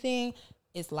 anything,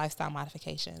 is lifestyle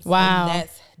modifications. Wow. And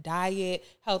that's diet,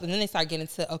 health. And then they start getting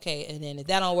to, okay, and then if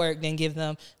that don't work, then give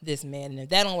them this med. And if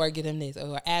that don't work, give them this.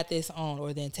 Or add this on.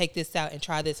 Or then take this out and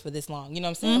try this for this long. You know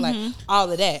what I'm saying?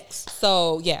 All of that.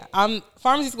 So, yeah,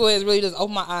 pharmacy school has really just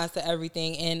opened my eyes to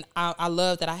everything. And I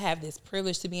love that I have this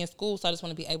privilege to be in school. So I just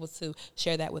want to be able to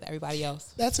share that with everybody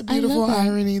else. That's a beautiful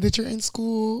irony that you're in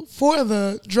school for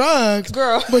the drugs.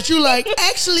 Girl. But you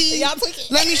actually,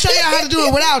 let me show you how to do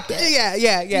it without that.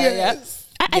 Yeah.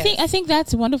 I think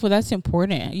that's wonderful. That's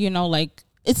important. And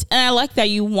I like that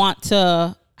you want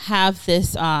to have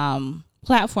this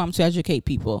platform to educate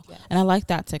people. Yes. And I like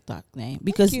that TikTok name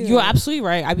because you're absolutely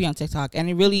right. I be on TikTok and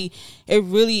it really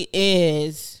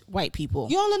is white people.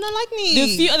 You don't look nothing like me.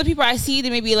 The few other people I see, they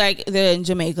may be like they're in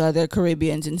Jamaica, they're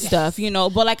Caribbeans and stuff, you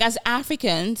know, but like as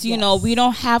Africans, you know, we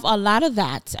don't have a lot of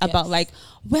that about like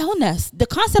wellness. The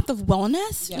concept of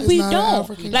wellness, we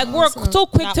don't. Like we're so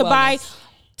quick to buy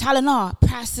Tylenol,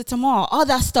 paracetamol, all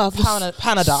that stuff.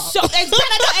 Panadol. So,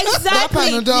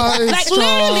 exactly. Panadol like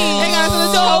literally,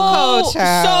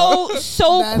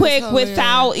 so quick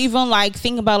without even like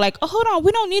thinking about like, oh, hold on,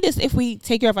 we don't need this if we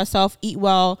take care of ourselves, eat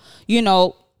well, you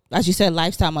know, as you said,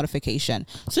 lifestyle modification.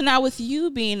 So now with you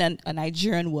being a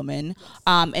Nigerian woman,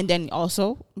 and then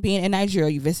also being in Nigeria,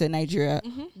 you visit Nigeria,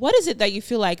 what is it that you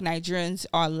feel like Nigerians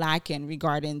are lacking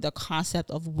regarding the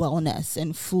concept of wellness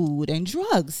and food and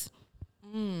drugs?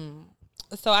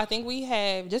 So I think we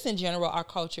have, just in general, our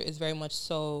culture is very much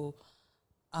so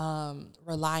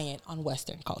reliant on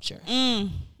Western culture.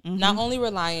 Not only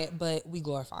reliant, but we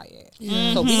glorify it.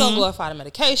 So we're going to glorify the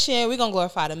medication. We're going to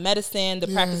glorify the medicine, the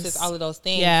practices, all of those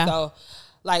things. So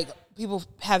like people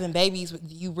having babies,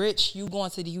 you rich, you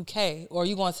going to the UK or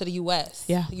you going to the US.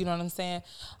 You know what I'm saying?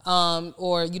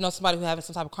 Or you know somebody who having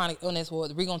some type of chronic illness, well,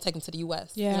 we're going to take them to the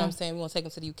US. You know what I'm saying? We're going to take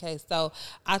them to the UK. So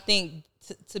I think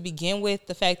to begin with,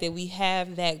 the fact that we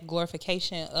have that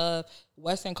glorification of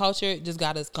Western culture just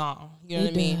got us gone. You know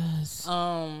what I mean?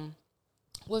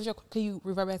 Can you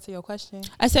revert back to your question?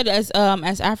 I said as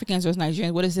Africans or as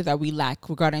Nigerians, what is it that we lack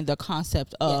regarding the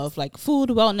concept of like food,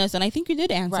 wellness? And I think you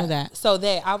did answer that. So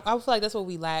I feel like that's what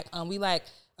we lack. We lack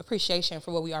appreciation for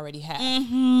what we already have.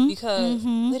 Because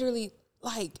literally,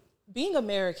 like, being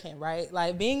American, right?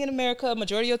 Like being in America,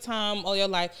 majority of your time, all your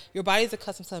life, your body's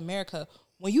accustomed to America.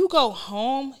 When you go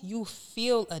home, you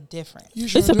feel a difference.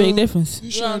 It's a big difference.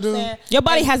 You sure do. Your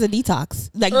body has a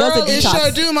detox. Like does a detox. It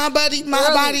sure do. My body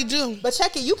do. But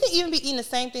check it. You can even be eating the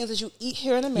same things as you eat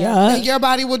here in America. And your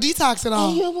body will detox it all.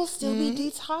 And you will still be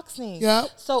detoxing. Yep.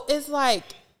 So it's like,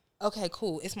 okay,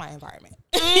 cool. It's my environment.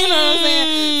 You know what I'm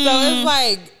saying? So it's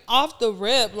like off the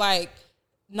rip, like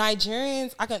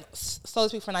Nigerians, I can solely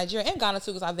speak for Nigeria and Ghana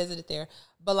too because I visited there.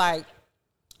 But like,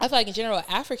 I feel like in general,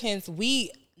 Africans, we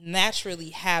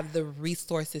naturally have the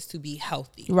resources to be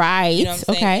healthy. Right. You know what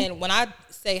I'm saying? And when I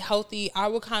say healthy, I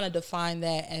would kind of define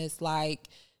that as like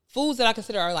foods that I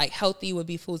consider are like healthy would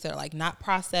be foods that are like not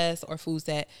processed or foods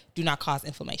that do not cause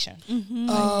inflammation.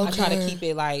 I try to keep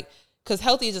it like, because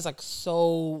healthy is just like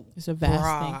so it's a vast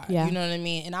broad. Thing. Yeah. You know what I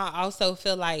mean? And I also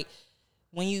feel like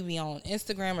when you be on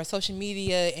Instagram or social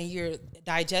media and you're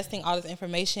digesting all this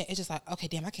information, it's just like, okay,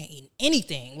 damn, I can't eat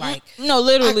anything. Like, no,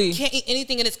 literally, I can't eat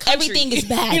anything in this country. Everything is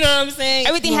bad. You know what I'm saying?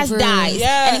 Everything has dyes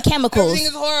and chemicals. Everything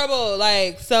is horrible.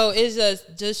 Like, so it's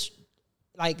just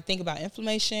like think about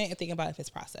inflammation and think about if it's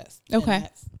processed. Okay.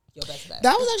 That's your best bet.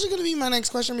 That was actually going to be my next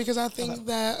question because I think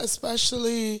that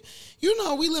especially, you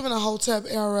know, we live in a Hotep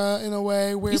era in a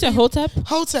way where... You said Hotep?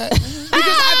 Hotep. Because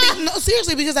I think, no,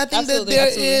 seriously, because I think that there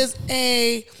is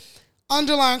a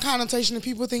underlying connotation that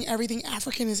people think everything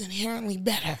African is inherently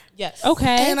better. Yes.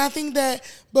 Okay. And I think that,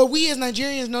 but we as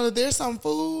Nigerians know that there's some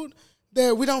food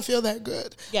that we don't feel that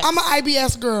good. Yes. I'm an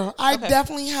IBS girl. I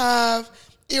definitely have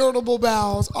irritable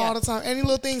bowels all the time. Any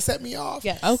little thing set me off.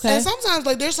 Yes. Okay. And sometimes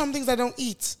like there's some things I don't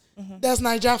eat. That's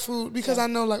Niger food because I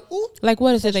know like, ooh. Like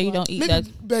what is it that you don't eat?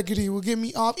 Maybe begiri will get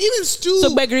me off. Even stew.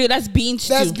 So begiri, that's bean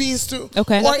stew. That's bean stew.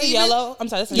 Okay. Or even, yellow. I'm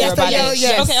sorry, that's Yoruba dish.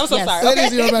 Yes. Okay, I'm so sorry. That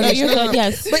is Yoruba dish. You're good,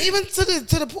 yes. But even to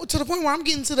the point where I'm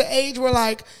getting to the age where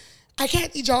like I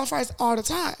can't eat jollof rice all the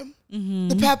time.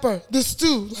 The pepper, the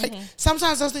stew. Like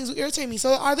sometimes those things will irritate me.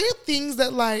 So are there things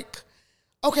that like,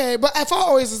 okay, but FR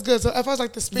always is good. So FR is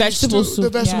like the spinach vegetable stew,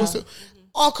 the vegetable stew.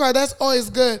 Okra, that's always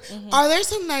good. Are there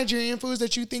some Nigerian foods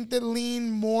that you think that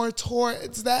lean more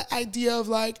towards that idea of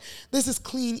like, this is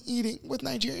clean eating with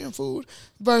Nigerian food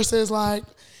versus like,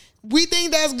 we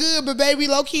think that's good, but baby,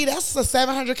 low key, that's a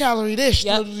 700 calorie dish.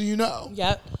 Yep. You know?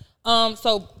 Yep.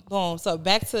 So boom. So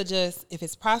back to just if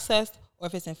it's processed or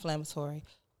if it's inflammatory.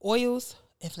 Oils,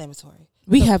 inflammatory.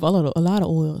 We have a lot of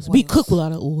oils. We cook with a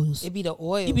lot of oils. It be the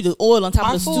oil. It be the oil on top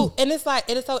our of the food, stew. and it's like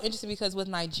it is so interesting because with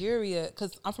Nigeria,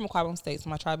 because I'm from Akwa Ibom State, so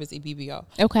my tribe is Ibibio.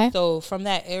 Okay. So from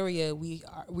that area,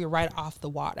 we're right off the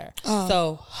water.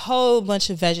 So whole bunch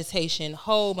of vegetation,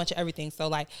 whole bunch of everything. So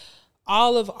like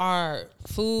all of our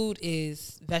food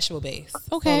is vegetable based.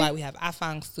 Okay. So like we have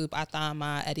afang soup,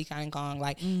 atama, edikangong,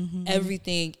 like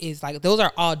everything is like those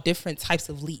are all different types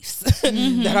of leaves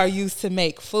that are used to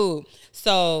make food.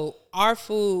 So our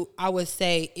food, I would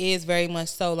say, is very much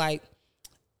so like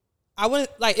I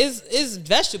wouldn't like it's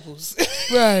vegetables.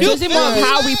 Right. So it's more of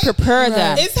how we prepare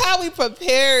them. It's how we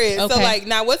prepare it. Okay. So like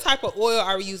now what type of oil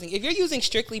are we using? If you're using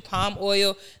strictly palm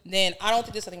oil, then I don't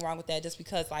think there's something wrong with that, just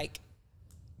because like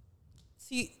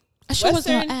I sure was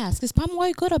gonna ask, is palm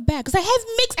oil good or bad? Because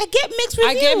I get mixed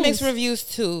reviews. I get mixed reviews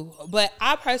too, but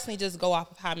I personally just go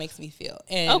off of how it makes me feel.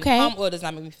 And palm oil does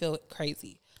not make me feel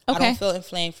crazy. I don't feel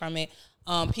inflamed from it.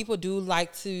 People do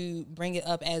like to bring it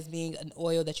up as being an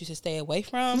oil that you should stay away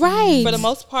from. Right. For the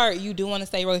most part, you do want to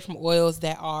stay away from oils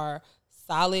that are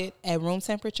solid at room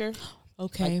temperature.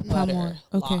 Okay. Like butter, palm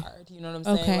oil. Okay. lard. You know what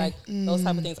I'm saying? Like those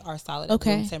type of things are solid at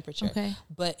room temperature. Okay.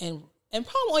 But and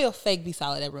palm oil fake be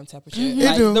solid at room temperature.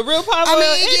 Like, the real palm oil.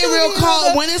 It get real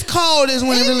cold. When it's cold is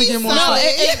when it really get more solid.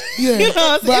 Yeah. You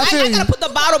know what I'm saying? I gotta put the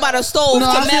bottle by the stove to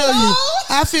melt.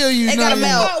 I feel you. It gotta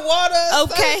melt. Hot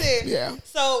water. Okay. Yeah.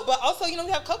 So, but also, we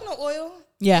have coconut oil.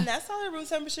 Yeah. And that's solid at room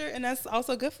temperature, and that's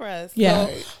also good for us. Yeah.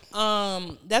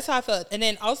 So, that's how I felt. And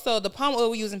then also the palm oil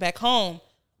we're using back home,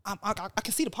 I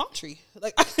can see the palm tree.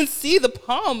 Like I can see the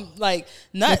palm nut.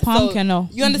 The palm kernel.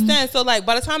 You understand? So like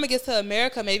by the time it gets to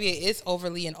America, maybe it is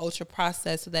overly and ultra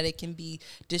processed so that it can be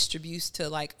distributed to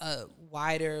like a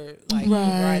wider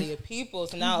variety of people.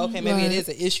 So now maybe it is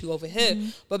an issue over here.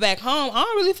 But back home, I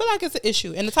don't really feel like it's an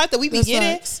issue. And the type that we be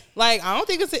getting, like I don't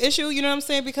think it's an issue, you know what I'm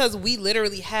saying? Because we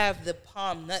literally have the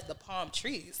palm nut, the palm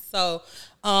trees. So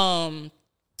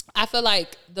I feel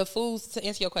like the foods, to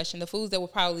answer your question, the foods that will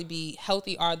probably be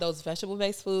healthy are those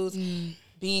vegetable-based foods,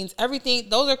 beans, everything.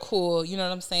 Those are cool. You know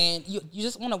what I'm saying? You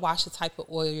just want to watch the type of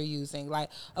oil you're using. Like,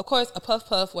 of course, a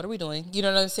puff. What are we doing? You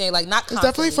know what I'm saying? Like, not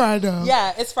constantly. It's definitely fried dough.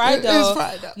 Yeah, it's fried dough. It's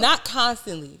fried dough. Not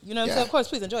constantly. You know what I'm saying? Of course,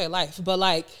 please enjoy your life. But,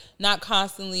 like, not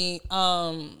constantly.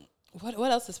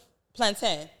 What else is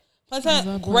plantain?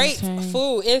 Great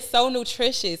food. It's so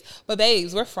nutritious. But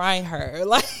babes, we're frying her.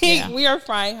 We are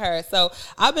frying her. So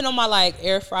I've been on my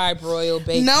air fry, broil,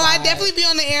 bake. No, I definitely be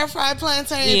on the air fried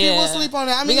plantain. Yeah. People sleep on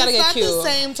it. I mean, it's not the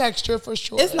same texture for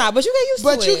sure. It's not, but you get used to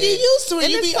it. But you get used to it.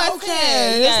 You be plantain.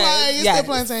 Okay. Yes. It's still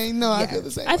plantain. No, I feel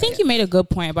the same. I think you made a good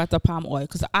point about the palm oil,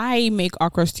 because I make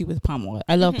okra stew with palm oil.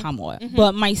 I love palm oil.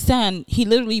 But my son, he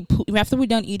literally after we're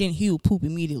done eating, he will poop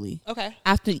immediately. Okay.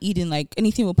 After eating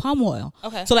anything with palm oil.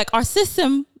 Okay. So our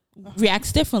system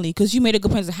reacts differently, because you made a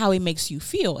good point of how it makes you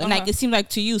feel. And it seems like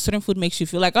to you certain food makes you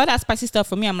feel like, oh, that spicy stuff.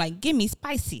 For me, I'm like, give me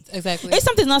spicy. Exactly. If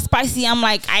something's not spicy, I'm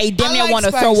like, I damn near want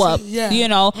to throw up.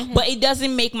 Yeah. But it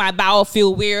doesn't make my bowel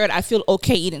feel weird. I feel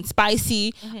okay eating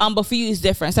spicy. But for you it's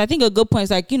different. So I think a good point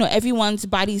is everyone's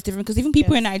body is different, because even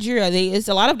people in Nigeria, there's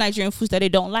a lot of Nigerian foods that they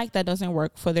don't like that doesn't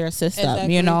work for their system.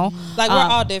 Exactly. We're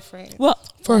all different. Well,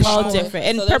 we're all different.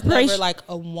 And so preparation never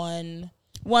a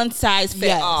one size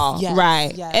fit all,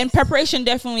 right? Yes. And preparation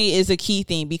definitely is a key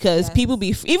thing, because people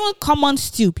even common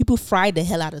stew, people fry the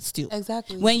hell out of stew.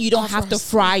 Exactly. When you don't have to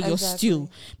fry your stew,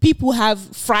 people have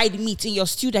fried meat in your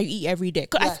stew that you eat every day.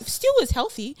 Cause stew is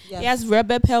healthy. Yes. It has red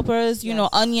bell peppers, you know,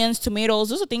 onions, tomatoes.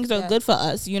 Those are things that are good for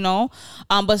us,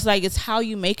 But it's how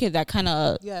you make it that kind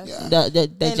of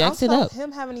that jacks it up.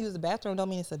 Him having to use the bathroom don't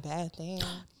mean it's a bad thing.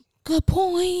 Good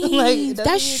point.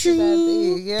 That's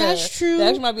true. Yeah. That's true. That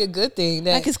actually might be a good thing.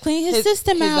 That it's cleaning his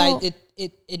system out.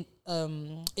 It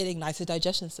ignites his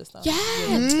digestion system. Yeah,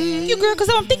 you girl. Because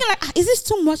I'm thinking is this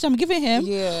too much I'm giving him?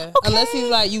 Yeah. Okay. Unless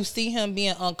he's you see him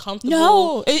being uncomfortable.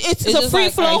 No, it's a free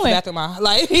flowing. I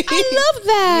love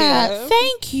that. Yeah.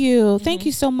 Thank you. Thank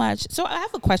you so much. So I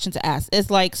have a question to ask. It's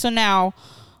so now,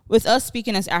 with us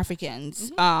speaking as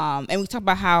Africans, and we talk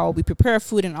about how we prepare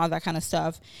food and all that kind of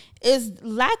stuff, is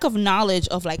lack of knowledge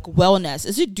of wellness,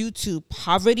 is it due to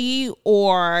poverty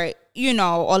or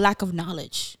lack of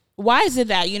knowledge? Why is it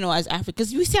that, as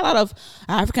Africans, we see a lot of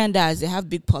African dads, they have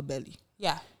big pot belly.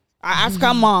 Yeah. Our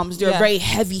African moms, they're very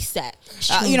heavy set.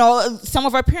 Some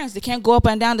of our parents, they can't go up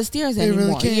and down the stairs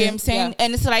anymore. Really, you know what I'm saying? Yeah.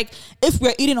 And it's if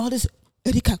we're eating all this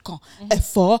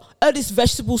all this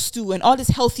vegetable stew and all this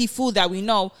healthy food that we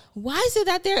know, why is it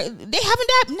that they haven't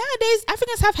nowadays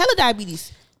Africans have hella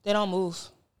diabetes? They don't move.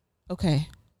 Okay.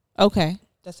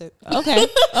 That's it. Okay.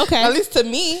 At least to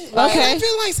me. I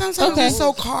feel sometimes it's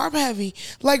so carb heavy.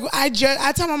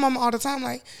 I tell my mama all the time,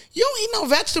 you don't eat no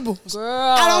vegetables.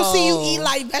 Girl. I don't see you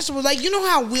eat vegetables. You know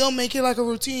how we'll make it a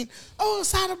routine. Oh, a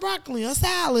side of broccoli, a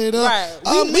salad. Right.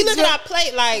 We look at our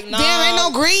plate no. Damn, ain't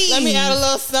no greens. Let me add a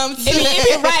little something.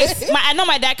 It be rice. I know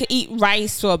my dad could eat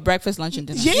rice for breakfast, lunch, and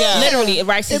dinner. Yeah. Literally,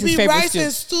 rice is his favorite rice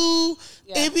and stew.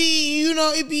 Yeah. It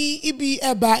be,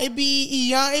 eba, it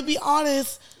be all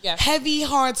this heavy,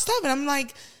 hard stuff. And I'm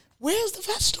like, where's the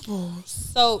vegetables?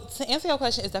 So to answer your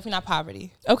question, it's definitely not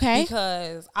poverty. Okay.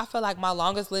 Because I feel like my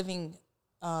longest living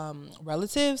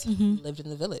relatives lived in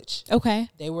the village. Okay.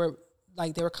 They were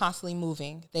like they were constantly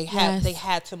moving. They had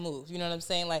to move. You know what I'm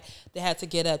saying? Like they had to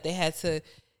get up. They had to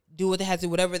do what they had to do,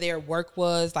 whatever their work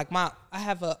was. Like I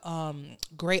have a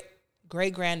great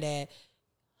granddad,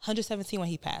 117 when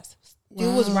he passed.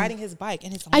 Dude was riding his bike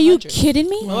in his 100s. Are you kidding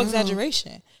me? No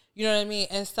exaggeration. You know what I mean?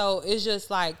 And so it's just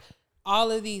like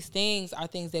all of these things are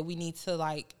things that we need to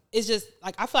like. It's just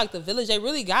like I feel like the village, they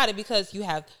really got it because you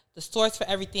have the source for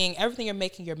everything. Everything you're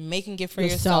making it for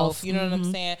yourself. You know what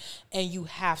I'm saying? And you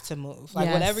have to move. Like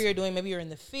whatever you're doing, maybe you're in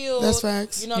the field. That's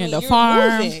facts. You know what I mean? The you're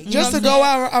farm. moving. Just to go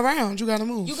out around, you gotta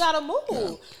move. You gotta move.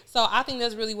 Yeah. So I think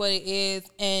that's really what it is.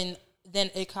 And then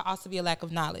it could also be a lack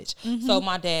of knowledge. So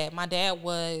my dad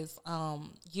was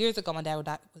years ago. My dad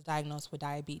was diagnosed with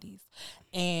diabetes,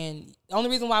 and the only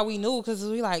reason why we knew because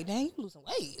we like, dang, you losing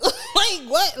weight, like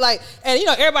what, like, and you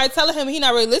know everybody telling him he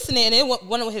not really listening, and then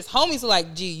one of his homies was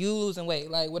like, gee, you losing weight,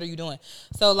 like what are you doing?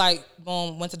 So like,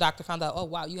 boom, went to doctor, found out, oh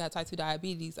wow, you have type 2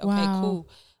 diabetes. Okay, cool.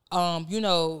 You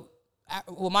know.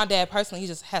 Well, my dad personally, he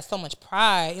just has so much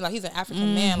pride. Like he's an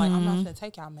African man. Like I'm not gonna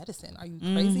take y'all medicine. Are you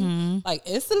crazy? Like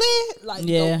insulin, like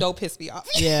don't piss me off.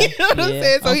 Yeah, you know what I'm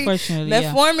saying. So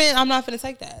metformin, I'm not gonna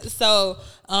take that. So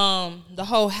the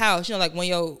whole house, you know, like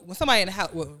when somebody in the house,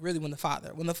 well, really when the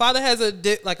father has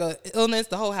a illness,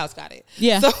 the whole house got it.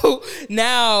 Yeah. So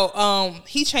now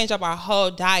he changed up our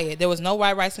whole diet. There was no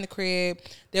white rice in the crib.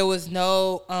 There was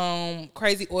no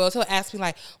crazy oil. So he'll ask me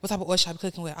like, what type of oil should I be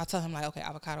cooking with? I'll tell him like, okay,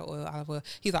 avocado oil, olive oil.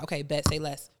 He's like, okay, bet, say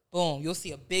less. Boom, you'll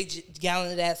see a big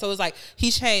gallon of that. So it's like he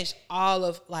changed all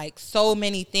of like so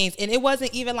many things. And it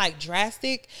wasn't even like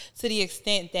drastic to the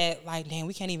extent that like, damn,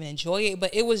 we can't even enjoy it.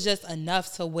 But it was just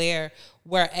enough to where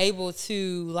we're able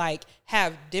to like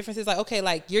have differences. Like, okay,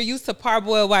 like you're used to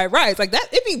parboiled white rice. Like that,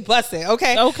 it be busting,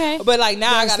 okay? Okay. But like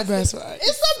now I gotta. It's the best rice.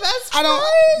 It's the best I don't,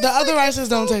 rice. The other rices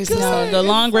don't taste the same. The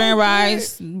long grain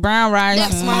rice, brown rice.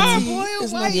 That's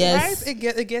parboiled white rice. It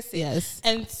gets it. Yes.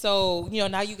 And so, you know,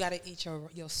 now you gotta eat your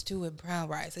stew with brown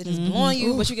rice. It is blowing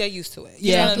you, but you get used to it.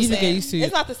 You know what I'm saying? Get used to it.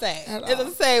 It's not the same. It's not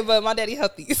the same, but my daddy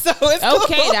healthy. So it's cool.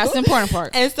 Okay, that's the important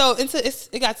part. And so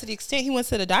it got to the extent he went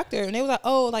to the doctor and they was like,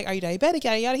 oh, like, are you diabetic?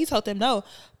 Yada, yada. He told them no.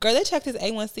 Girl, they checked his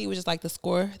A1C, which is like the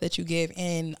score that you give.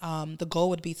 And the goal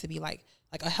would be to be like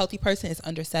a healthy person is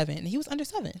under 7. And he was under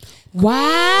 7.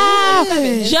 Wow.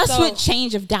 Just with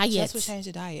change of diet. Just with change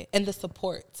of diet. And the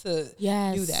support to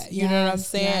do that. You know what I'm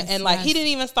saying? And like he didn't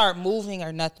even start moving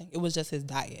or nothing. It was just his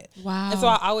diet. Wow. And so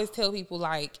I always tell people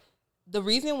like, the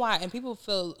reason why, and people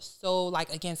feel so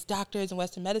like against doctors and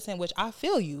Western medicine, which I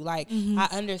feel you, like I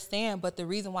understand, but the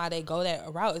reason why they go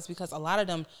that route is because a lot of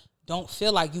them don't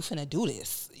feel like you finna do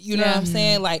this. You know what I'm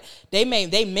saying? Like they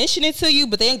mention it to you,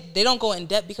 but they don't go in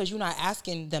depth because you're not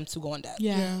asking them to go in depth.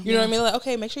 You know what I mean? Like,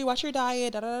 okay, make sure you watch your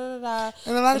diet, da da da da.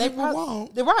 And a lot of people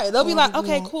won't. They're right. They'll be like,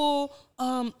 okay, cool.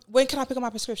 When can I pick up my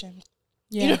prescription?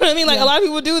 You know what I mean? Like a lot of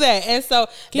people do that, and so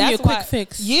give you a quick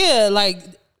fix. Yeah,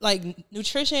 like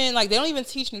nutrition, like they don't even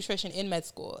teach nutrition in med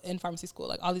school, in pharmacy school.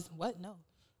 Like all these, what? No.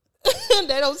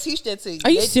 They don't teach that to you.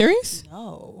 Are you serious?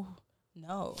 No.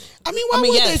 I mean, why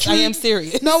would they teach? I am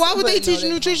serious. No, why would they teach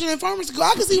nutrition in pharmacy school?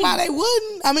 I can see why they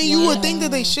wouldn't. I mean, you would think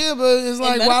that they should, but it's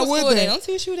like, why would they? They don't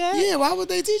teach you that. Yeah, why would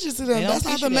they teach it to them? That's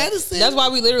not the medicine. That's why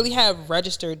we literally have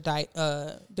registered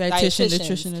dietitians,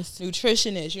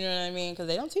 nutritionists. You know what I mean? Because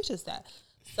they don't teach us that.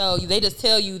 So they just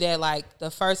tell you that like the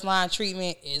first line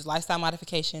treatment is lifestyle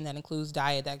modification. That includes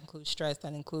diet. That includes stress.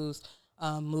 That includes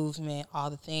movement. All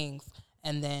the things.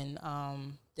 And then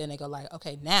they go like,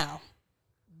 okay, now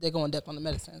they're going depth on the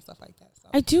medicine and stuff like that. So.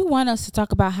 I do want us to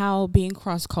talk about how being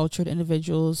cross-cultured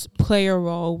individuals play a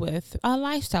role with a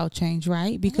lifestyle change,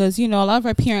 right? Because, you know, a lot of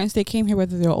our parents, they came here,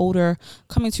 whether they're older,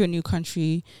 coming to a new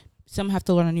country. Some have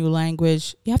to learn a new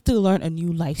language. You have to learn a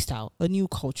new lifestyle, a new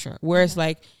culture. Whereas,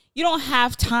 like, you don't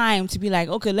have time to be like,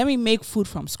 okay, let me make food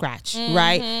from scratch,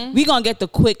 right? We're going to get the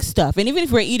quick stuff. And even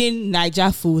if we're eating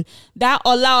Niger food, that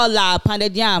ola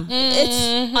pounded yam,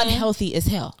 it's unhealthy as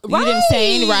hell. You know what I'm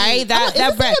saying, right?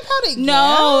 That bread.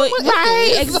 No,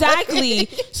 right, exactly.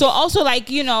 So also like,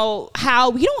 you know, how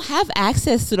we don't have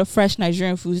access to the fresh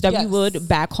Nigerian foods that we would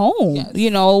back home,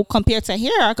 you know, compared to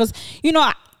here. Because, you know,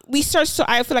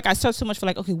 I feel like I search so much for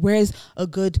like, okay, where's a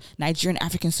good Nigerian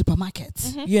African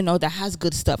supermarket, you know, that has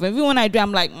good stuff. And even when I do,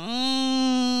 I'm like,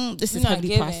 this is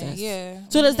heavily processed. Yeah.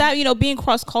 So does that, you know, being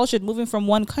cross-cultured, moving from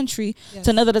one country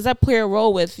to another, does that play a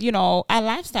role with, you know, our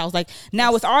lifestyles? Like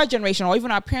now with our generation or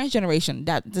even our parents' generation,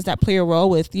 does that play a role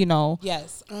with, you know?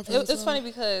 Yes. It's funny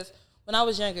because when I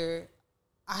was younger,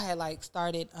 I had like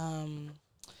started, I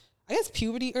guess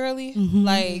puberty early.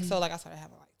 Like, so like I started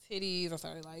having like titties. I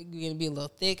started like getting to be a little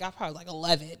thick. I was probably like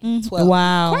 11, 12.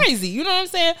 Wow. Crazy. You know what I'm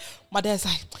saying? My dad's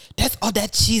like, that's all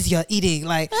that cheese you're eating.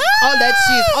 Like, all that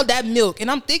cheese, all that milk.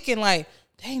 And I'm thinking like,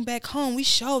 dang, back home, we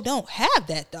sure don't have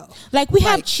that though. Like we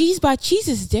have cheese, but cheese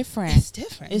is different. It's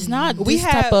different. It's not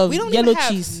type of yellow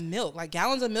cheese. Milk, like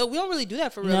gallons of milk. We don't really do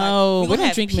that for real. No, like, we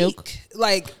don't drink milk.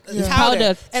 Like it's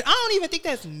powder. And I don't even think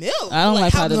that's milk. I don't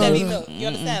like powder milk. You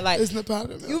understand? Like it's the powder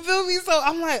milk. You feel me? So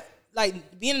I'm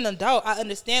like being an adult, I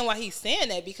understand why he's saying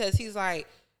that, because he's like,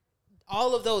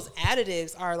 all of those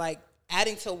additives are like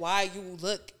adding to why you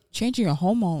look. Changing your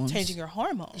hormones.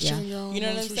 Yeah. You know what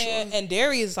I'm saying? Sure. And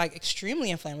dairy is like extremely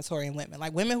inflammatory in women.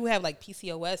 Like women who have like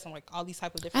PCOS and like all these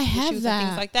type of different issues and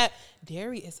things like that.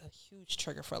 Dairy is a huge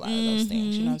trigger for a lot of those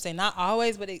things. You know what I'm saying? Not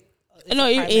always, but it's a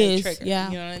primary trigger. Yeah.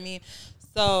 You know what I mean?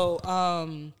 So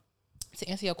to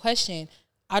answer your question,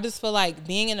 I just feel like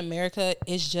being in America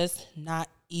is just not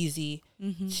easy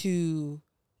to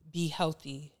be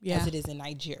healthy as it is in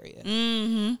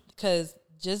Nigeria. Because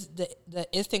just the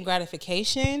instant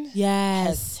gratification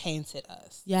has tainted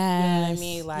us. Yes. You know what I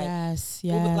mean? Like, yes.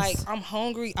 Like, I'm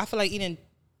hungry. I feel like eating,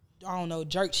 I don't know,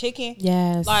 jerk chicken.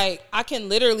 Yes. Like, I can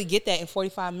literally get that in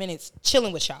 45 minutes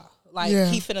chilling with y'all. Like,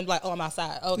 he finna be like, oh, I'm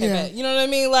outside. Okay, bet. You know what I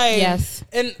mean? Like, yes.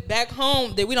 And back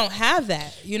home, we don't have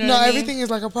that. You know what I mean? Everything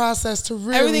is like a process to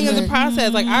really Everything is a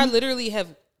process. Like, I literally have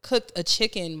cooked a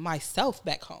chicken myself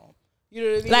back home. You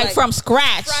know what I mean? Like from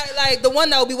scratch. Right, like the one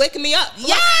that will be waking me up.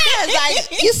 Yes,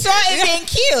 like you saw it being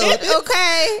killed,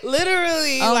 okay?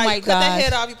 Literally. Oh like, my cut God. the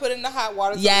head off, you put it in the hot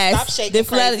water, so stop shaking the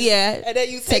feathers, and then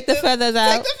you take the feathers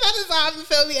out. Take the feathers off, you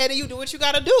feel me? And then you do what you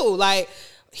gotta do. Like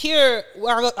here,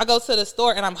 where I go to the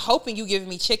store and I'm hoping you give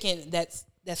me chicken that's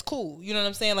cool. You know what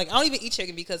I'm saying? Like I don't even eat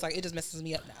chicken because like it just messes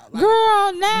me up now. Like,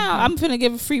 girl, now I'm finna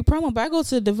give a free promo, but I go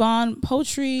to Devon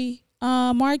Poultry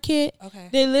market. Okay.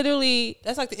 They literally,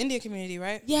 that's like the Indian community,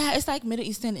 right? Yeah, it's like Middle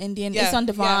Eastern Indian. It's on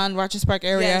Devon, Rochester Park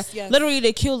area. Yes. Literally,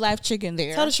 they kill live chicken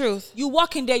there. Tell the truth. You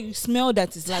walk in there, you smell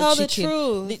that it's live chicken.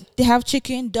 Tell the truth. They have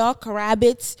chicken, duck,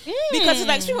 rabbits. Because it's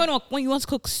like when you want to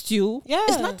cook stew,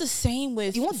 it's not the same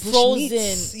with you want frozen.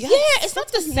 Yes. Yeah, it's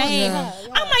not the same. I'm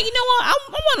like, you know what? I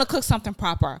want to cook something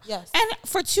proper. Yes. And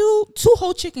for two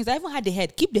whole chickens, I even had the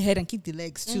head. Keep the head and keep the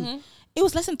legs too. It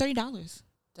was less than $30.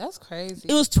 That's crazy.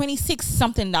 It was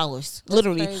 $26-something,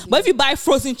 literally. Crazy. But if you buy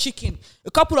frozen chicken,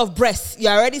 a couple of breasts,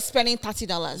 you're already spending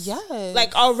 $30. Yes.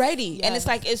 Like already. Yes. And it's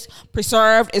like it's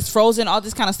preserved, it's frozen, all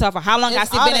this kind of stuff. Or how long has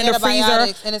it been in the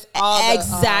freezer? And it's all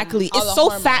exactly. All it's so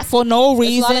hormones. fat for no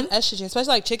reason. It's a lot of estrogen, especially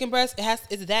like chicken breast.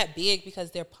 It's that big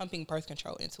because they're pumping birth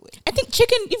control into it. I think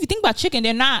chicken, if you think about chicken,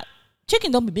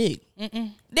 chicken don't be big.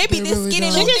 They be this really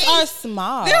skinny. don't. Chickens are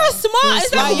small. They're small.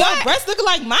 It's like like your breasts look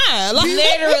like mine. Like,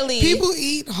 literally. People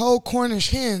eat whole Cornish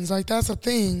hens. Like that's a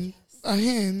thing. A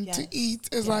hen to eat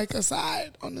is like a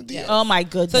side on the deal. Oh my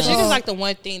goodness. So chicken's like the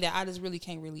one thing that I just really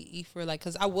can't really eat for, like,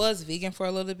 because I was vegan for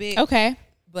a little bit. Okay.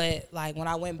 But like when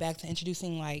I went back to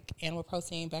introducing like animal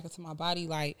protein back into my body,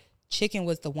 like chicken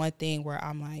was the one thing where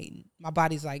I'm like, my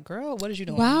body's like, girl, what is you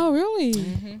doing? Wow,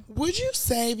 really? Would you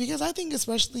say, because I think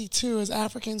especially too as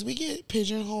Africans, we get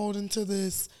pigeonholed into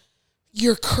this,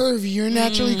 you're curvy, you're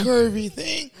naturally curvy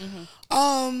thing.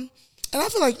 And I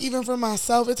feel like even for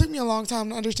myself, it took me a long time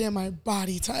to understand my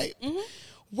body type.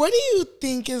 What do you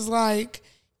think is like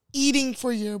eating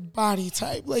for your body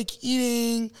type? Like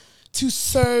eating to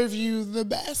serve you the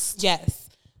best? Yes.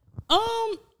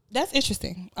 That's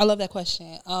interesting. I love that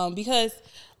question. Because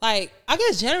like, I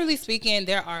guess generally speaking,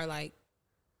 there are like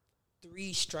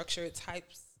 3 structured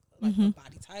types, like of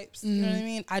body types. You know what I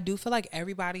mean? I do feel like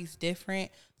everybody's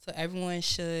different. So everyone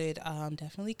should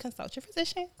definitely consult your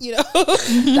physician, you know,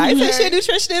 dietitian,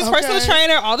 nutritionist, personal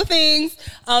trainer, all the things,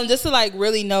 just to like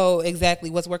really know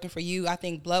exactly what's working for you. I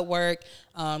think blood work,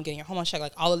 getting your hormones checked,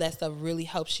 like all of that stuff really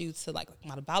helps you to like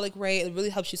metabolic rate. It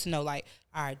really helps you to know like,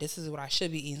 all right, this is what I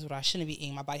should be eating, this is what I shouldn't be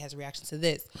eating. My body has a reaction to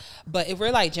this. But if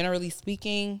we're like generally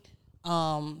speaking,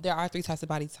 there are 3 types of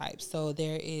body types. So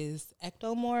there is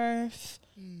ectomorph,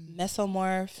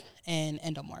 mesomorph, and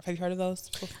endomorph. Have you heard of those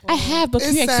before? I have, but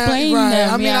can you explain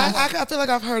them? I mean, I feel like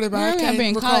I've heard it, but I can't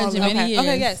in recall college it. many years.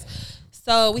 Okay, yes.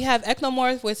 So we have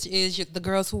ectomorph, which is the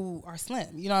girls who are slim.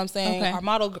 You know what I'm saying? Okay.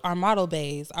 Our model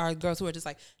bays are girls who are just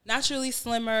like naturally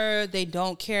slimmer. They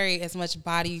don't carry as much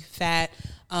body fat.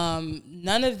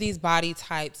 None of these body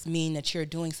types mean that you're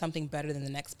doing something better than the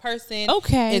next person.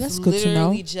 Okay, it's that's good to know.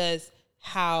 literally just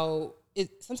how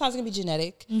it sometimes it can be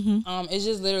genetic. It's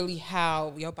just literally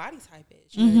how your body type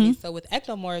is. You know what I mean? So with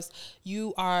ectomorphs,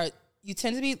 you are you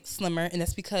tend to be slimmer, and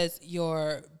that's because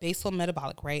your basal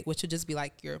metabolic rate, which would just be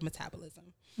like your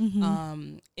metabolism,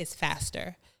 is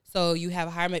faster. So you have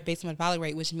a higher basal metabolic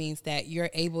rate, which means that you're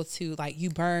able to, like, you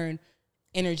burn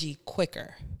energy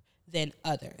quicker than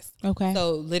others. Okay.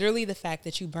 So literally the fact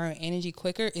that you burn energy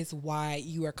quicker is why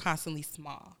you are constantly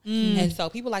small. And so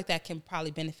people like that can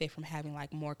probably benefit from having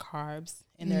like more carbs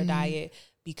in their diet,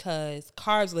 because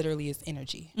carbs literally is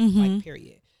energy, like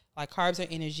period. Like carbs are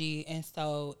energy. And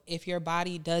so if your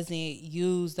body doesn't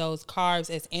use those carbs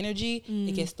as energy,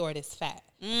 it gets stored as fat.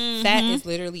 Fat is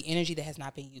literally energy that has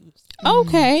not been used.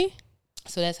 Okay.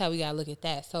 So that's how we gotta look at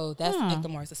that. So that's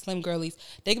ectomorphs, the slim girlies.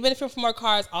 They can benefit from more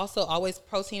carbs. Also, always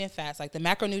protein and fats, like the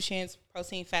macronutrients,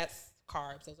 protein, fats,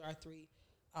 carbs. Those are our three,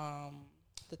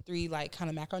 the three like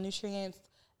kind of macronutrients.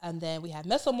 And then we have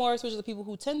mesomorphs, which are the people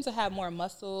who tend to have more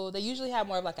muscle. They usually have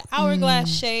more of like an hourglass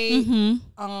shape.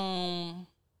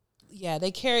 Yeah,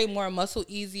 they carry more muscle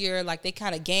easier. Like they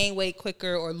kind of gain weight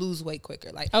quicker or lose weight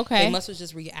quicker. Like their muscles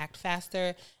just react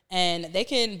faster. And they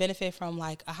can benefit from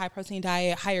like a high protein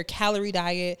diet, higher calorie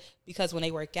diet, because when they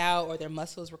work out or their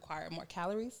muscles require more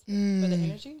calories for the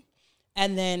energy.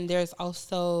 And then there's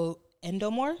also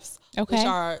endomorphs, which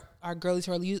are girlies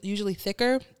who are usually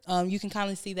thicker. You can kind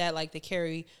of see that like they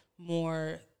carry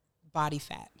more body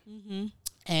fat.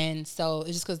 And so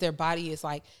it's just because their body is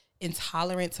like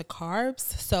intolerant to carbs.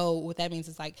 So what that means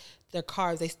is like their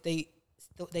carbs,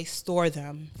 they store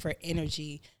them for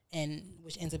energy, and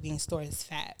which ends up being stored as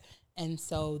fat. And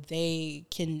so they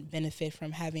can benefit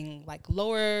from having like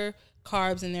lower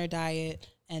carbs in their diet,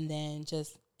 and then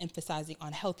just emphasizing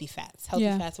on healthy fats.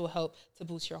 Healthy fats will help to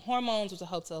boost your hormones, which will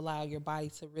help to allow your body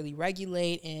to really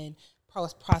regulate and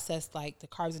process like the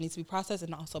carbs that need to be processed,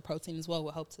 and also protein as well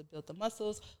will help to build the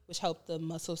muscles, which help the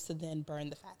muscles to then burn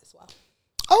the fat as well.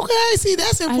 Okay, see,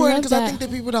 that's important, because I think that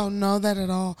people don't know that at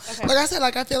all. Like I said,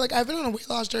 like I feel like I've been on a weight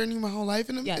loss journey my whole life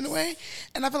in a way,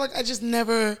 and I feel like I just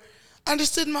never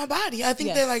understood my body. I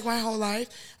think that like my whole life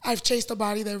I've chased a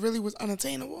body that really was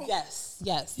unattainable.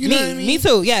 You know what I mean? Me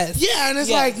too. Yeah, and it's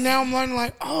like now I'm learning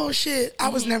like, oh shit, I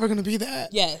was never gonna be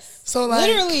that. So like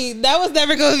literally that was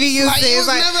never gonna be used. It's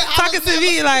like talking to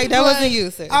me like that wasn't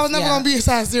used. I was never gonna be a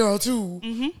size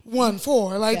 0'2",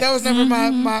 1'4". Like that was never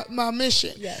my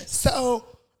mission. So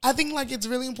I think like it's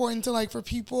really important to like for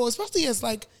people, especially as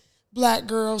like Black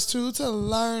girls too, to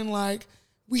learn like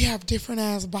we have different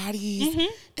ass bodies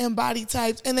and body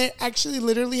types, and they actually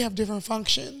literally have different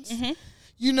functions.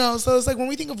 You know, so it's like when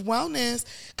we think of wellness,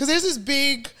 because there's this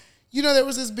big, you know, there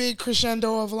was this big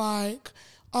crescendo of like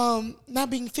not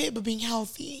being fit but being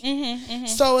healthy.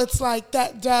 So it's like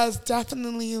that does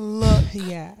definitely look.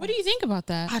 What do you think about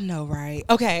that? I know, right?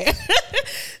 Okay.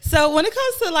 So when it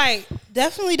comes to like,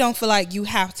 definitely don't feel like you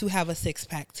have to have a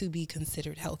 6-pack to be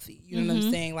considered healthy. You know what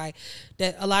I'm saying? Like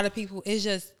that a lot of people, it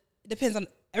just depends on,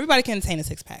 everybody can attain a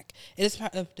 6-pack. It just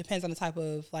depends on the type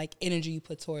of like energy you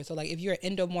put towards. So like if you're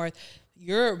an endomorph,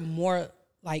 you're more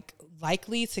like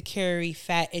likely to carry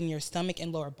fat in your stomach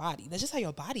and lower body. That's just how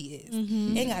your body is.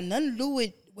 It ain't got nothing to do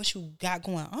with what you got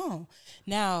going on.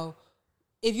 Now,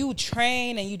 if you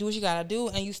train and you do what you gotta do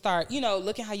and you start, you know,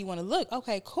 looking how you want to look,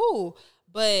 okay, cool.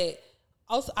 But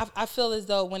also, I feel as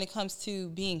though when it comes to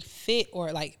being fit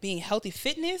or like being healthy,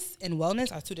 fitness and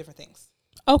wellness are two different things.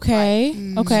 Okay.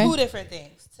 Two different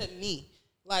things to me.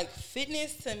 Like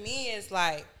fitness to me is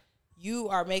like you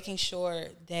are making sure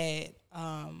that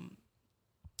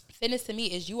fitness to me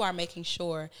is you are making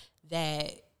sure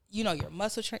that, you know, your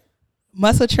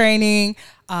muscle training,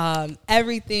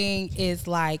 everything is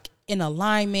like in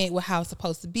alignment with how it's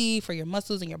supposed to be for your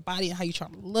muscles and your body and how you're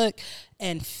trying to look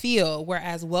and feel.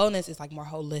 Whereas wellness is like more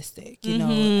holistic, you know,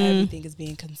 everything is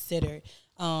being considered.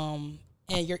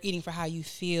 And you're eating for how you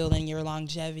feel and your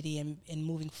longevity and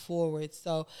moving forward.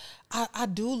 So I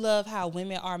do love how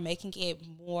women are making it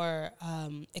more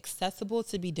accessible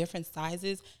to be different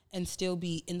sizes and still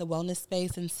be in the wellness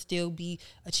space and still be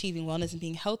achieving wellness and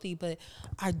being healthy. But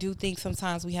I do think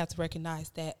sometimes we have to recognize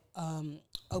that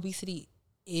obesity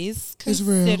is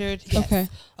considered. Yes,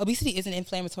 obesity is an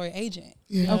inflammatory agent.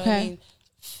 You know what I mean?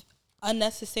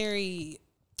 Unnecessary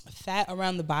fat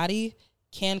around the body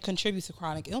can contribute to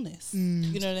chronic illness.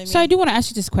 You know what I mean? So I do want to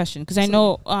ask you this question, because I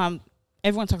know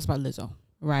everyone talks about Lizzo,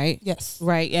 right? Yes.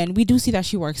 Right. And we do see that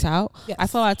she works out. Yes. I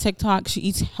follow her TikTok. She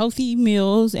eats healthy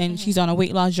meals, and she's on a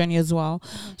weight loss journey as well.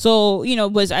 So, you know,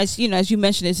 was as you know, as you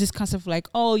mentioned, it's this concept of like,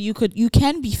 oh, you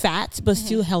can be fat but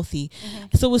still healthy.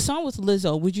 So with someone with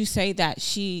Lizzo, would you say that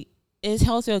she is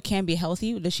healthy or can be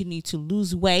healthy? Does she need to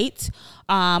lose weight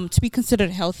to be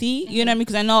considered healthy? You know what I mean?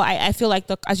 Because I know I feel like,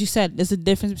 as you said, there's a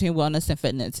difference between wellness and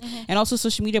fitness. And also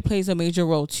social media plays a major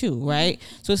role too, right?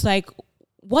 So it's like,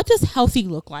 what does healthy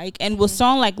look like? And with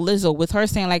song like Lizzo, with her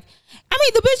saying like, I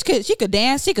mean, the bitch she could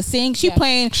dance, she could sing, she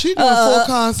playing, she doing full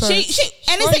concert. And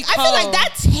it's like, I feel like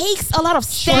that takes a lot of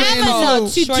stamina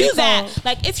to do that.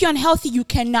 Like, if you're unhealthy, you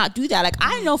cannot do that. Like,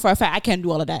 I know for a fact I can't do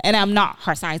all of that, and I'm not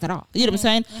her size at all. You know what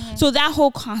I'm saying? So that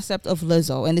whole concept of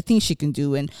Lizzo and the things she can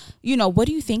do, and what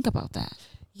do you think about that?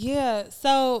 Yeah.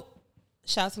 So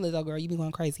shout out to Lizzo, girl, you be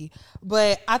going crazy.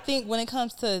 But I think when it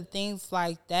comes to things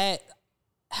like that,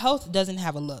 health doesn't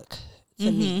have a look to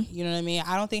me. You know what I mean?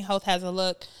 I don't think health has a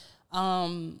look.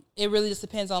 It really just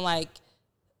depends on like,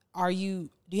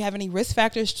 do you have any risk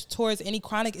factors towards any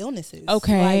chronic illnesses?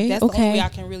 Okay. Like, that's the only way I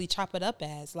can really chop it up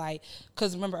as. Like,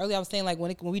 because remember earlier I was saying like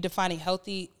when we defining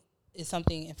healthy, is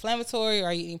something inflammatory, or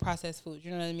are you eating processed food?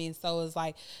 You know what I mean? So it's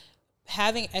like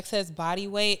having excess body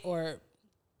weight or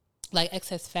like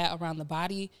excess fat around the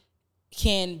body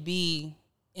can be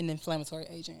an inflammatory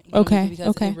agent. You know what I mean?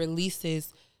 Because it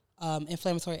releases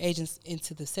inflammatory agents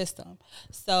into the system.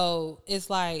 So it's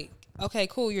like, okay,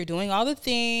 cool, you're doing all the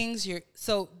things.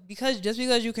 Because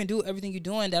you can do everything you're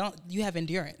doing, you have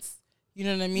endurance. You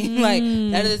know what I mean? Like,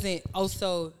 that doesn't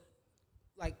also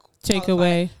like take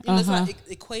away. It's not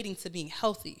equating to being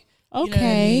healthy.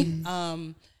 Okay. You know what I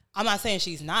mean? I'm not saying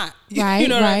she's not. Right, you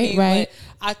know what I mean? Right.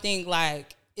 But I think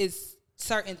like it's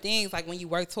certain things, like when you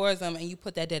work towards them and you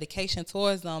put that dedication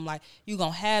towards them, like you're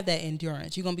gonna have that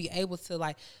endurance. You're gonna be able to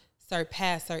like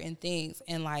surpass certain things.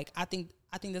 And like I think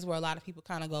that's where a lot of people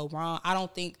kind of go wrong. I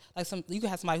don't think like you can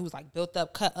have somebody who's like built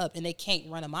up, cut up, and they can't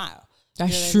run a mile.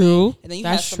 That's true. I mean? And then you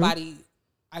have somebody,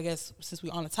 I guess, since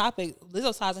we're on the topic,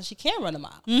 Lizzo's size, and she can run a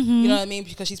mile. You know what I mean?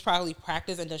 Because she's probably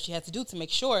practiced and does she has to do to make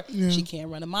sure she can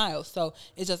run a mile. So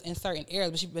it's just in certain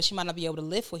areas, but she might not be able to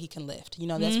lift what he can lift. You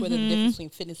know, that's where the difference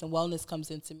between fitness and wellness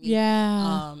comes into me.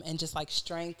 Yeah. And just like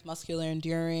strength, muscular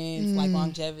endurance, like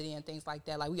longevity and things like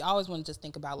that. Like we always want to just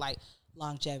think about like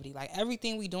longevity. Like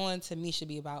everything we doing to me should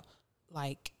be about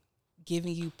like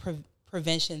giving you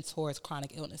prevention towards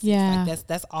chronic illnesses. Yeah. Like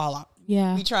that's all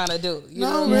we trying to do. You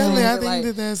know what really, I think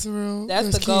like, that's real. That's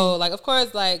the key. goal. Like, of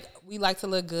course, like we like to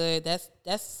look good.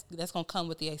 That's gonna come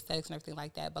with the aesthetics and everything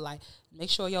like that. But like, make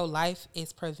sure your life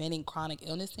is preventing chronic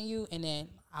illness in you, and then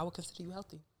I would consider you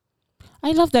healthy.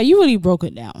 I love that. You really broke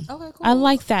it down. Okay, cool. I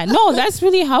like that. No, that's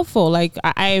really helpful. Like,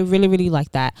 I really, really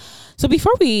like that. So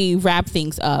before we wrap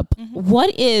things up,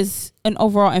 what is an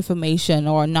overall information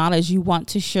or knowledge you want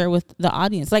to share with the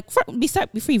audience? Like,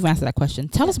 before you answer that question,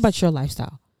 tell us about your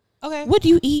lifestyle. Okay. What do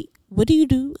you eat? What do you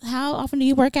do? How often do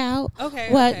you work out?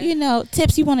 Okay. What,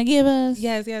 tips you want to give us?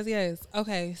 Yes.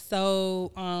 Okay.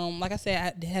 So, like I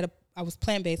said, I was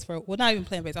plant-based not even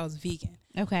plant-based, I was vegan.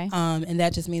 Okay. And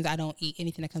that just means I don't eat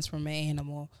anything that comes from an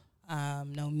animal.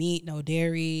 No meat, no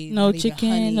dairy, no chicken,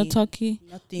 honey, no turkey,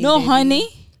 nothing. No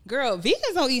honey. Girl,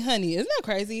 vegans don't eat honey. Isn't that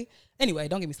crazy? Anyway,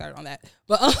 don't get me started on that.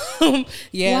 But so no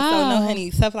honey,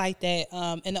 stuff like that.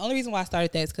 And the only reason why I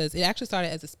started that is because it actually started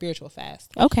as a spiritual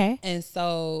fast. Okay. And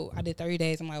so I did 30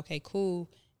 days. I'm like, okay, cool.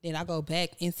 Then I go back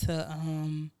into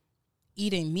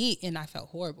eating meat, and I felt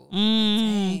horrible. Like,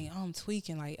 dang, I'm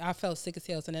tweaking. Like, I felt sick as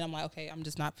hell. So then I'm like, okay, I'm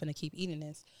just not gonna keep eating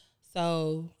this.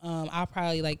 So I'll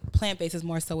probably like plant-based is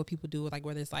more so what people do, like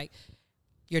whether it's like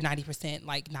you're 90%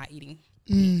 like not eating.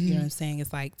 You know what I'm saying?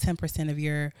 It's like 10% of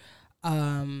your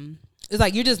it's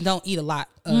like you just don't eat a lot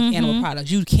of animal products.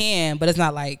 You can, but it's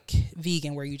not like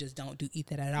vegan where you just don't eat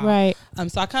that at all. Right.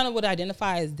 So I kind of would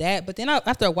identify as that, but then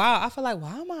after a while, I feel like,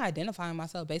 why am I identifying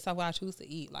myself based off what I choose to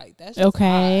eat? Like that's just odd.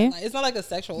 Like, it's not like a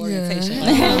sexual orientation.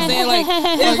 Like, you know what I'm saying? Like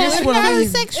it's not a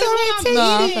sexual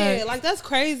orientation. Like that's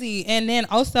crazy. And then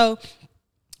also,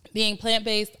 being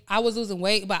plant-based, I was losing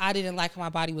weight, but I didn't like how my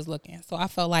body was looking. So I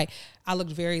felt like I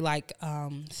looked very like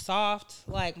soft,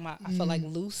 like I felt like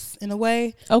loose in a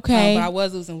way. Okay. But I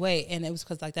was losing weight, and it was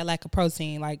because like that lack of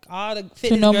protein, like all the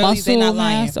fitness girlies, they're not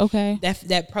lying. Okay.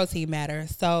 That protein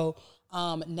matters. So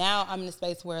now I'm in a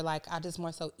space where like I just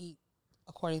more so eat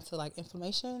according to like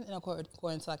inflammation and according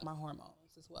to like my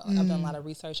hormones as well. I've done a lot of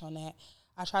research on that.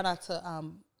 I try not to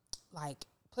like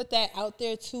put that out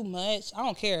there too much. I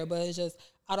don't care, but it's just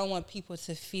I don't want people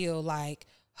to feel like,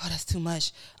 oh, that's too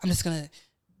much. I'm just going to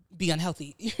be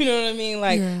unhealthy. You know what I mean?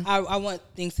 Like, I want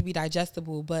things to be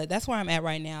digestible, but that's where I'm at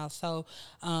right now. So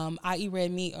I eat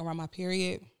red meat around my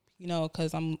period, you know,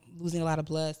 because I'm losing a lot of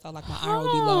blood. So, like, my iron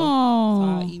would be low.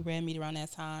 So I eat red meat around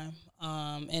that time.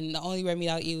 And the only red meat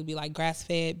I'll eat would be, like,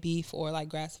 grass-fed beef or, like,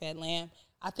 grass-fed lamb.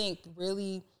 I think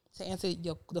really, to answer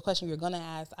the question you're going to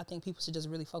ask, I think people should just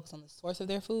really focus on the source of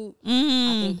their food.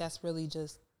 I think that's really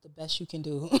just the best you can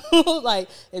do. Like,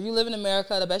 if you live in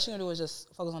America, the best you can do is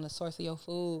just focus on the source of your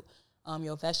food,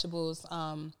 your vegetables.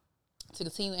 To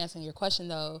continue answering your question,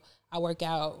 though, I work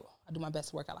out. I do my best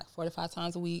to work out like 4 to 5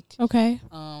 times a week. Okay.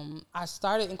 I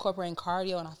started incorporating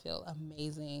cardio, and I feel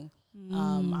amazing.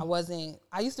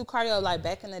 I used to do cardio like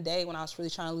back in the day when I was really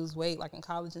trying to lose weight, like in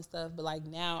college and stuff. But like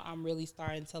now I'm really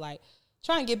starting to like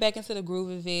try and get back into the groove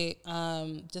of it.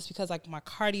 Just because like my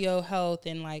cardio health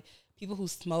and like people who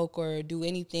smoke or do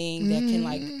anything that can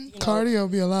like, cardio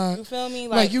be a lot. You feel me?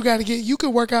 Like you could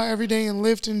work out every day and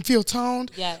lift and feel toned.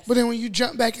 Yes. But then when you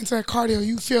jump back into that cardio,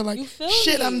 you feel like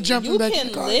shit. I'm jumping back into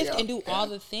cardio. You can lift and do all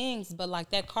the things, but like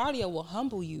that cardio will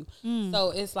humble you.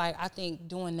 So it's like I think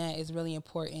doing that is really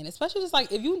important, especially just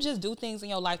like if you just do things in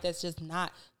your life that's just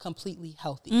not completely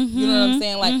healthy. You know what I'm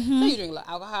saying? Like say you drink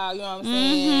alcohol. You know what I'm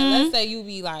saying? Let's say you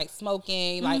be like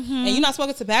smoking, like and you're not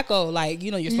smoking tobacco, like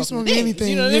you're smoking anything.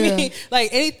 You know what I mean? Like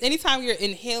anytime you're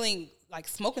inhaling like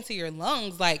smoke into your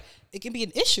lungs, like it can be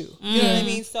an issue. You know what I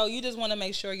mean? So you just want to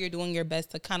make sure you're doing your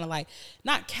best to kind of like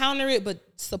not counter it, but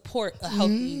support a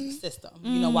healthy system,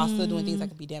 while still doing things that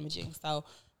could be damaging. So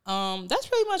that's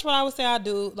pretty much what I would say I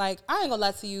do. Like, I ain't gonna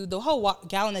lie to you, the whole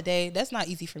gallon a day, that's not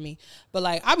easy for me. But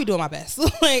like, I be doing my best.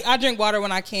 Like, I drink water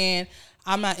when I can.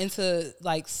 I'm not into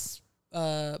like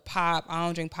pop. I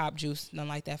don't drink pop juice, nothing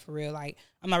like that for real. Like,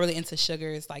 I'm not really into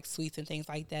sugars, like sweets and things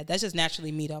like that. That's just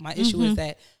naturally me though. My issue is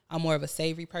that I'm more of a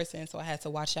savory person, so I had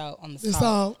to watch out on the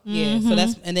salt. Yeah, so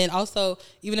that's, and then also,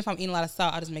 even if I'm eating a lot of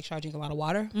salt, I just make sure I drink a lot of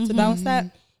water to balance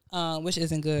that. Which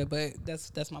isn't good, but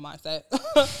that's my mindset.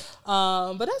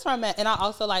 But that's where I'm at. And I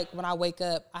also, like, when I wake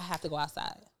up, I have to go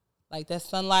outside. Like, that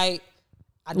sunlight,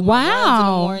 I do my runs in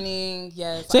the morning.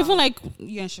 Yes. So I feel like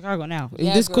you're in Chicago now.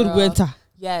 Yeah, this good winter.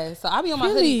 Yeah. So I be on my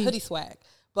hoodie swag.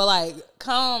 But like,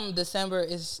 come December, it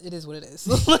is what it is.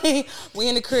 Like, we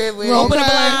in the crib, we open the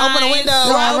blind, open the window.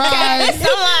 Okay,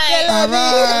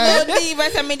 sunlight. Little D,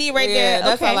 vitamin D right there.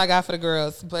 That's all I got for the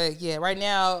girls. But yeah, right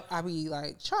now I be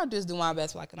like trying to just do my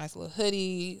best with like a nice little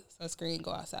hoodie, sunscreen,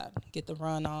 go outside, get the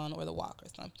run on or the walk or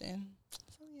something.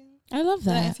 So yeah, I love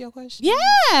that. Did I answer your question?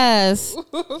 Yes.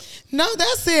 No,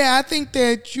 that's it. I think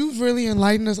that you've really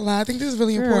enlightened us a lot. I think this is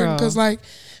really important because like,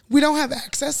 we don't have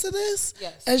access to this,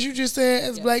 as you just said,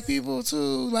 as black people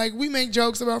too. Like, we make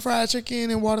jokes about fried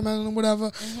chicken and watermelon and whatever,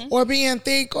 or being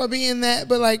thick or being that.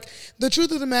 But like, the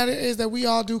truth of the matter is that we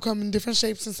all do come in different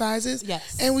shapes and sizes,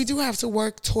 and we do have to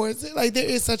work towards it. Like, there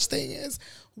is such thing as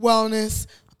wellness,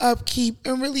 upkeep,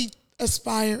 and really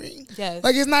aspiring.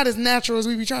 Like, it's not as natural as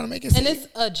we be trying to make it seem. And it's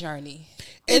a journey.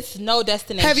 It's no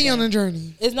destination. Heavy on the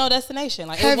journey. It's no destination.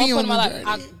 Like, heavy at one point on in the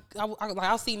my journey. life,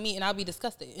 I'll see meat and I'll be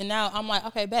disgusted. And now I'm like,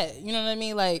 okay, bet. You know what I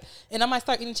mean? Like, and I might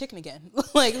start eating chicken again.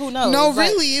 Like, who knows? No, like,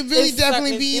 really. It really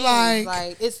definitely be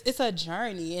like it's a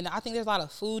journey. And I think there's a lot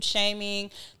of food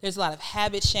shaming. There's a lot of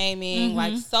habit shaming.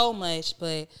 Like, so much.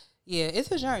 But yeah,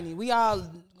 it's a journey. We all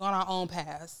on our own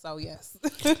paths. So yes.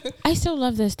 I still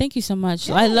love this. Thank you so much.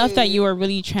 Yay. I love that you are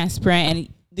really transparent, and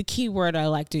the key word I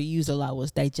like to use a lot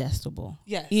was digestible.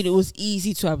 Yes. It was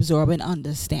easy to absorb and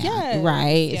understand,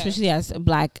 right? Yes. Especially as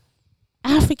Black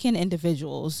African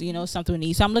individuals, something we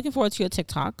need. So I'm looking forward to your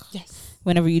TikTok. Yes.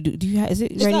 Whenever you do you is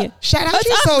it ready? Shout out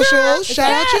your socials.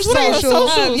 Shout out your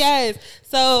socials. Yes.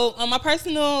 So my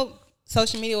personal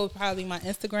social media will probably be my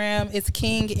Instagram. It's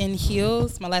King in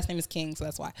Heels. My last name is King, so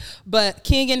that's why. But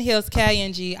King in Heels,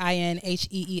 KINGINHEELS.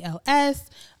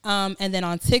 And then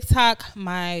on TikTok,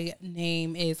 my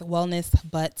name is Wellness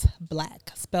But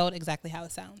Black, spelled exactly how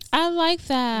it sounds. I like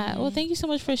that. Well, thank you so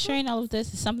much for sharing all of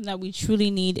this. It's something that we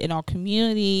truly need in our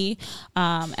community.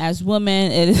 As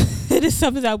women, it is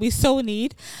something that we so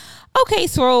need. Okay,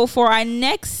 so for our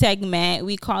next segment,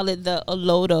 we call it the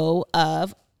Olodo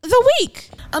of the week.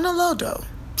 An Olodo,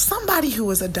 somebody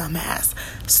who is a dumbass,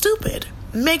 stupid,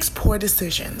 makes poor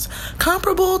decisions,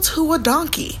 comparable to a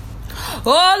donkey.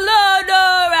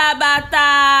 Olodo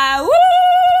Rabata. Woo!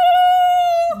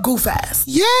 Goof ass.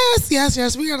 Yes.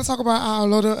 We got to talk about our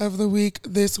Olodo of the week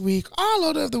this week. Our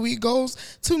Olodo of the week goes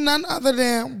to none other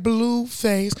than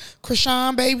Blueface,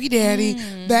 Krishan baby daddy,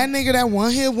 that nigga, that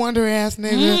one hit wonder ass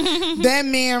nigga, that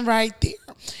man right there.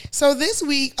 So this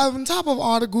week, on top of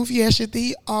all the goofy ass shit that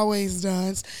he always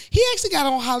does, he actually got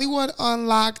on Hollywood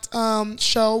Unlocked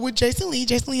show with Jason Lee.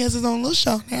 Jason Lee has his own little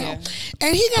show now. Yeah.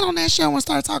 And he got on that show and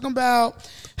started talking about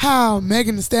how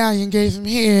Megan Thee Stallion gave him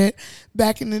head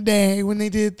back in the day when they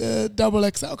did the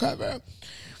XXL cover.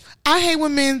 I hate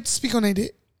when men speak on their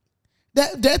dick.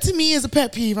 That to me is a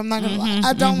pet peeve. I'm not going to lie.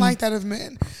 I don't like that of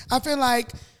men. I feel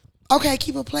like, okay,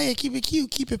 keep it playing, keep it cute,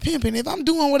 keep it pimping. If I'm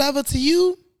doing whatever to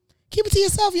you, keep it to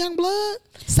yourself, young blood.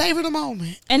 Savor the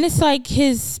moment. And it's like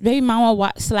his baby mama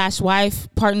 /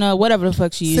 wife, partner, whatever the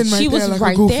fuck she is. She was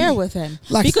right there with him.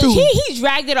 Like because he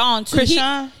dragged it on too.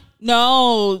 Krishan?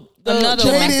 No,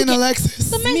 Jaden and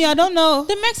Alexis. Me, I don't know.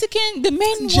 The Mexican, the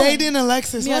main one. Jaden and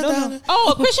Alexis. Me, I don't know.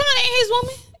 Oh, Krishan ain't his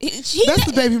woman. That's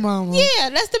the baby mama. Yeah,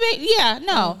 that's the baby. Yeah,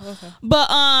 no. Oh, okay. But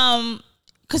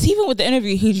because even with the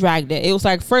interview, he dragged it. It was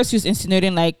like first he was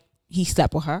insinuating like he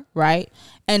slept with her, right?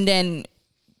 And then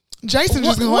Jason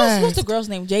just gonna ask. What's the girl's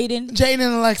name? Jaden and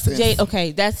Alexis.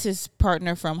 Okay, that's his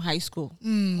partner from high school.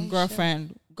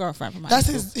 Girlfriend from high that's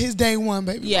school. That's his day one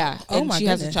baby. Yeah. Oh, she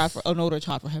has an older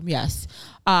child for him. Yes.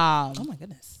 Oh my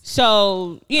goodness.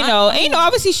 So,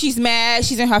 obviously she's mad.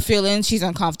 She's in her feelings. She's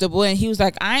uncomfortable. And he was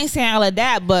like, I ain't saying all of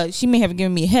that, but she may have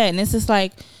given me a head. And it's just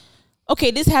like,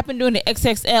 okay, this happened during the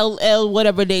XXL,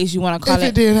 whatever days you want to call it. If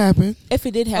it did happen. If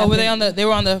it did happen. Oh, they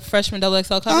were on the freshman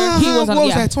XXL cover? He was on, what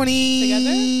was that, 20?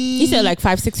 He said like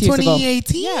 5-6 years ago.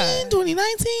 2018,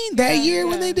 2019, that year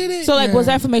when they did it. So was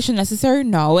that information necessary?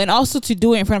 No. And also to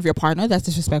do it in front of your partner, that's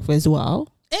disrespectful as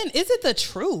well. And is it the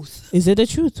truth? Is it the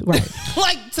truth? Right.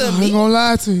 Like to I me. ain't gonna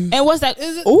lie to you. And what's that?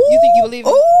 Is it? You think you believe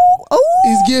it?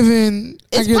 He's giving.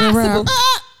 It's I get possible. around.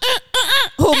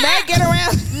 Who Matt get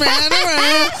around?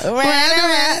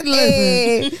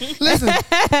 Listen.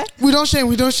 We don't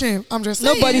shame. I'm just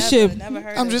saying. Nobody should.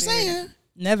 I'm just saying.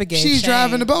 Never gave She's shame.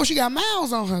 driving the boat. She got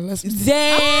miles on her.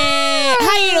 Dang.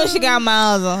 How you know she got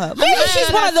miles on her? Maybe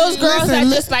she's one of those girls that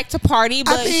just like to party,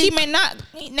 but she may not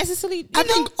necessarily. I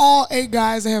think all 8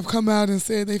 guys that have come out and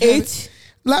said they've had it.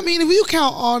 I mean, if you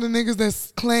count all the niggas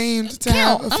that's claimed to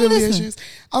have affiliations.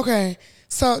 Okay.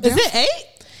 So is it 8?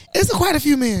 It's quite a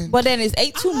few men. But then is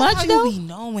 8 too much though? You be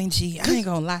knowing, G. I ain't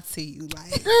gonna lie to you.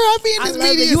 Like, girl, I be in this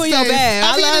media space. You in your bag.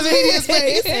 I be in this media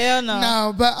space. Hell no.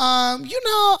 No, but I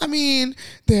mean,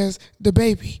 there's the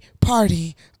baby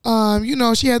party.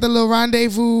 She had the little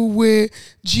rendezvous with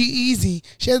G-Eazy.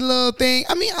 She had a little thing.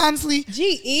 I mean, honestly,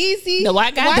 G-Eazy, the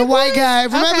white guy.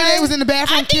 Remember they was in the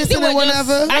bathroom kissing or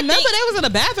whatever. I remember they was in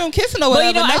the bathroom kissing or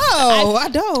whatever. I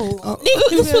don't.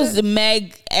 This was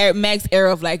Meg's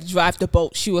era of like drive the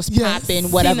boat. She was popping,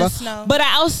 whatever. But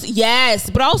I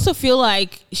also feel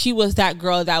like she was that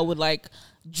girl that would like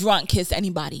drunk kiss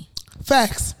anybody.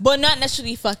 Facts. But not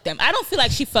necessarily fuck them. I don't feel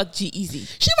like she fucked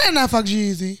G-Eazy. She might not fuck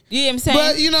G-Eazy. You know what I'm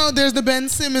saying? But, there's the Ben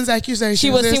Simmons accusation. She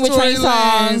was seen with Trey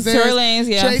Songz.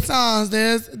 Trey Songz.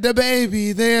 There's the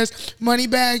baby. There's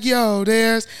Moneybagg Yo.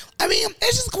 It's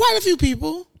just quite a few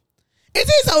people. It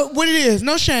is what it is.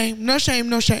 No shame.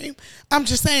 I'm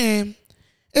just saying,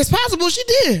 it's possible she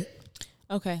did.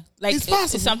 Okay. Like,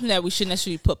 it's something that we shouldn't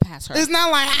necessarily put past her. It's not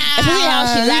like, especially how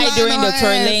she lied during the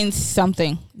Tory Lanez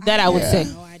something. That I would say.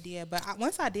 But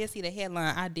once I did see the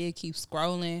headline, I did keep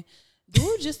scrolling.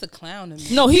 Dude, just a clown to me.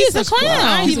 No, he's a clown.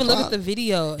 I didn't even look at the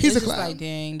video. He's it's a clown. Like,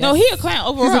 dang. No, he a clown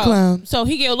overall. He's a clown. So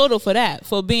he get a little for that,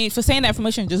 for saying that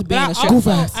information, just being a strip.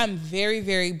 stripper. I'm very,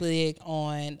 very big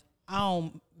on I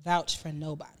don't vouch for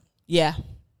nobody. Yeah.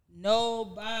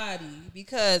 Nobody,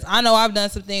 because I know I've done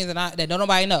some things that don't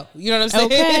nobody know. You know what I'm saying?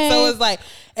 Okay. So it's like,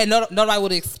 and nobody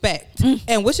would expect,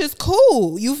 and which is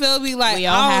cool. You feel me? Like,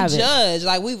 I don't judge.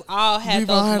 Like, we've all had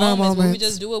those moments where we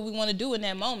just do what we want to do in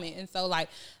that moment. And so, like,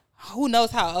 who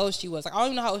knows how old she was? Like, I don't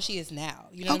even know how old she is now.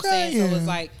 You know what I'm saying? Yeah. So it's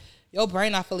like, your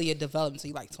brain not fully developed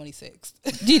until you're like 26.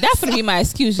 Gee, that's gonna be my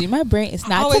excuse. G. My brain is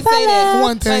not I always say that.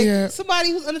 One thing,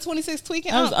 somebody who's under 26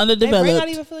 tweaking. I was underdeveloped. Their brain not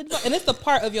even fully developed. And it's the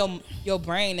part of your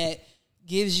brain that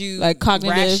gives you like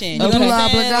cognitive, ration. You know what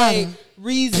I'm saying? Like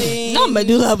reason. No,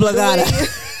 medulla oblongata.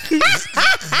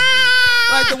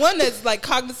 Like the one that's like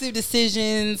cognitive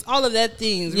decisions, all of that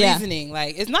things, reasoning.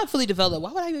 Like, it's not fully developed. Why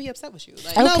would I be upset with you?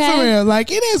 Like, no, for real.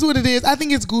 Like, it is what it is. I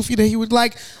think it's goofy that he would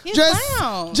like just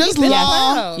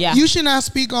law. Yeah. You should not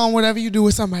speak on whatever you do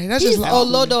with somebody. That's just law.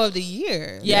 Olodo of the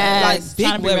year. Yeah, like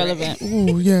trying to be relevant.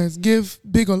 Ooh, yes, give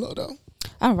big Olodo.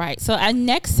 All right, so our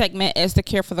next segment is the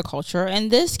Care for the Culture, and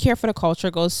this Care for the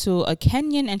Culture goes to a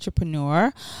Kenyan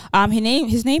entrepreneur.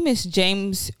 His name is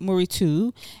James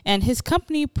Muritu, and his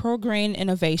company ProGrain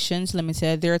Innovations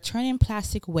Limited. They're turning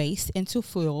plastic waste into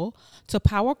fuel to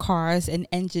power cars and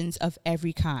engines of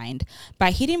every kind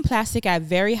by heating plastic at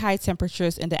very high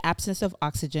temperatures in the absence of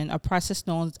oxygen, a process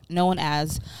known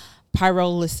as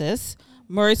pyrolysis.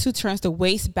 Muritu turns the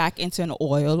waste back into an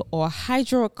oil or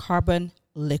hydrocarbon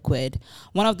liquid.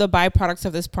 One of the byproducts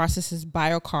of this process is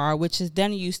biochar, which is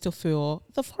then used to fuel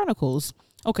the barnacles.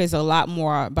 Okay, so a lot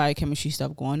more biochemistry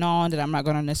stuff going on that I'm not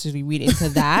going to necessarily read into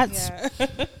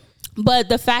that. But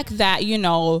the fact that,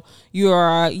 you're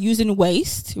using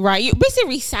waste, right? You're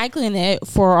basically recycling it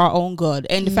for our own good.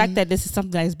 And the fact that this is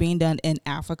something that is being done in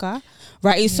Africa,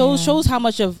 right? It so shows how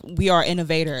much of we are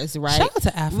innovators, right? Shout out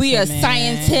to Africa. We are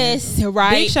scientists,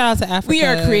 right? Big shout out to Africa. We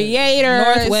are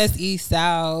creators. Northwest, East,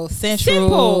 South, Central.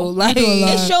 Simple. Like,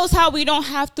 it shows how we don't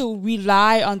have to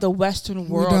rely on the Western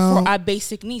world for our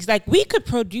basic needs. Like, we could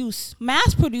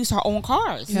mass produce our own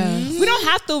cars. Yes. We don't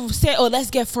have to say,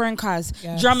 let's get foreign cars,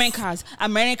 German cars,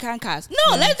 American cars.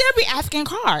 No, let there be African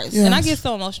cars. Yes. And I get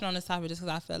so emotional on this topic just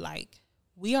because I feel like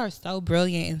we are so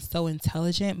brilliant and so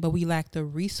intelligent, but we lack the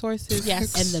resources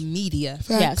and the media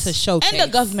to showcase. And the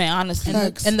government, honestly.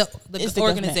 And the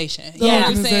organization. The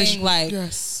organization. Like,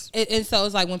 and so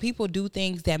it's like when people do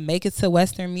things that make it to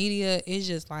Western media, it's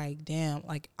just like, damn,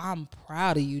 like, I'm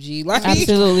proud of you, G. Like,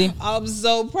 absolutely. I'm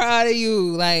so proud of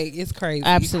you. Like, it's crazy.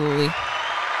 Absolutely.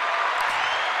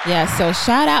 Yeah, so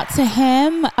shout out to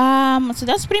him. So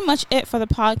that's pretty much it for the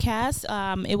podcast.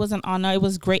 It was an honor. It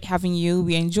was great having you.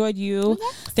 We enjoyed you.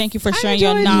 Thank you for sharing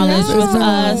your knowledge with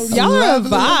us. Y'all are a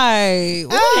vibe.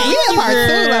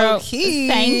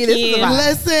 Thank you.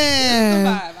 Listen,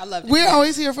 I love it. We're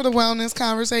always here for the wellness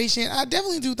conversation. I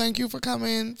definitely do thank you for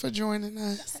coming, for joining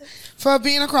us, for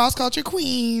being a cross-culture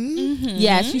queen. Mm-hmm.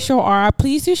 Yes, you sure are.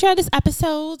 Please do share this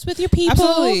episode with your people.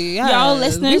 Absolutely. Yes. Y'all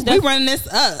listeners. We running this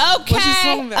up.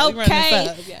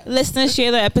 Okay. Listeners,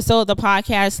 share the episode of the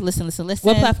podcast. Listen.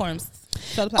 What platforms?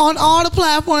 On all the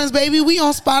platforms, baby. We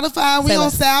on Spotify, we on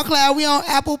SoundCloud, we on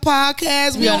Apple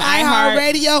Podcasts, we on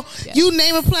iHeartRadio. Yes. You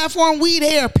name a platform, we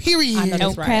there, period. I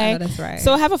know that's right.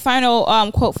 So I have a final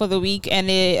quote for the week and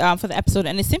for the episode,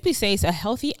 and it simply says, a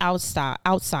healthy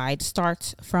outside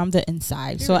starts from the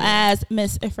inside. Period. So as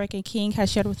Miss Ifreke King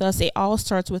has shared with us, it all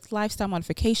starts with lifestyle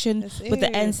modification, with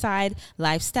the inside,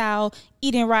 lifestyle,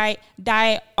 eating right,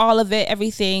 diet, all of it,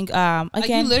 everything. Again, like,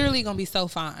 you literally gonna be so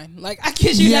fine. Like, I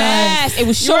kid you not. It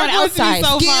was showing outside.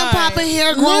 Skin popping,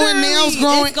 hair growing, nails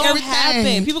growing, it's gonna everything.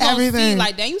 happen. People gonna see,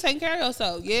 like, damn, you taking care of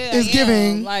yourself. Yeah, it's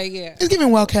giving. Like, yeah, it's giving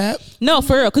well kept. No,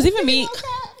 for real. Because even me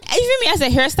as a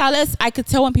hairstylist, I could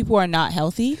tell when people are not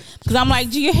healthy. Because I'm like,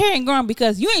 your hair ain't growing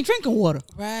because you ain't drinking water.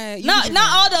 Right. Not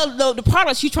all the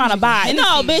products you trying to buy. Hennessy,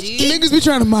 no, bitch. Niggas be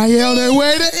trying to my hell that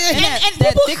way. And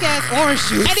that thick ass orange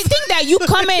juice. And the thing that you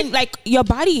come in, like, your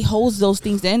body holds those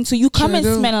things in. So you come in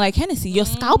smelling like Hennessy. Your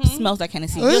scalp smells like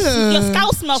Hennessy. Your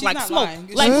scalp smells like smoke. Lying.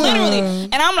 Like, literally.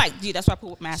 And I'm like, gee, that's why I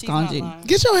put mask on, G.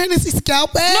 Get your Hennessy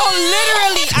scalp ass. No,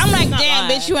 literally. I'm like, damn,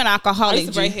 bitch, you an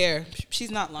alcoholic. Right here.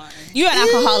 She's not lying. You an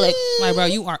alcoholic. Like, bro,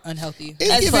 you are unhealthy.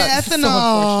 It's giving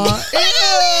ethanol.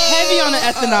 Heavy on the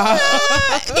ethanol.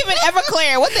 Giving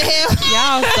Everclear. What the hell?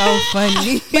 Y'all so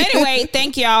funny. But anyway,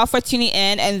 thank y'all for tuning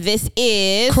in. And this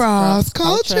is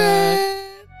CrossxCultured.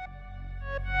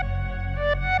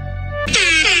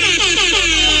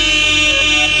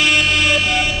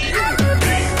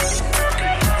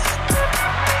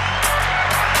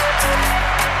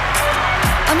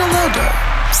 On a logo,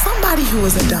 somebody who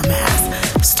is a dumbass,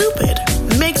 stupid,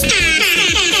 makes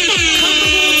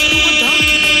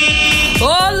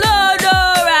oh Lord,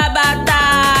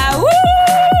 Rabata. Woo!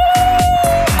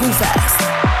 goof ass.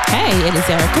 Hey, it is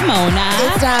Eric Kimona.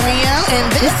 It's Damiel,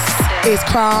 and this is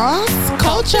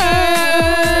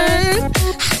CrossxCultured.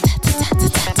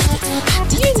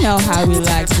 You know how we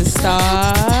like to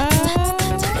start.